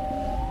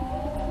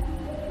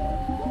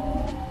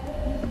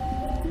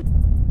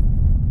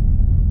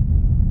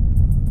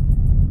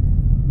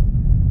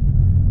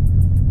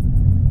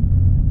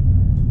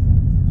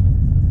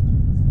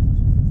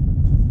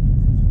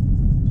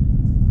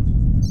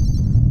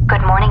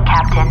 Good morning,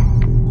 Captain.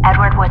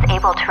 Edward was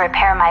able to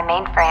repair my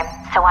mainframe,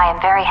 so I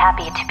am very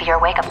happy to be your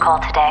wake-up call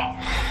today.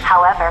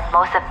 However,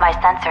 most of my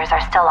sensors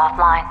are still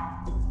offline.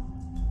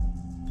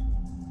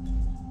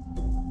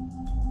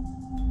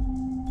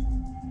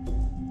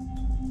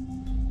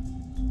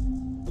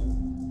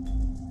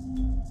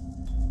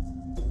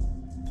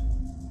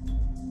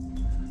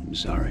 I'm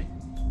sorry.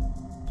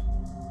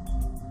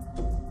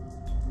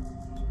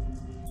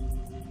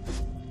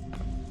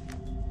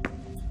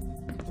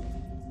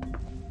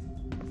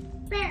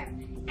 Bear,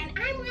 and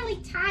I'm really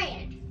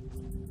tired.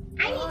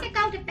 I need to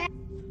go to bed.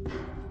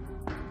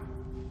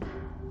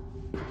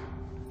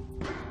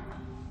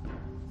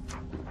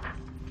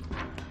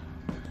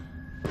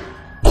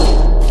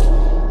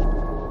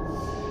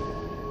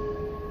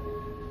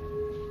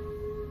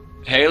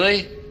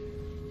 Haley?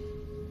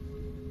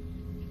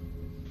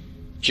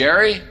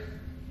 Jerry?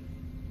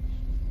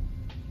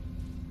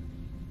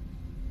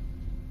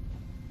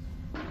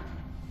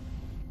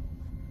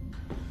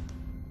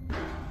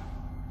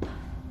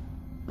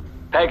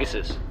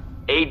 Pegasus,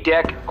 A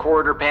deck,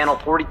 corridor panel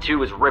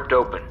 42 is ripped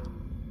open.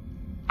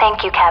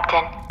 Thank you,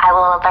 Captain. I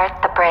will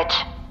alert the bridge.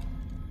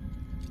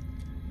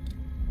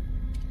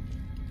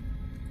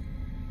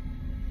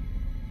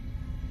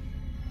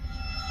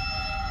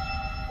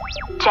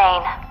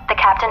 Jane, the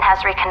captain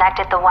has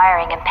reconnected the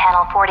wiring in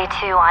panel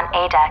 42 on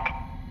A deck.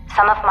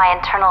 Some of my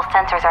internal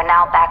sensors are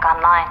now back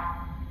online.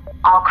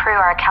 All crew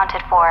are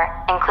accounted for,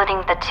 including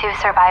the 2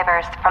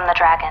 survivors from the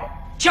Dragon.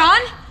 John?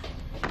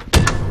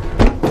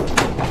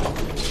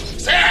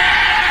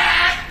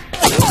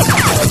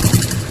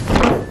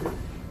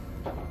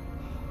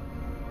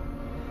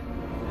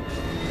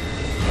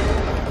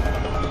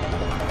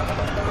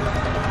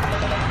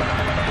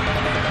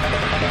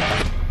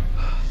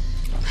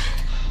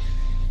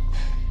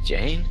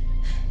 Jane?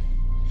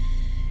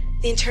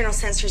 The internal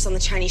sensors on the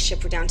Chinese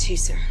ship were down too,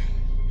 sir.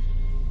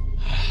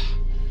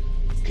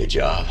 Good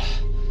job.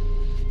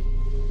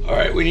 All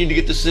right, we need to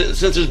get the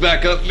sensors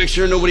back up, make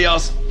sure nobody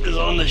else is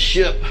on the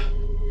ship.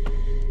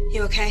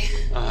 You okay?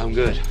 I'm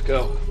good.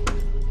 Go.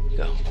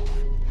 Go.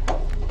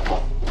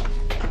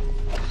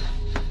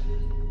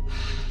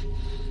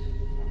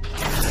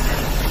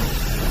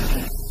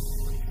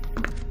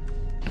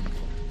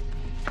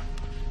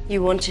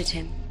 You wanted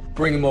him.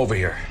 Bring him over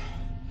here.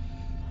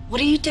 What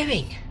are you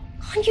doing?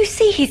 Can't you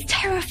see he's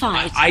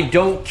terrified? I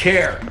don't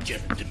care.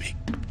 Give it to me.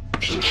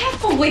 Be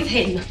careful with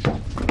him.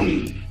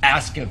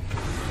 Ask him.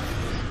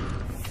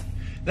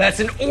 That's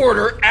an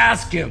order.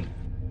 Ask him.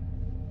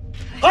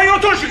 还有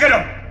多少个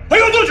人？还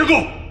有多少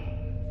个？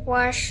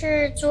我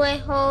是最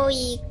后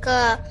一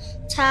个，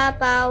他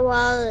把我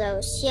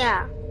留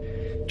下。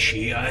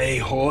最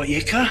后一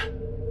个？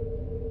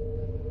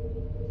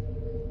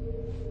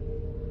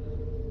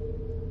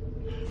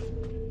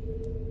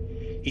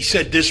 He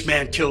said this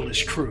man killed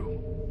his crew.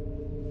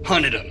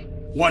 Hunted them,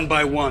 one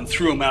by one,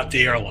 threw them out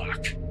the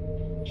airlock.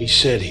 He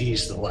said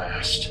he's the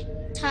last.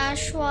 他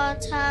说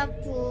他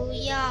不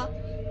要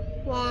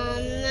我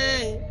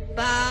们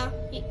把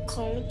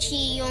空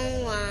气用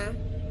完。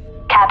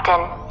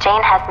 Captain,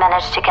 Jane has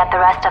managed to get the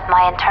rest of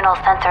my internal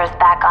sensors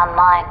back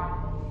online.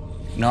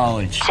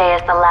 Acknowledged. Jay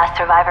is the last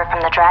survivor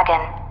from the Dragon.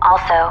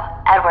 Also,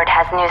 Edward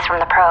has news from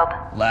the probe.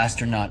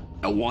 Last or not,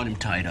 I want him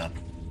tied up.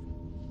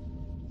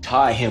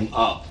 Tie him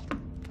up.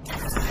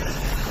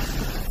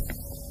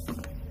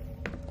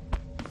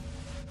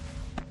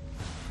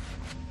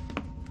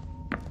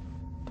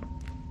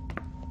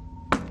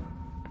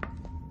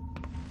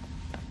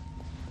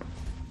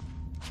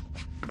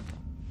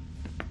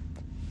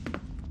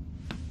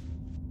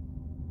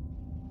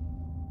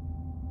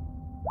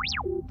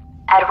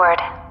 Edward,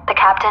 the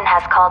captain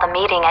has called a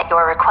meeting at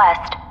your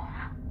request.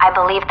 I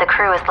believe the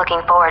crew is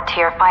looking forward to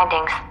your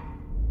findings.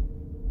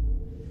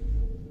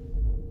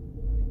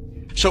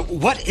 So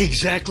what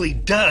exactly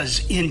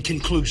does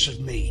inconclusive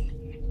mean?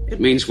 It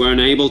means we're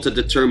unable to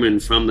determine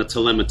from the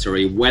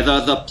telemetry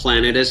whether the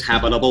planet is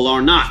habitable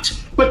or not.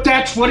 But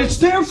that's what it's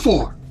there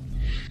for.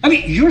 I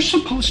mean, you're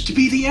supposed to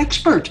be the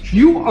expert.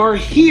 You are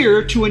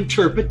here to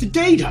interpret the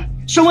data.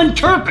 So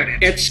interpret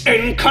it. It's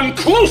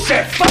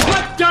inconclusive. But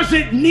what does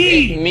it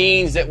mean? It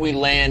means that we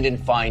land and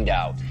find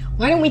out.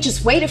 Why don't we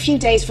just wait a few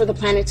days for the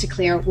planet to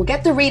clear? We'll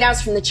get the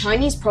readouts from the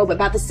Chinese probe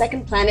about the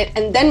second planet,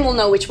 and then we'll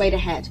know which way to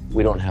head.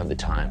 We don't have the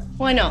time.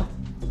 Why not?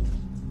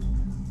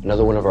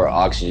 Another one of our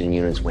oxygen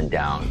units went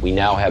down. We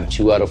now have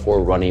 2 out of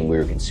 4 running.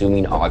 We're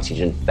consuming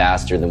oxygen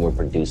faster than we're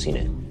producing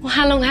it. Well,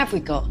 how long have we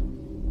got?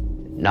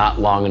 Not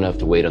long enough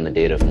to wait on the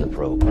data from the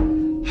probe.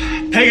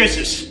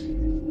 Pegasus.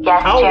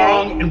 Yes, How Jerry?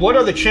 long and what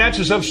are the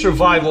chances of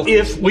survival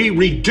if we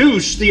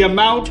reduce the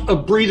amount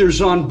of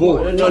breathers on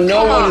board?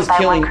 No one is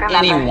killing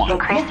anyone.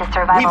 Increase the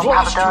survival We've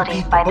lost 2 probability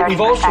people, by but 30%. we've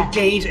also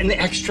gained an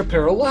extra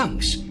pair of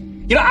lungs.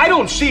 You know, I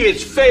don't see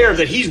it's fair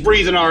that he's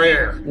breathing our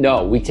air.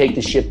 No, we take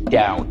the ship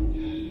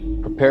down.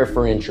 Prepare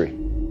for entry.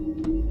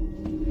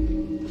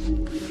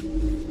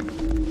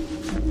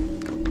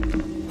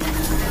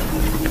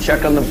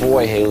 Check on the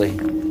boy, Haley.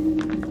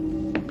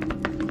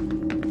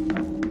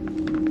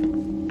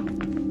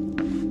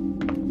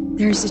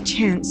 There's a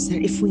chance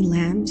that if we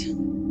land,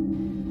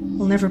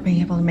 we'll never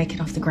be able to make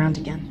it off the ground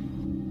again.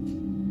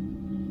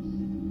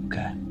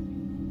 Okay.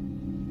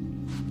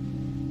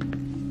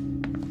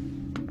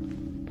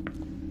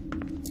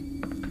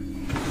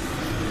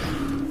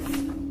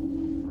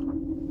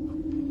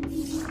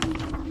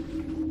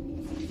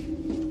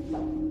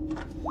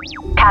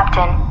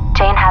 Captain,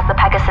 Jane has the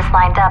Pegasus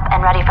lined up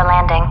and ready for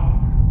landing.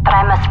 But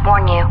I must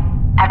warn you,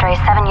 after a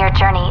 7-year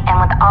journey and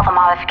with all the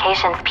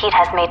modifications Pete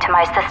has made to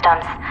my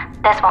systems,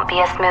 this won't be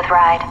a smooth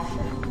ride.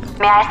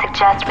 May I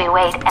suggest we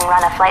wait and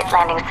run a flight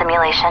landing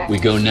simulation? We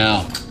go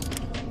now.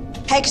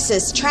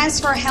 Pegasus,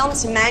 transfer helm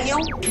to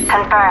manual.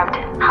 Confirmed.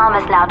 Helm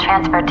is now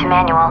transferred to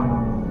manual.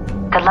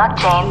 Good luck,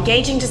 Jane.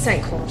 Engaging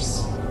descent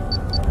course.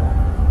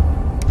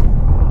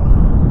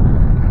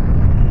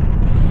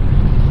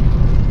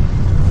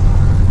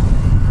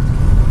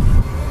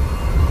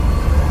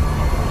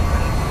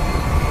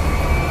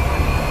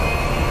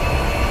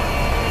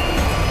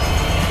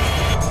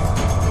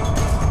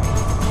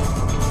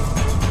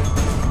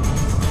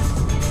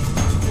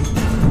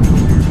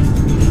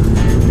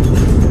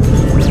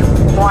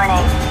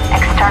 Warning.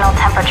 External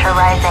temperature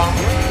rising.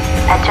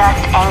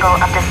 Adjust angle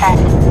of descent.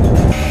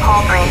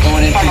 Hull breach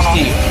Going in too imminent.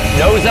 steep.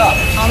 Nose up.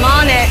 I'm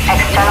on it.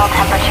 External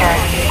temperature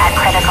at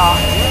critical.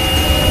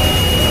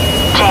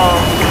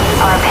 Jane,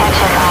 our pitch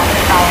is off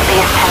by at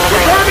least 10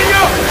 degrees. Burning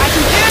up! I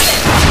can get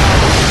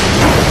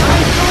it!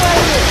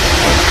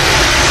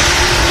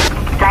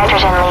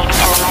 Nitrogen leak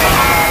in the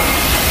medical.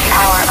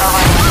 Power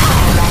over.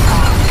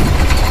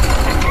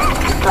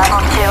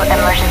 Level 2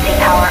 emergency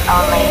power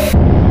only.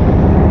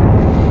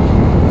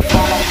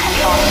 Damage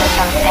control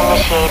systems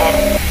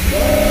initiated.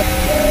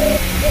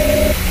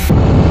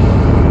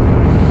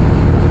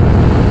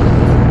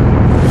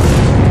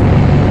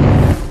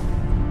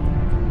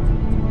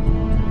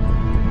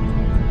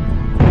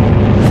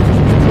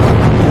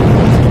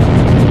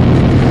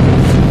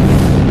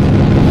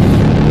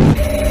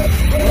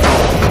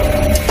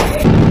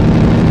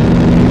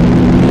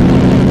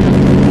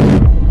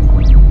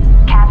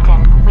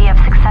 Captain, we have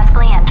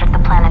successfully entered the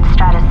planet's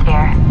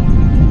stratosphere.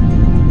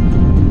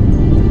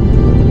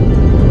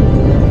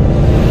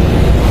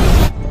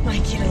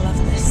 Mike, you'd love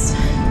this.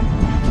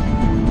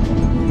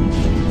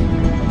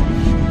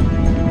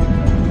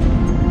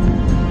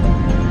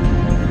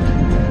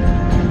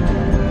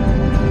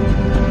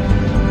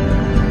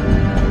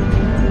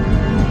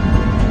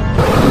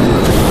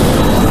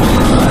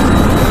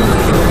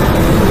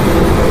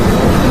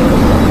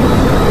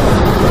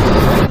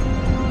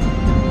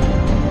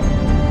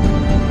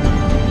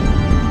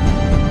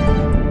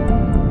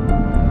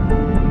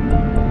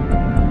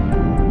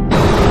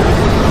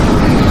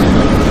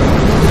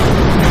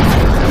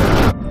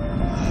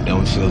 I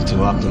don't feel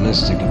too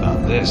optimistic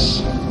about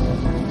this.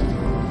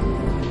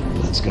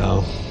 Let's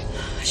go.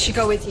 I should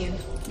go with you.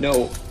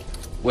 No.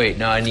 Wait,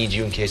 no, I need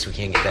you in case we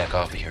can't get back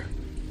off of here.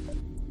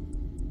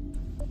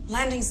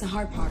 Landing's the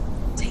hard part.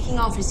 Taking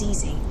off is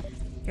easy.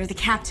 You're the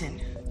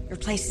captain. Your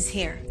place is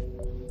here.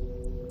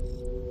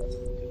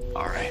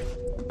 All right.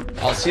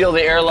 I'll seal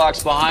the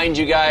airlocks behind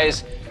you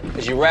guys.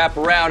 As you wrap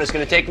around, it's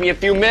gonna take me a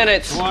few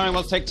minutes. Come on,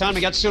 let's take time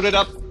to get suited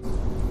up.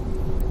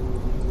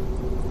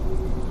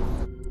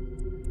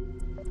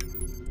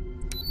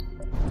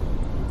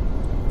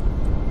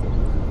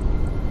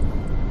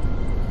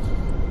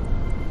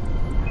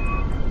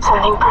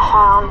 Something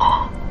profound.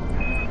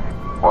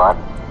 What?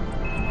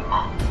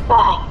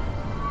 Nothing.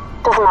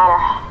 Doesn't matter.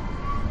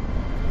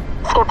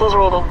 Let's get these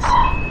readings.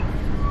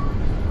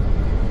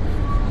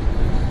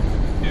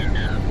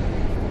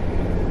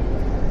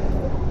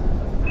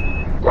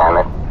 Damn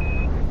it.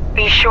 Are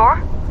you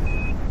sure?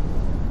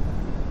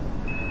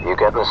 You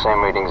getting the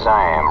same readings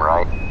I am,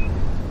 right?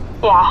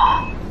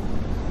 Yeah.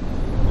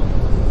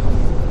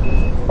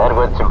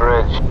 Edward to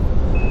bridge.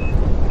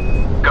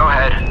 Go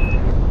ahead.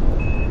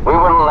 We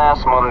wouldn't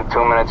last more than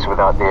 2 minutes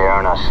without the air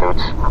in our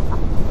suits.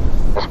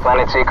 This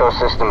planet's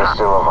ecosystem is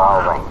still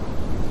evolving.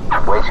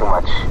 Way too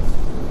much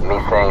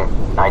methane,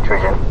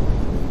 nitrogen.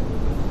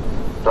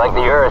 Like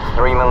the Earth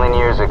 3 million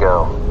years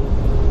ago.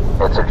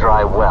 It's a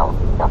dry well.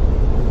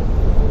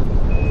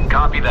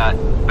 Copy that.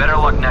 Better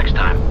luck next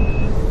time.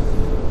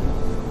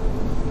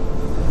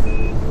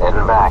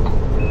 Heading back.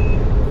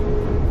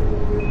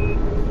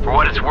 For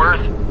what it's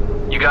worth,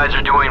 you guys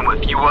are doing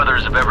what few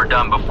others have ever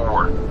done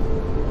before.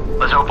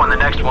 Let's hope on the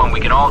next one we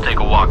can all take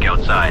a walk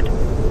outside,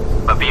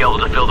 but be able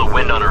to feel the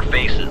wind on our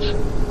faces.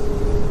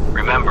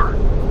 Remember,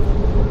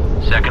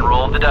 second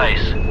roll of the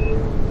dice.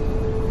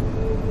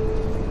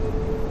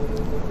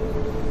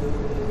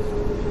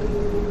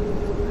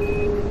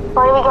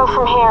 Where do we go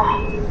from here?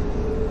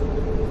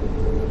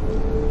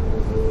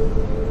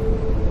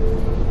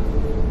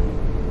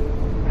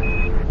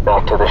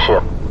 Back to the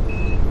ship.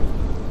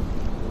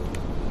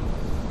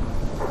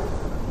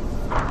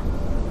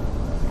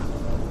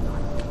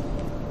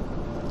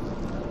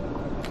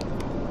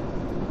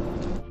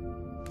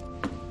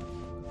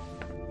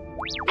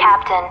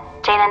 Captain,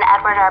 Jane and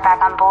Edward are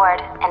back on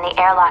board, and the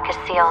airlock is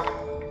sealed.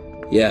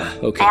 Yeah,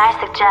 okay. May I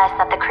suggest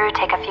that the crew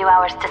take a few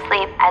hours to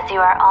sleep, as you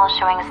are all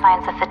showing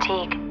signs of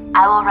fatigue.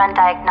 I will run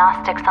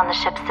diagnostics on the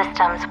ship's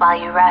systems while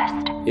you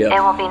rest. Yeah.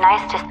 It will be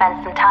nice to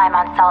spend some time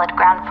on solid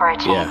ground for a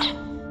change. Yeah.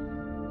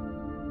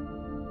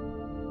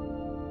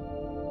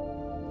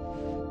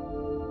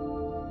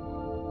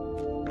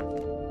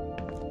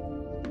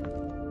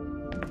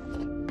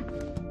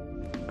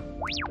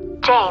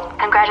 Jane,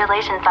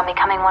 congratulations on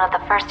becoming one of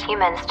the first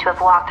humans to have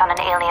walked on an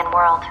alien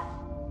world.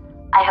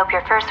 I hope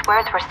your first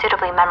words were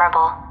suitably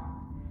memorable.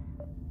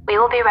 We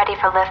will be ready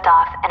for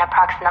liftoff in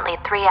approximately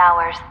 3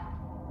 hours.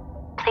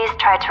 Please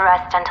try to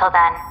rest until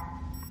then.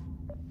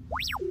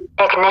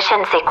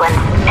 Ignition sequence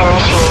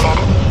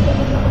initiated.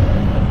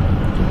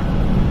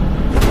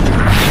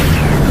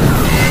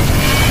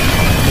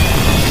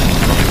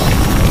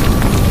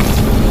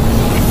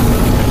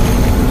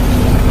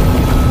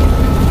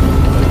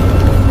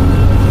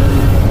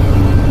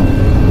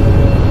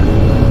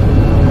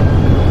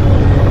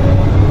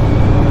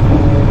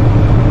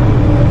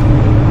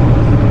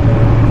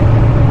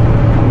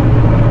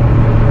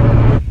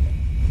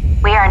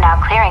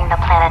 Clearing the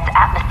planet's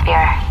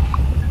atmosphere.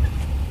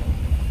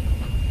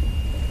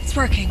 It's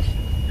working.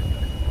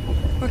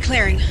 We're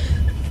clearing.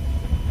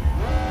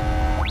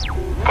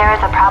 There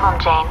is a problem,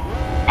 Jane.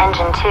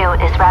 Engine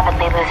 2 is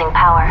rapidly losing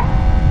power.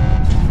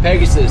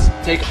 Pegasus,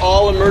 take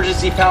all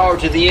emergency power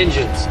to the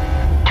engines.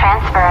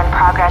 Transfer in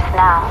progress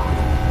now.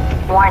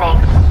 Warning,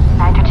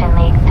 nitrogen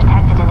leak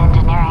detected in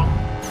engineering.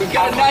 We've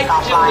got a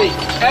nitrogen leak.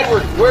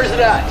 Edward, where's it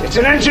at? It's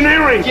in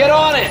engineering. Get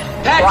on it.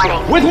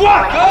 Warning. With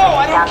what? Go!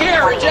 I don't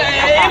care.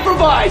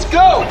 Improvise.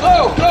 Go,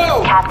 go,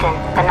 go. Captain,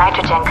 the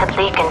nitrogen could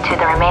leak into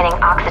the remaining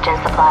oxygen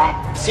supply.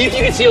 See if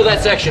you can seal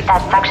that section.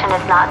 That section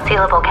is not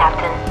sealable,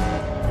 Captain,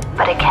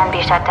 but it can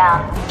be shut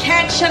down.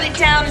 Can't shut it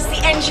down. It's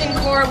the engine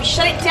core. We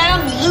shut it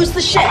down, we lose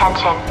the ship.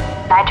 Attention.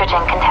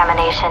 Nitrogen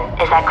contamination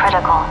is at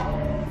critical.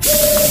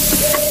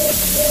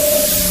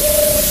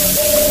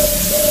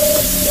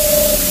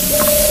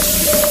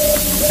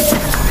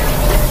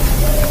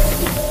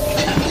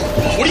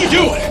 What are you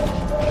doing?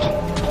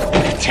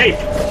 Tape.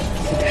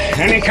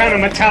 Any kind of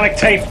metallic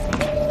tape.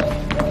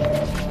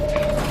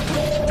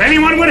 If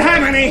anyone would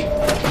have any,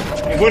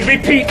 it would be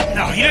Pete.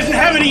 No, he doesn't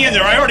have any in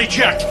there. I already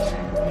checked.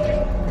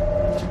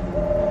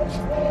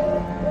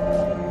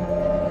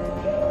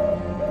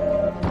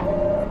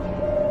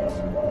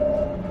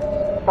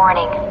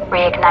 Warning,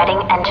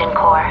 reigniting engine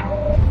core.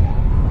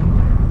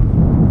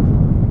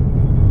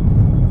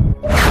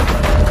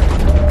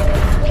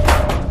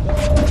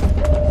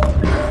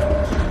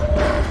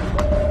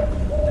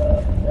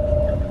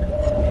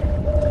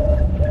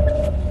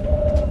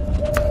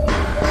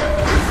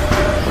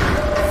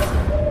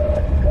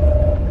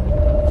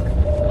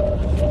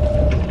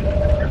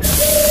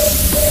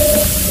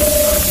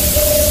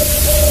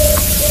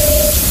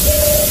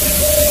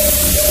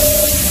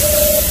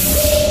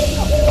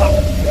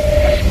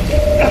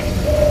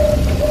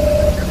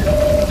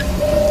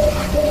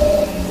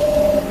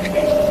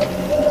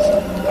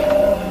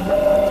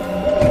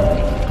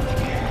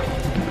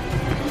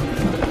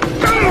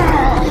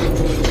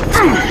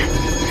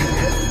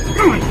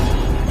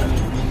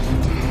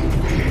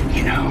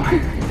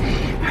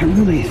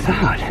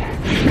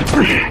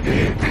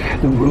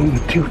 The room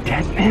with 2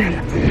 dead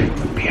men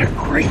would be a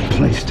great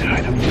place to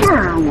hide a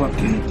murder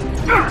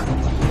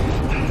weapon.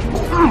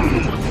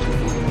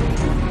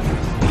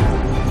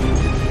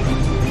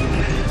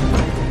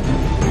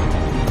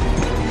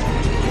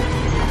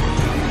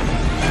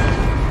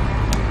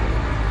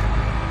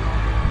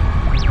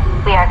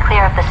 We are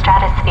clear of the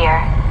stratosphere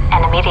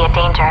and immediate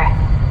danger,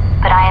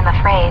 but I am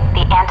afraid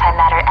the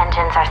antimatter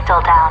engines are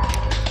still down.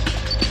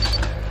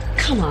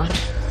 Come on.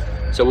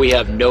 So we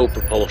have no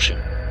propulsion.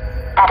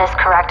 That is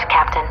correct,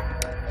 Captain.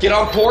 Get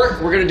on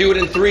port. We're gonna do it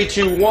in 3,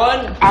 2,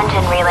 1.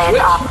 Engine relays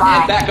Switch offline.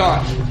 and back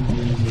on.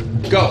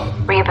 Go.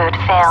 Reboot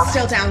failed.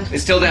 Still down.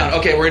 It's still down.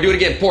 Okay, we're gonna do it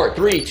again. Port.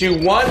 3, 2,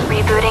 1.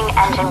 Rebooting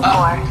engine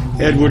core.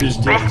 Edward is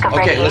dead. Risk of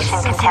Okay, radiation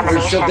we're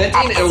contamination. still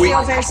venting. at Are we?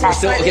 61%. We're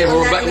still okay.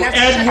 We're back.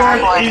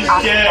 Edward is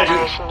dead.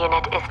 Oxygenation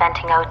unit is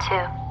venting O2.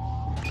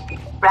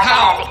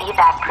 Recommend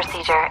evac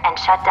procedure and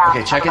shut down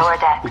Okay, check the lower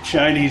it. deck. The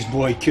Chinese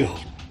boy killed.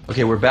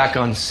 Okay, we're back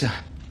on.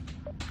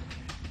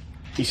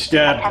 He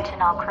stabbed.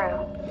 Attention all crew.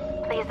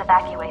 Please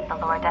evacuate the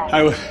lower deck.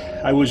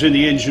 I was in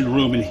the engine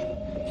room and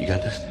You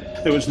got this?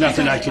 there was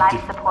nothing I could do.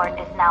 Life support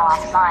is now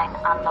offline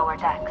on lower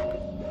decks.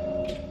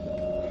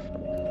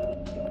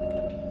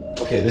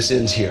 Okay, this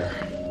ends here.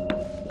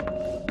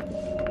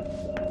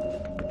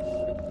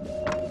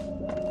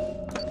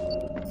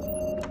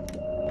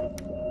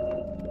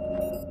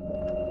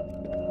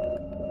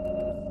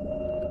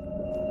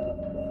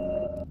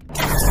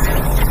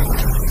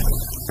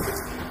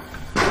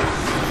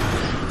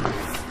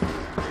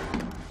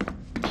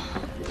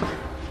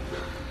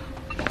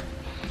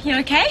 You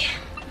okay?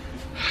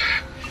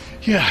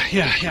 Yeah,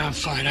 I'm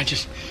fine. I'm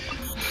just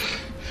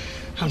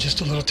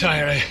a little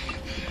tired.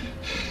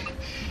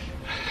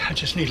 I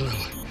just need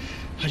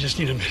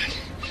a minute.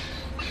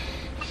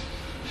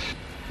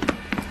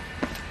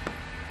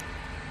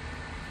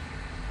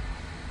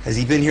 Has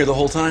he been here the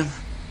whole time?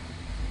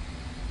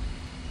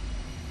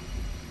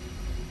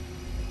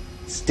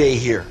 Stay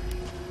here.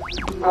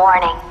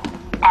 Warning.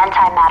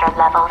 Antimatter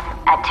levels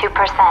at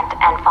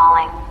 2% and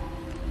falling.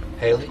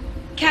 Haley?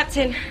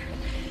 Captain,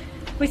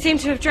 we seem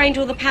to have drained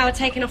all the power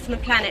taken off from the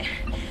planet.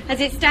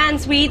 As it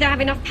stands, we either have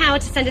enough power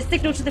to send a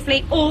signal to the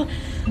fleet or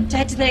to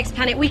head to the next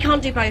planet. We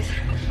can't do both.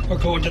 We're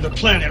going to the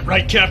planet,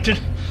 right, Captain?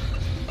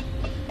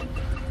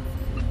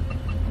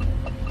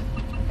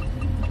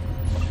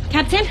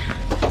 Captain?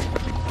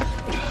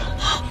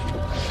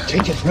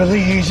 Take it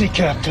really easy,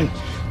 Captain.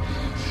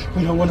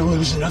 We don't want to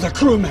lose another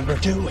crew member,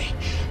 do we?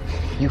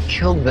 You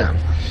killed them.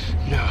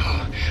 No,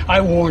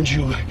 I warned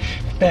you.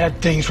 Bad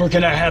things were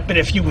gonna happen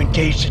if you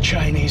engaged the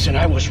Chinese, and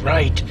I was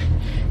right.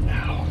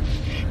 Now,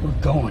 we're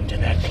going to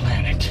that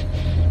planet.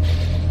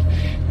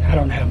 I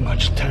don't have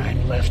much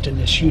time left in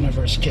this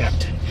universe,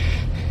 Captain.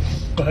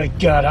 By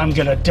God, I'm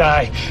gonna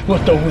die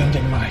with the wind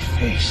in my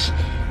face.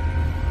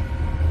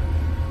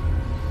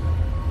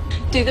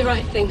 Do the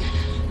right thing.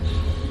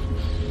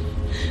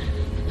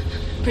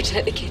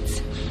 Protect the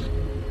kids.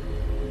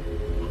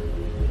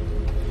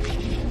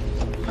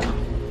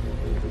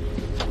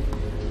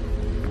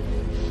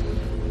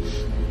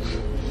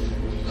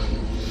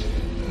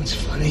 That's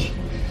funny.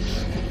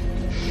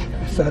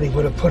 I thought he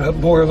would have put up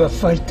more of a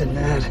fight than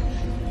that.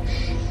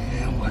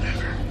 Yeah,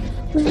 whatever.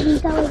 We're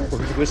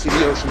gonna go see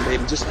the ocean,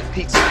 baby, just like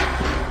Pete said.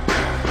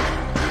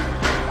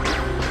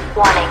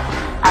 Warning.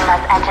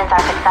 Unless engines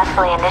are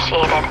successfully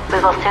initiated, we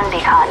will soon be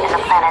caught in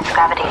the planet's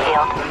gravity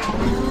field.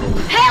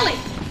 Haley!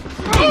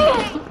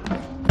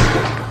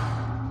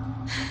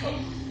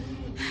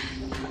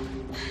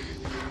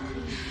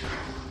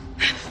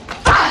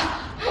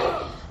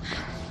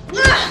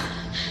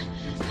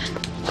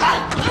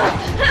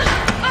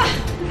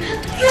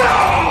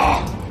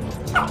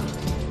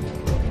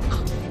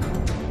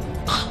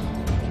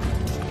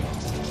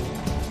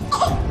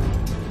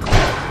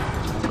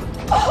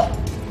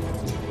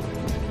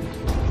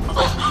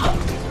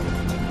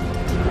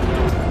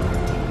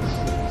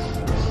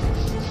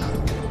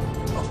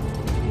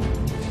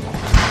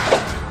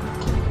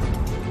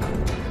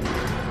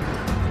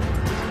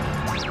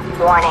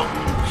 Warning.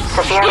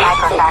 Severe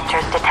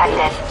microfractures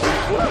detected.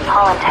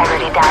 Hull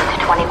integrity down to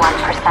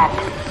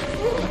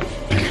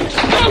 21%.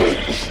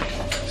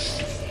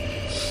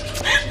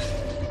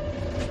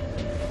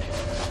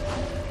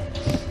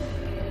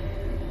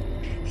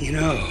 You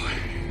know,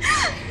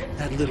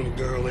 that little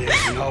girl is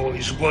and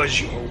always was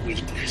your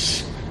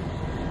weakness.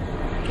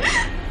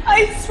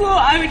 I swore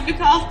I would look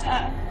after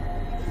her.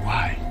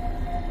 Why?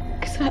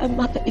 Because her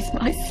mother is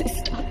my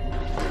sister.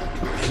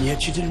 And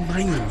yet you didn't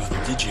bring your mother,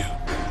 did you?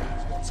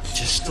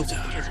 Just the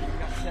daughter.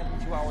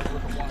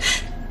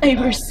 They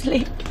were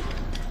asleep.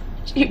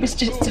 She was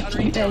just a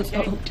few days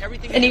old.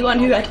 Anyone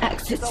who had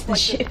access to the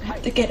ship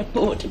had to get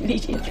aboard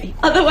immediately.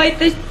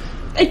 Otherwise,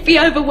 they'd be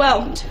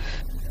overwhelmed.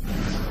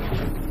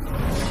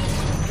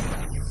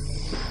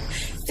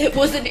 There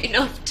wasn't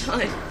enough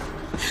time.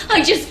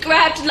 I just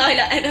grabbed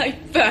Lila and I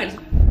ran.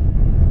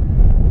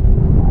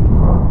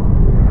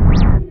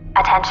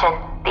 Attention.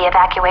 The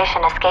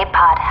evacuation escape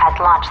pod has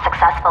launched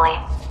successfully.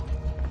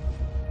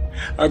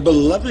 Our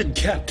beloved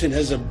captain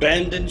has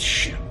abandoned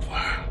ship.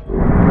 Wow.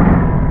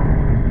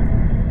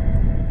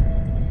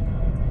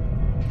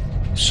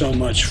 so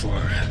much for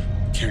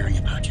caring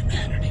about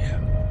humanity.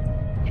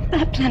 If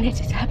that planet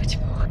is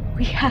habitable,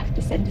 we have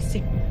to send a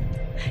signal.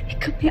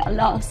 It could be our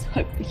last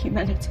hope for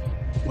humanity.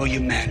 Well,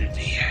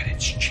 humanity had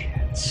its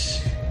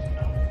chance.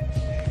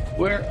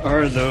 Where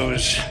are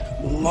those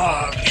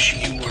logs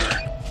you were?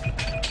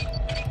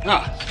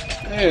 Ah,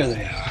 there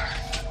they are.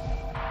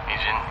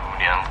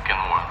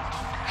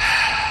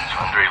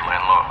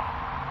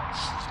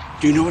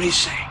 Do you know what he's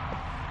saying?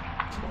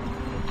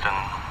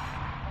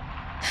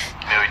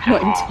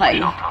 Not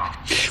entirely.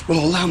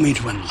 Well, allow me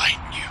to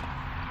enlighten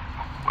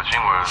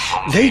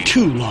you. They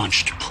too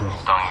launched a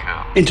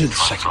probe into the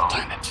second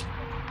planet.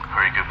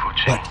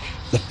 But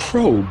the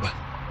probe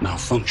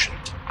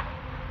malfunctioned.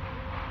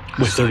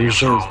 With their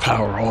reserve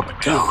power all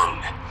but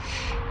gone,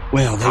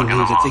 well, they knew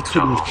that they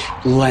couldn't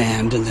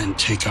land and then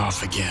take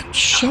off again.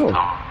 So,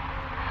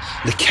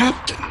 the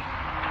captain,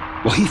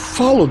 well, he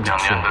followed the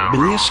probe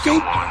in the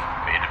escape pod.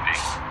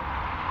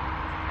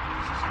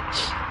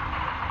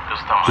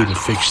 He would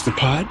fix the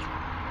pod,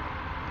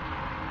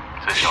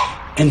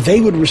 and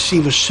they would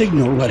receive a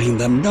signal letting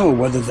them know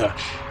whether the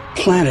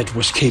planet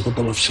was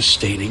capable of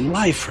sustaining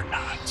life or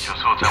not.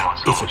 Now,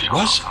 if it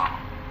wasn't,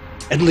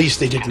 at least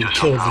they didn't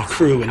kill the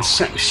crew and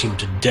sentence them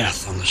to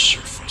death on the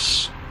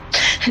surface.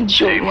 And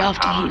shortly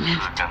after he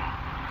left,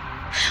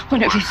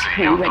 one of his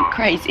crew went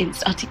crazy and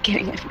started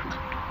killing everyone.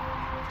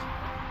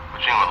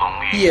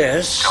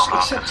 Yes,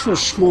 except for a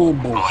small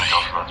boy.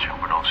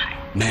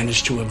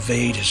 Managed to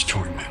evade his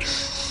tormentor.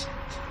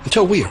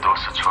 Until we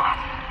arrived.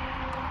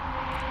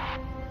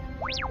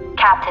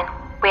 Captain,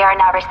 we are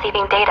now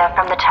receiving data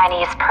from the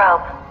Chinese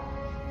probe.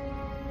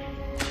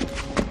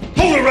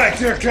 Hold it right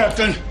there,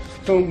 Captain!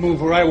 Don't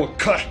move or I will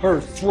cut her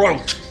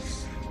throat.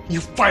 You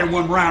fire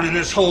one round in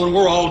this hole and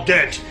we're all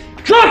dead.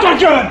 Drop the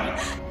gun!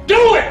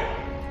 Do it!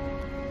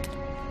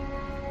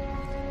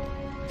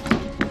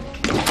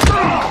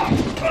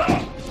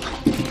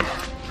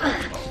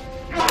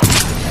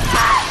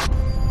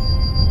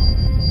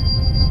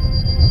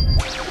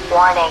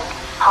 Warning,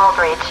 hull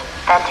breach,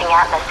 venting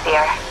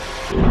atmosphere.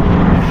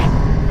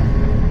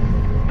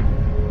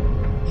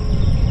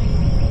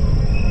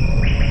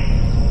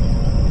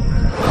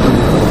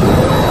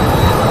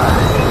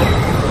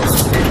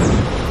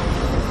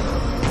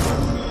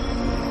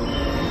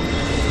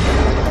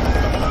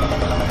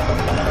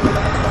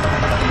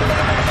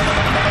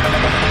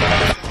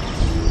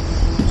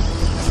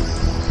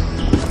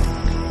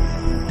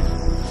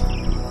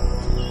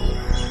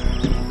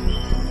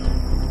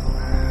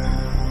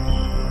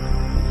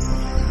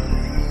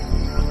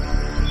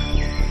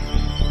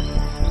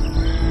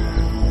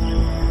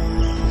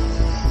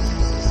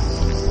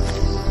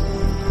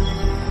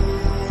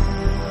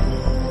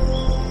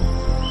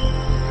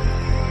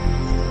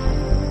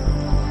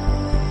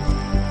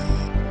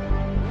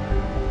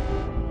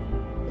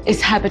 It's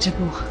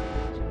habitable.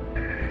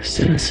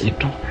 Send a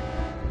signal.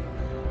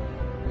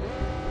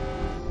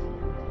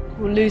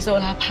 We'll lose all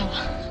our power.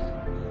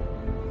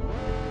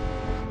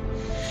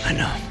 I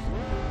know.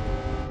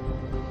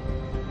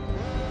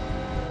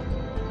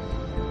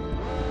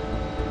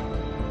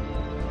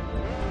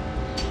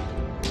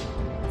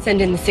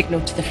 Send in the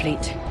signal to the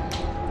fleet.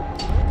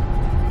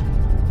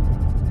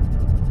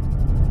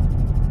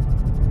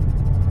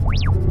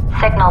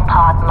 Signal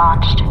pod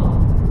launched.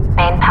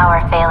 Main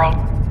power failing.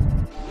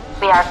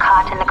 We are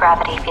caught in the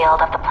gravity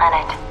field of the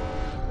planet.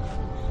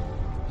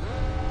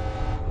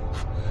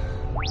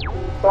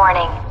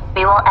 Warning,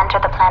 we will enter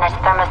the planet's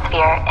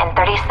thermosphere in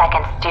 30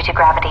 seconds due to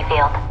gravity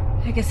field.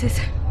 Pegasus.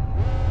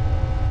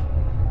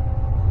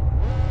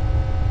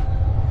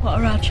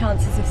 What are our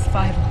chances of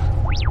survival?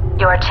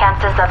 Your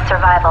chances of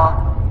survival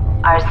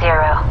are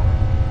 0.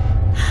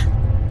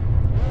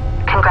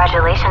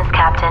 Congratulations,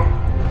 Captain.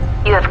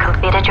 You have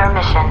completed your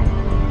mission.